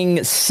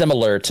something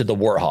similar to the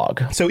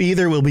Warthog. So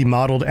either will be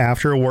modeled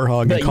after a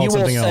Warthog and called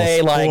something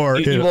else,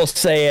 or you will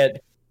say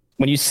it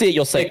when you see it.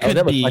 You'll say, "Oh,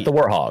 that was like the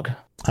Warthog."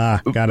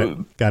 Got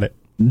it.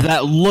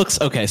 That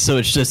looks okay. So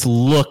it just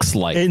looks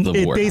like the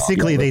Warthog.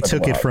 Basically, they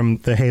took it from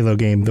the Halo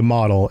game, the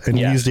model, and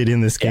used it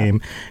in this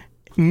game.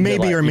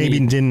 Maybe or maybe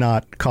did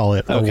not call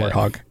it a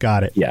Warthog.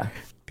 Got it. Yeah.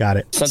 Got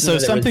it.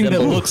 Something that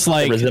looks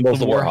like resembles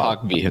the the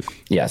Warthog vehicle.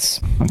 Yes.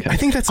 Okay. I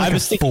think that's like a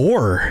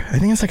 4. I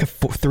think it's like a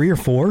 3 or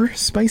 4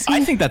 spicy.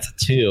 I think that's a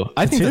 2.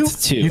 I think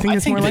that's a 2. You think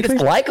it's more likely?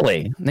 It's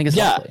likely. I think it's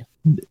likely.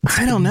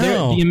 I don't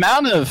know. The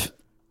amount of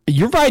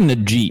you're riding a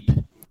Jeep.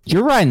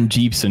 You're riding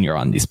Jeeps when you're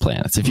on these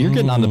planets. If you're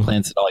getting on the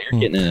planets at all,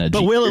 you're getting in a Jeep.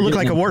 But will it look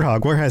like a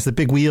Warthog? Where it has the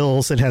big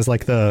wheels? It has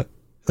like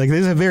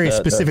there's a very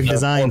specific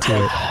design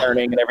to it.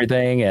 Turning and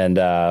everything, and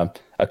a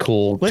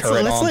cool. Let's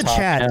let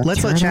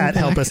chat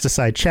help us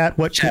decide. Chat,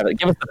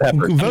 give us the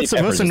pepper.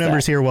 Vote some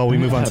numbers here while we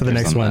move on to the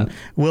next one.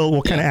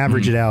 We'll kind of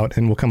average it out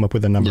and we'll come up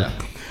with a number. Yeah.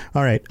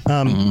 All right.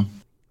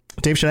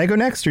 Dave, should I go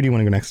next or do you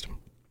want to go next?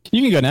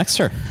 You can go next,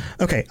 sir.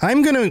 Okay, I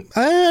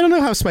don't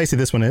know how spicy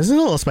this one is. It's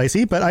a little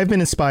spicy, but I've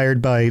been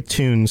inspired by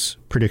Toon's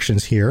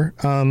predictions here.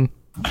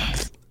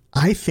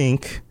 I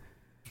think,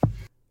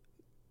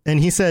 and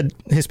he said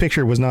his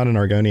picture was not an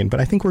Argonian,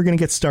 but I think we're going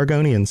to get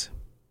Stargonians.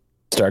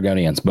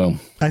 Stargonians, boom.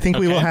 I think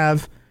we will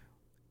have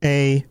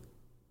a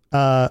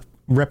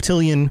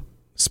reptilian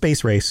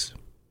space race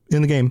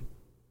in the game.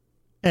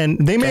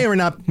 And they may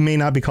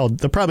not be called,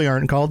 they probably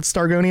aren't called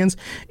Stargonians.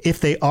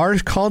 If they are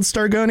called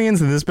Stargonians,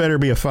 then this better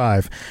be a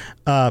 5.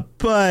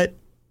 But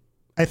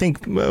I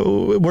think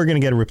we're going to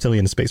get a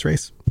reptilian space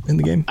race in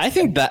the game. I'm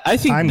going to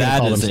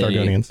call them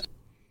Stargonians.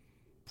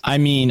 I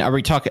mean, are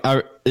we talking,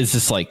 is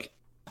this like,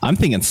 I'm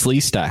thinking Slee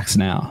Stacks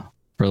now.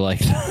 For like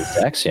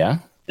Stacks, yeah.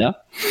 Yeah.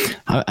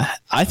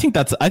 I think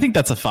that's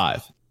a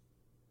 5.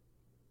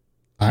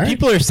 All right.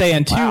 People are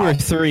saying 2 or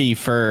 3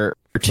 for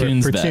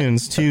Toon's for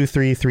Toon's 2,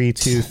 3, 3,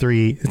 2,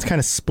 3. It's kind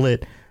of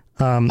split.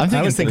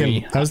 I was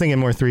thinking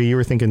more 3. You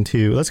were thinking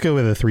 2. Let's go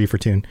with a 3 for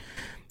Toon.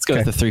 Let's go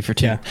with the 3 for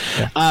Toon.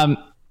 Yeah.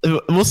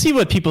 We'll see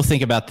what people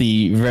think about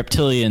the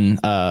reptilian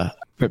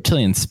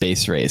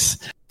space race.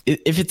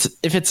 If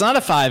it's not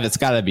a 5, it's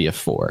got to be a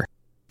 4.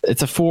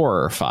 It's a 4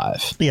 or a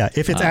 5. Yeah,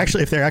 if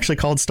they're actually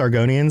called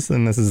Stargonians,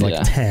 then this is like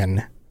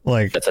 10.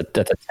 Like that's a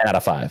 10 out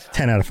of 5.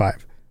 10 out of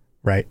 5.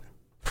 Right.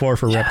 4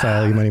 for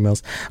reptile, you money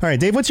mills. All right,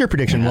 Dave, what's your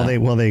prediction?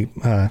 While they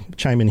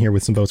chime in here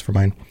with some votes for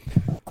mine.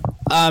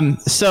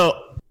 So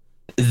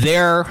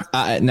there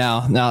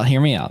now hear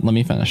me out. Let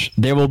me finish.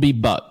 There will be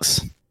bugs.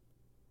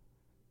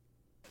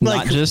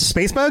 Like not just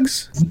space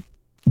bugs?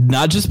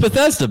 Not just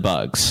Bethesda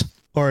bugs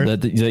or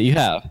that you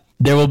have.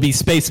 There will be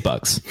space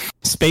bugs.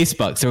 Space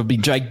bugs. There will be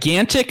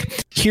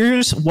gigantic.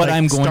 Here's what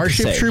I'm going to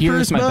say. Starship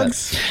Troopers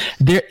bugs?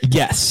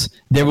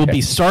 There will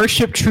be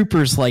Starship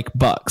Troopers like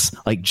bugs,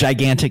 like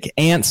gigantic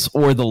ants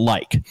or the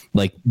like.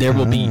 Like there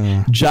will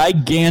be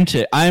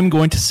gigantic. I'm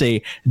going to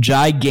say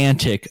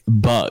gigantic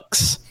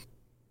bugs.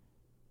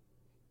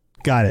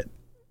 Got it.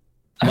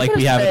 Like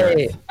we have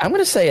it. I'm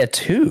going to say a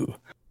 2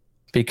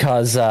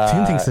 because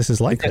Tim thinks this is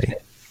likely.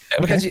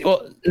 Because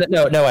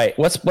no wait.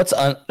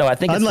 I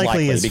think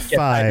unlikely it's is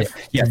 5.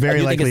 Yeah,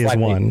 very likely is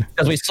 1.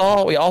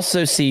 Because we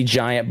also see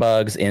giant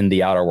bugs in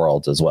the Outer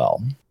Worlds as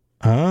well.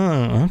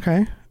 Oh,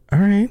 okay, all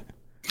right.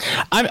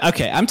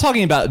 I'm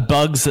talking about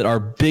bugs that are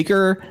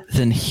bigger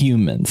than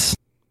humans.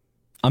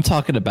 I'm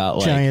talking about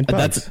like giant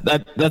bugs.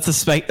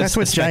 That's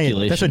what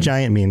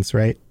giant means,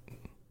 right?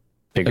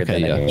 Bigger Okay,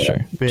 than yeah, any,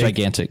 sure. Big.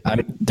 Gigantic.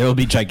 There will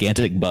be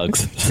gigantic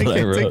bugs. That's what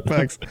I wrote.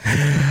 Bugs.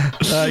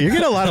 You're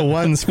getting a lot of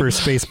ones for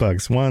space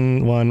bugs.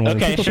 One.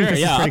 Okay, People think sure. this is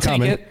Yeah, I'll pretty take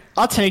common. it.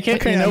 I'll take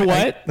it. Okay, you know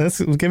what? let's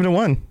give it a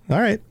 1. All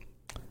right.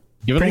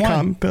 Give it Pretty a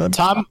 1.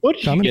 Tom, what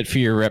did you common? get for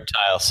your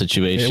reptile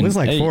situation? It was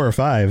like 4 or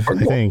 5, I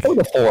think. Go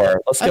with a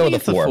 4. Let's go with a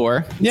it's a 4.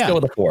 4. Yeah. Let's go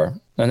with a 4.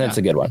 And that's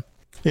a good one.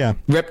 Yeah.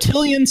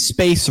 Reptilian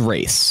space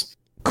race.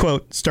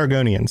 Quote,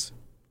 Stargonians.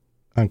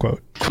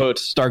 Unquote. Quote,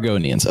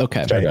 Stargonians.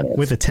 Okay. Stargonians.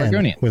 With a 10.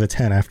 Stargonian. With a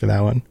 10 after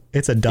that one.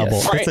 It's a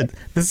double. Yes.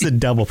 This is a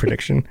double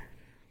prediction.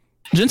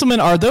 Gentlemen,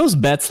 are those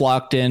bets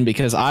locked in?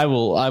 Because I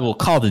will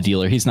call the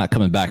dealer. He's not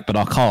coming back, but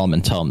I'll call him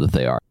and tell him that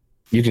they are.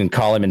 You can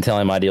call him and tell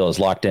him my deal is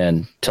locked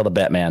in. Tell the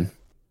bet man.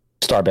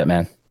 Star bet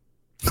man.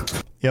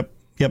 Yep.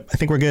 I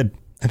think we're good.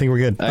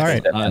 All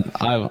right.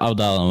 I'll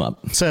dial him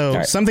up. So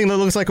right. something that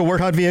looks like a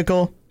Warthog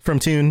vehicle from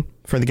Toon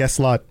for the guest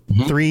slot.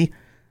 3.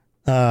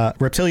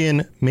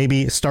 Reptilian,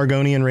 maybe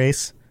Stargonian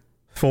race.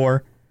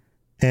 4.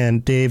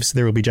 And Dave's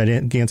there will be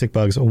gigantic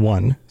bugs.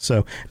 1.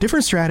 So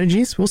different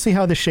strategies. We'll see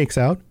how this shakes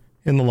out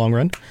in the long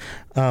run.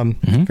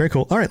 Very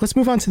cool. All right, let's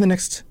move on to the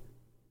next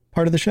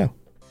part of the show.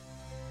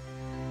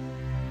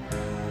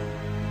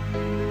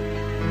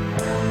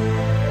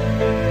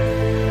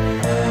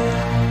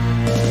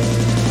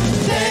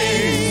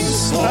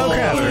 Oh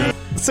crap!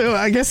 So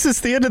I guess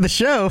it's the end of the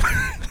show.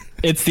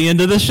 It's the end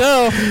of the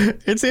show.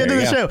 It's the end of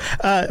the show.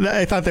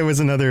 I thought there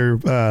was another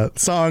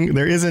song.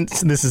 There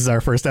isn't. This is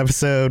our first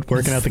episode,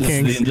 working out the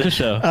kinks. This is the end of the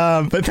show.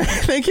 But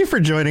thank you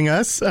for joining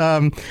us.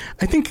 I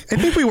think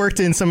we worked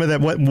in some of that.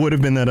 What would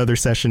have been that other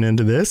session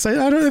into this?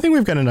 I think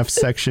we've got enough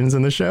sections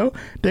in the show.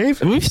 Dave,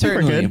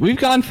 We've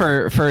gone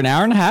for an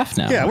hour and a half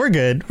now. Yeah, we're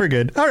good.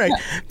 All right.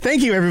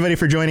 Thank you everybody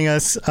for joining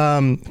us.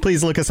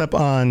 Please look us up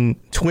on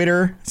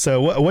Twitter.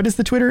 So what is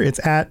the Twitter? It's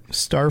at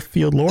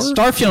Starfield Lore.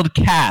 Starfield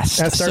Cast.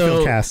 At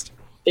Starfield Cast.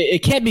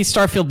 It can't be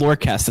Starfield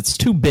Lorecast. It's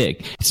too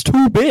big. It's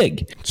too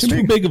big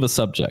of a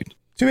subject.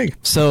 Too big.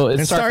 So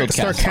it's and Starfield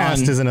Cast.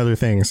 Starcast is another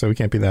thing, so we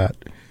can't be that.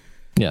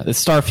 Yeah,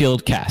 it's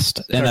Starfield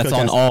Cast. And that's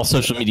on Cast. all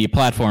social media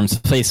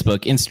platforms: Facebook,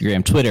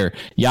 Instagram, Twitter,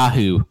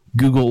 Yahoo,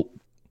 Google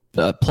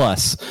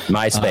Plus,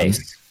 MySpace.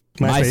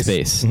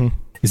 MySpace,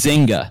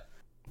 Zynga,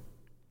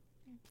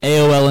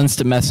 AOL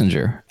Instant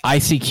Messenger,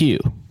 ICQ.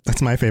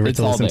 That's my favorite It's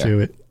to all listen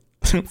there. to it.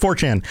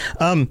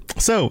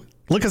 4chan. So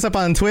look us up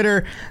on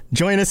Twitter.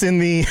 Join us in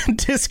the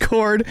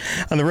Discord,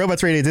 on the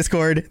Robots Radio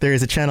Discord. There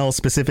is a channel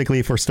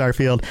specifically for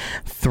Starfield.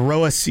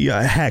 Throw us,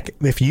 heck,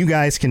 if you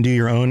guys can do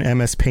your own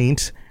MS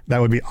Paint, that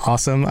would be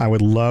awesome. I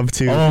would love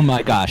to. Oh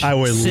my gosh. I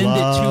would Send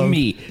it to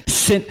me.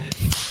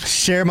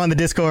 Share them on the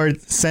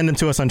Discord. Send them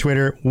to us on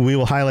Twitter. We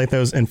will highlight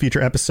those in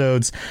future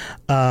episodes.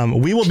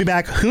 We will be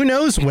back who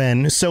knows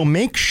when, so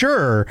make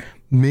sure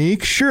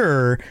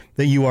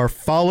that you are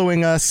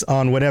following us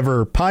on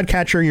whatever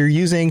podcatcher you're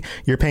using.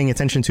 You're paying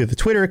attention to the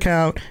Twitter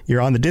account. You're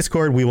on the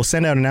Discord. We will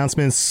send out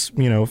announcements,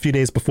 a few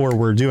days before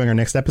we're doing our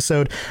next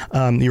episode.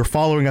 You're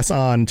following us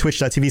on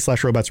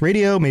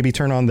twitch.tv/robotsradio. Maybe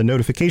turn on the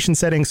notification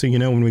settings so you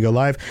know when we go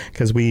live,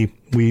 because we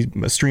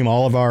stream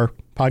all of our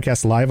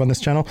podcasts live on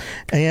this channel.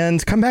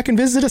 And come back and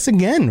visit us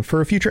again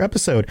for a future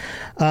episode.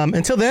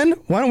 Until then,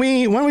 why don't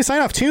we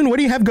sign off? Toon, what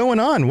do you have going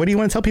on? What do you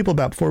want to tell people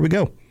about before we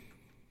go?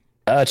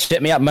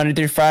 Check me out Monday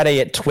through Friday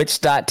at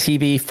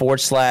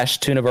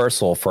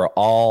twitch.tv/Tooniversal for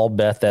all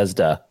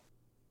Bethesda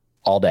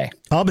all day.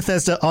 All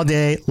Bethesda all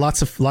day.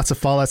 Lots of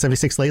Fallout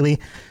 76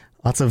 lately.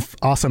 Lots of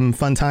awesome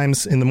fun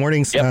times in the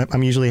mornings. Yep.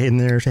 I'm usually in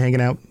there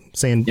hanging out,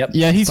 saying,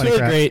 yeah, he's really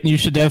crap. great. You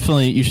should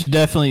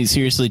definitely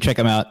seriously check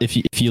him out if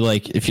you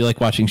like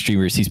watching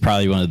streamers. He's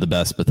probably one of the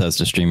best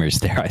Bethesda streamers.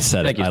 There, I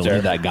said it. I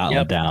laid that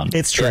gauntlet down.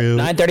 It's true.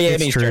 9:30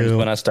 a.m. Eastern is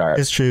when I start.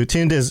 It's true.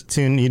 Toon,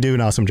 you do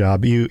an awesome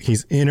job.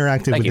 He's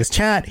interacted with his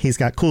chat. He's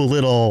got cool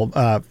little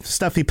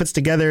stuff he puts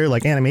together,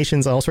 like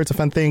animations, all sorts of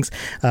fun things.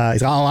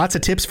 He's got lots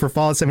of tips for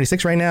Fallout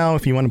 76 right now.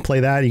 If you want to play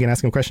that, you can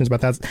ask him questions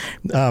about that.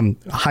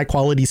 High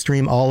quality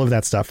stream, all of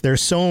that stuff.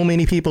 There's so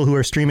many people who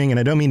are streaming, and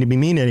I don't mean to be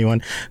mean to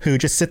anyone, who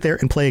just sit there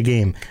and play a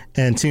game.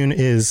 And Toon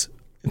is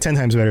 10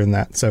 times better than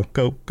that. So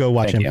go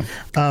watch him.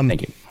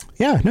 Thank you.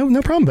 Yeah,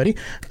 no problem, buddy.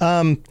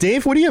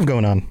 Dave, what do you have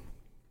going on?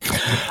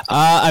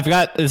 I've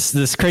got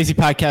this crazy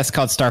podcast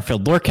called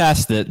Starfield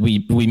Lorecast that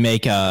we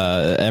make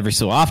every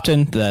so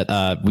often,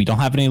 that we don't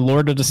have any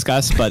lore to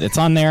discuss, but it's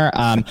on there.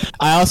 I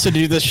also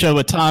do this show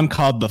with Tom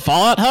called the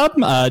Fallout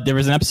Hub. There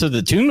was an episode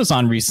that Toon was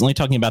on recently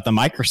talking about the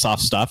Microsoft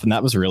stuff, and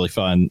that was a really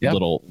fun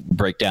little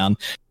breakdown.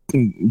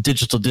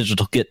 Digital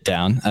get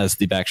down, as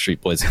the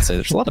Backstreet Boys would say.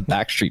 There's a lot of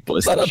Backstreet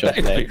Boys on the show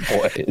today.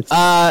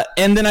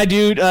 And then I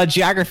do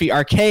Geography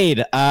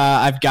Arcade.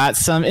 I've got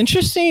some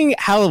interesting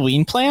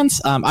Halloween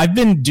plans. I've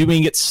been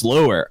doing it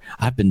slower.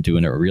 I've been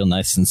doing it real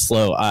nice and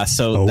slow.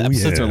 So the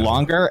episodes are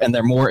longer and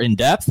they're more in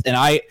depth, and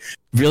I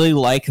really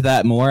like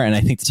that more. And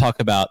I think to talk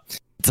about,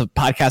 it's a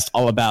podcast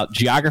all about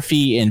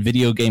geography and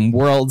video game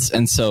worlds,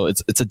 and so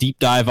it's a deep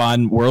dive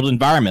on world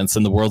environments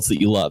and the worlds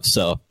that you love.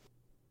 So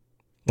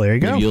There you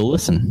go. Maybe you'll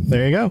listen.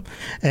 There you go.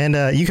 And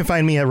you can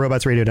find me at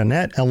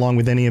robotsradio.net along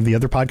with any of the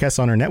other podcasts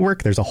on our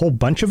network. There's a whole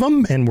bunch of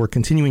them, and we're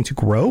continuing to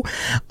grow.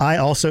 I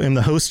also am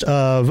the host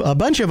of a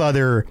bunch of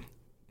other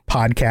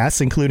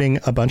podcasts, including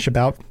a bunch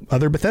about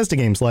other Bethesda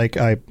games. Like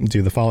I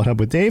do the Fallout Hub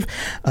with Dave.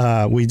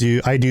 I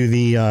do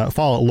the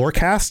Fallout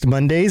Lorecast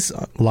Mondays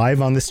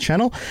live on this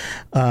channel.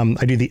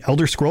 I do the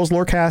Elder Scrolls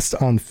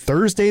Lorecast on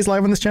Thursdays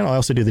live on this channel. I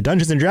also do the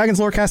Dungeons and Dragons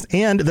Lorecast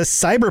and the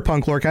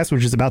Cyberpunk Lorecast,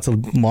 which is about to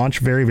launch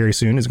very, very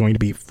soon. Is going to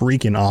be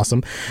freaking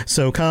awesome.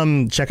 So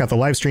come check out the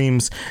live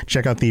streams.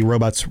 Check out the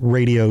Robots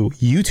Radio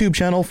YouTube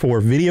channel for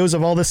videos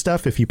of all this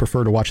stuff if you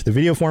prefer to watch the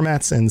video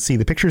formats and see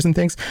the pictures and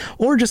things,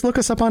 or just look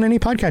us up on any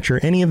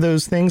podcatcher, any of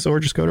those things, or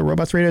just go to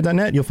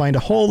robotsradio.net. You'll find a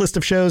whole list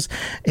of shows,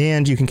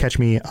 and you can catch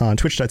me on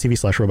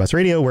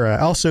twitch.tv/robotsradio, where I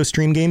also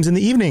stream games in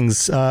the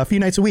evenings a few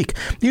nights a week,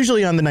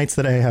 usually on the nights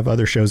that I have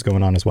other shows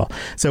going on as well.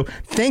 So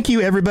thank you,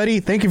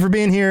 everybody. Thank you for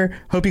being here.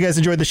 Hope you guys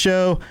enjoyed the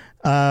show.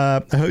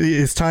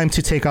 It's time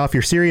to take off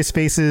your serious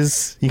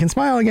faces. You can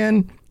smile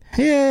again.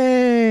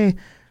 Yay!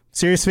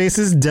 Serious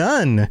faces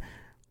done.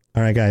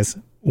 All right, guys.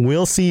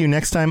 We'll see you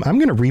next time. I'm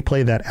going to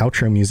replay that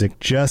outro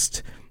music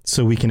just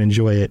so we can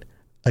enjoy it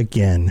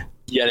again.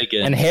 Yet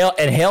again. And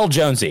hail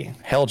Jonesy.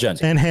 Hail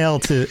Jonesy. And hail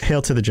to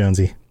the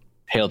Jonesy.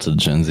 Hail to the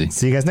Jonesy.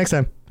 See you guys next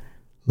time.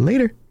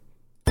 Later.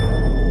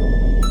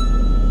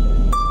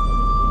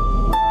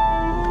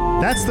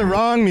 That's the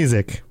wrong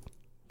music.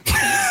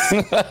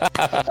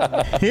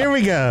 Here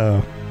we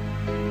go.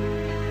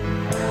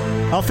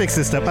 I'll fix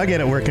this stuff. I'll get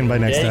it working by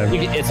next time.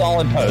 It's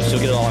all in post. You'll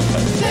get it all in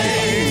post.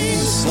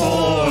 Thanks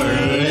for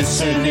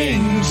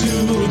listening to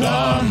the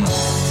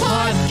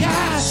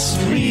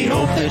podcast. We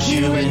hope that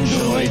you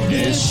enjoyed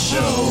this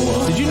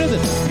show. Did you know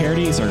that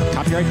parodies are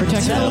copyright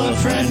protected? Tell a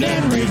friend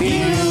and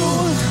review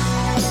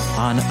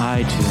on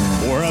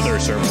iTunes or other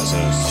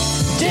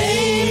services.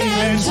 Dave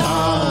and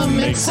Tom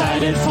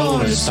excited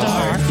for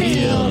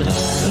Starfield.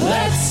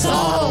 Let's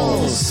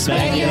all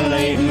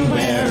speculate and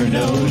wear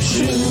no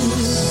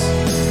shoes.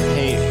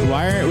 Hey,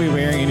 why aren't we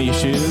wearing any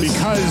shoes?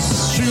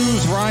 Because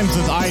shoes rhymes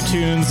with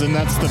iTunes, and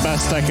that's the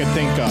best I could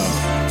think of.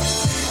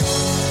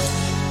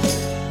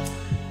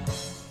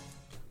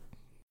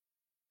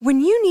 When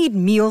you need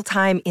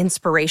mealtime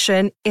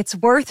inspiration, it's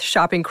worth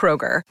shopping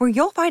Kroger, where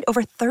you'll find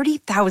over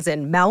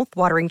 30,000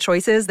 mouth-watering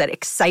choices that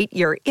excite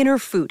your inner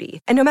foodie.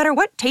 And no matter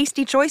what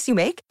tasty choice you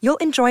make, you'll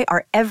enjoy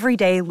our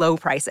everyday low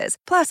prices,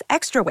 plus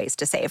extra ways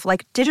to save,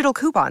 like digital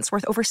coupons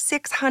worth over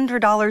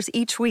 $600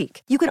 each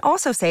week. You can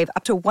also save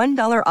up to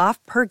 $1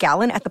 off per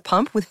gallon at the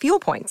pump with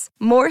fuel points.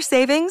 More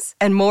savings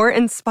and more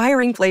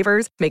inspiring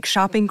flavors make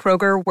shopping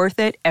Kroger worth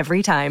it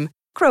every time.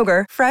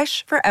 Kroger,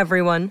 fresh for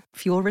everyone.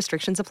 Fuel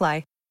restrictions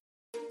apply.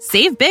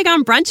 Save big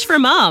on brunch for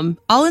mom,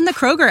 all in the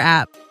Kroger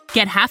app.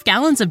 Get half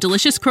gallons of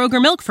delicious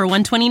Kroger milk for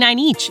 $1.29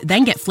 each.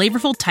 Then get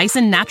flavorful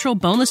Tyson natural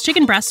boneless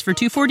chicken breasts for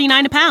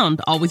 $2.49 a pound,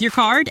 all with your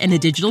card and a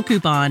digital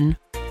coupon.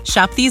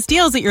 Shop these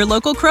deals at your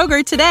local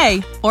Kroger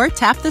today, or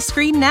tap the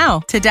screen now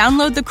to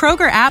download the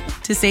Kroger app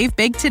to save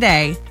big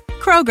today.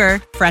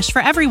 Kroger, fresh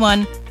for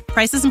everyone.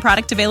 Prices and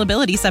product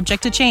availability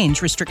subject to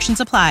change. Restrictions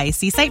apply.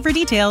 See site for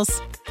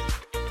details.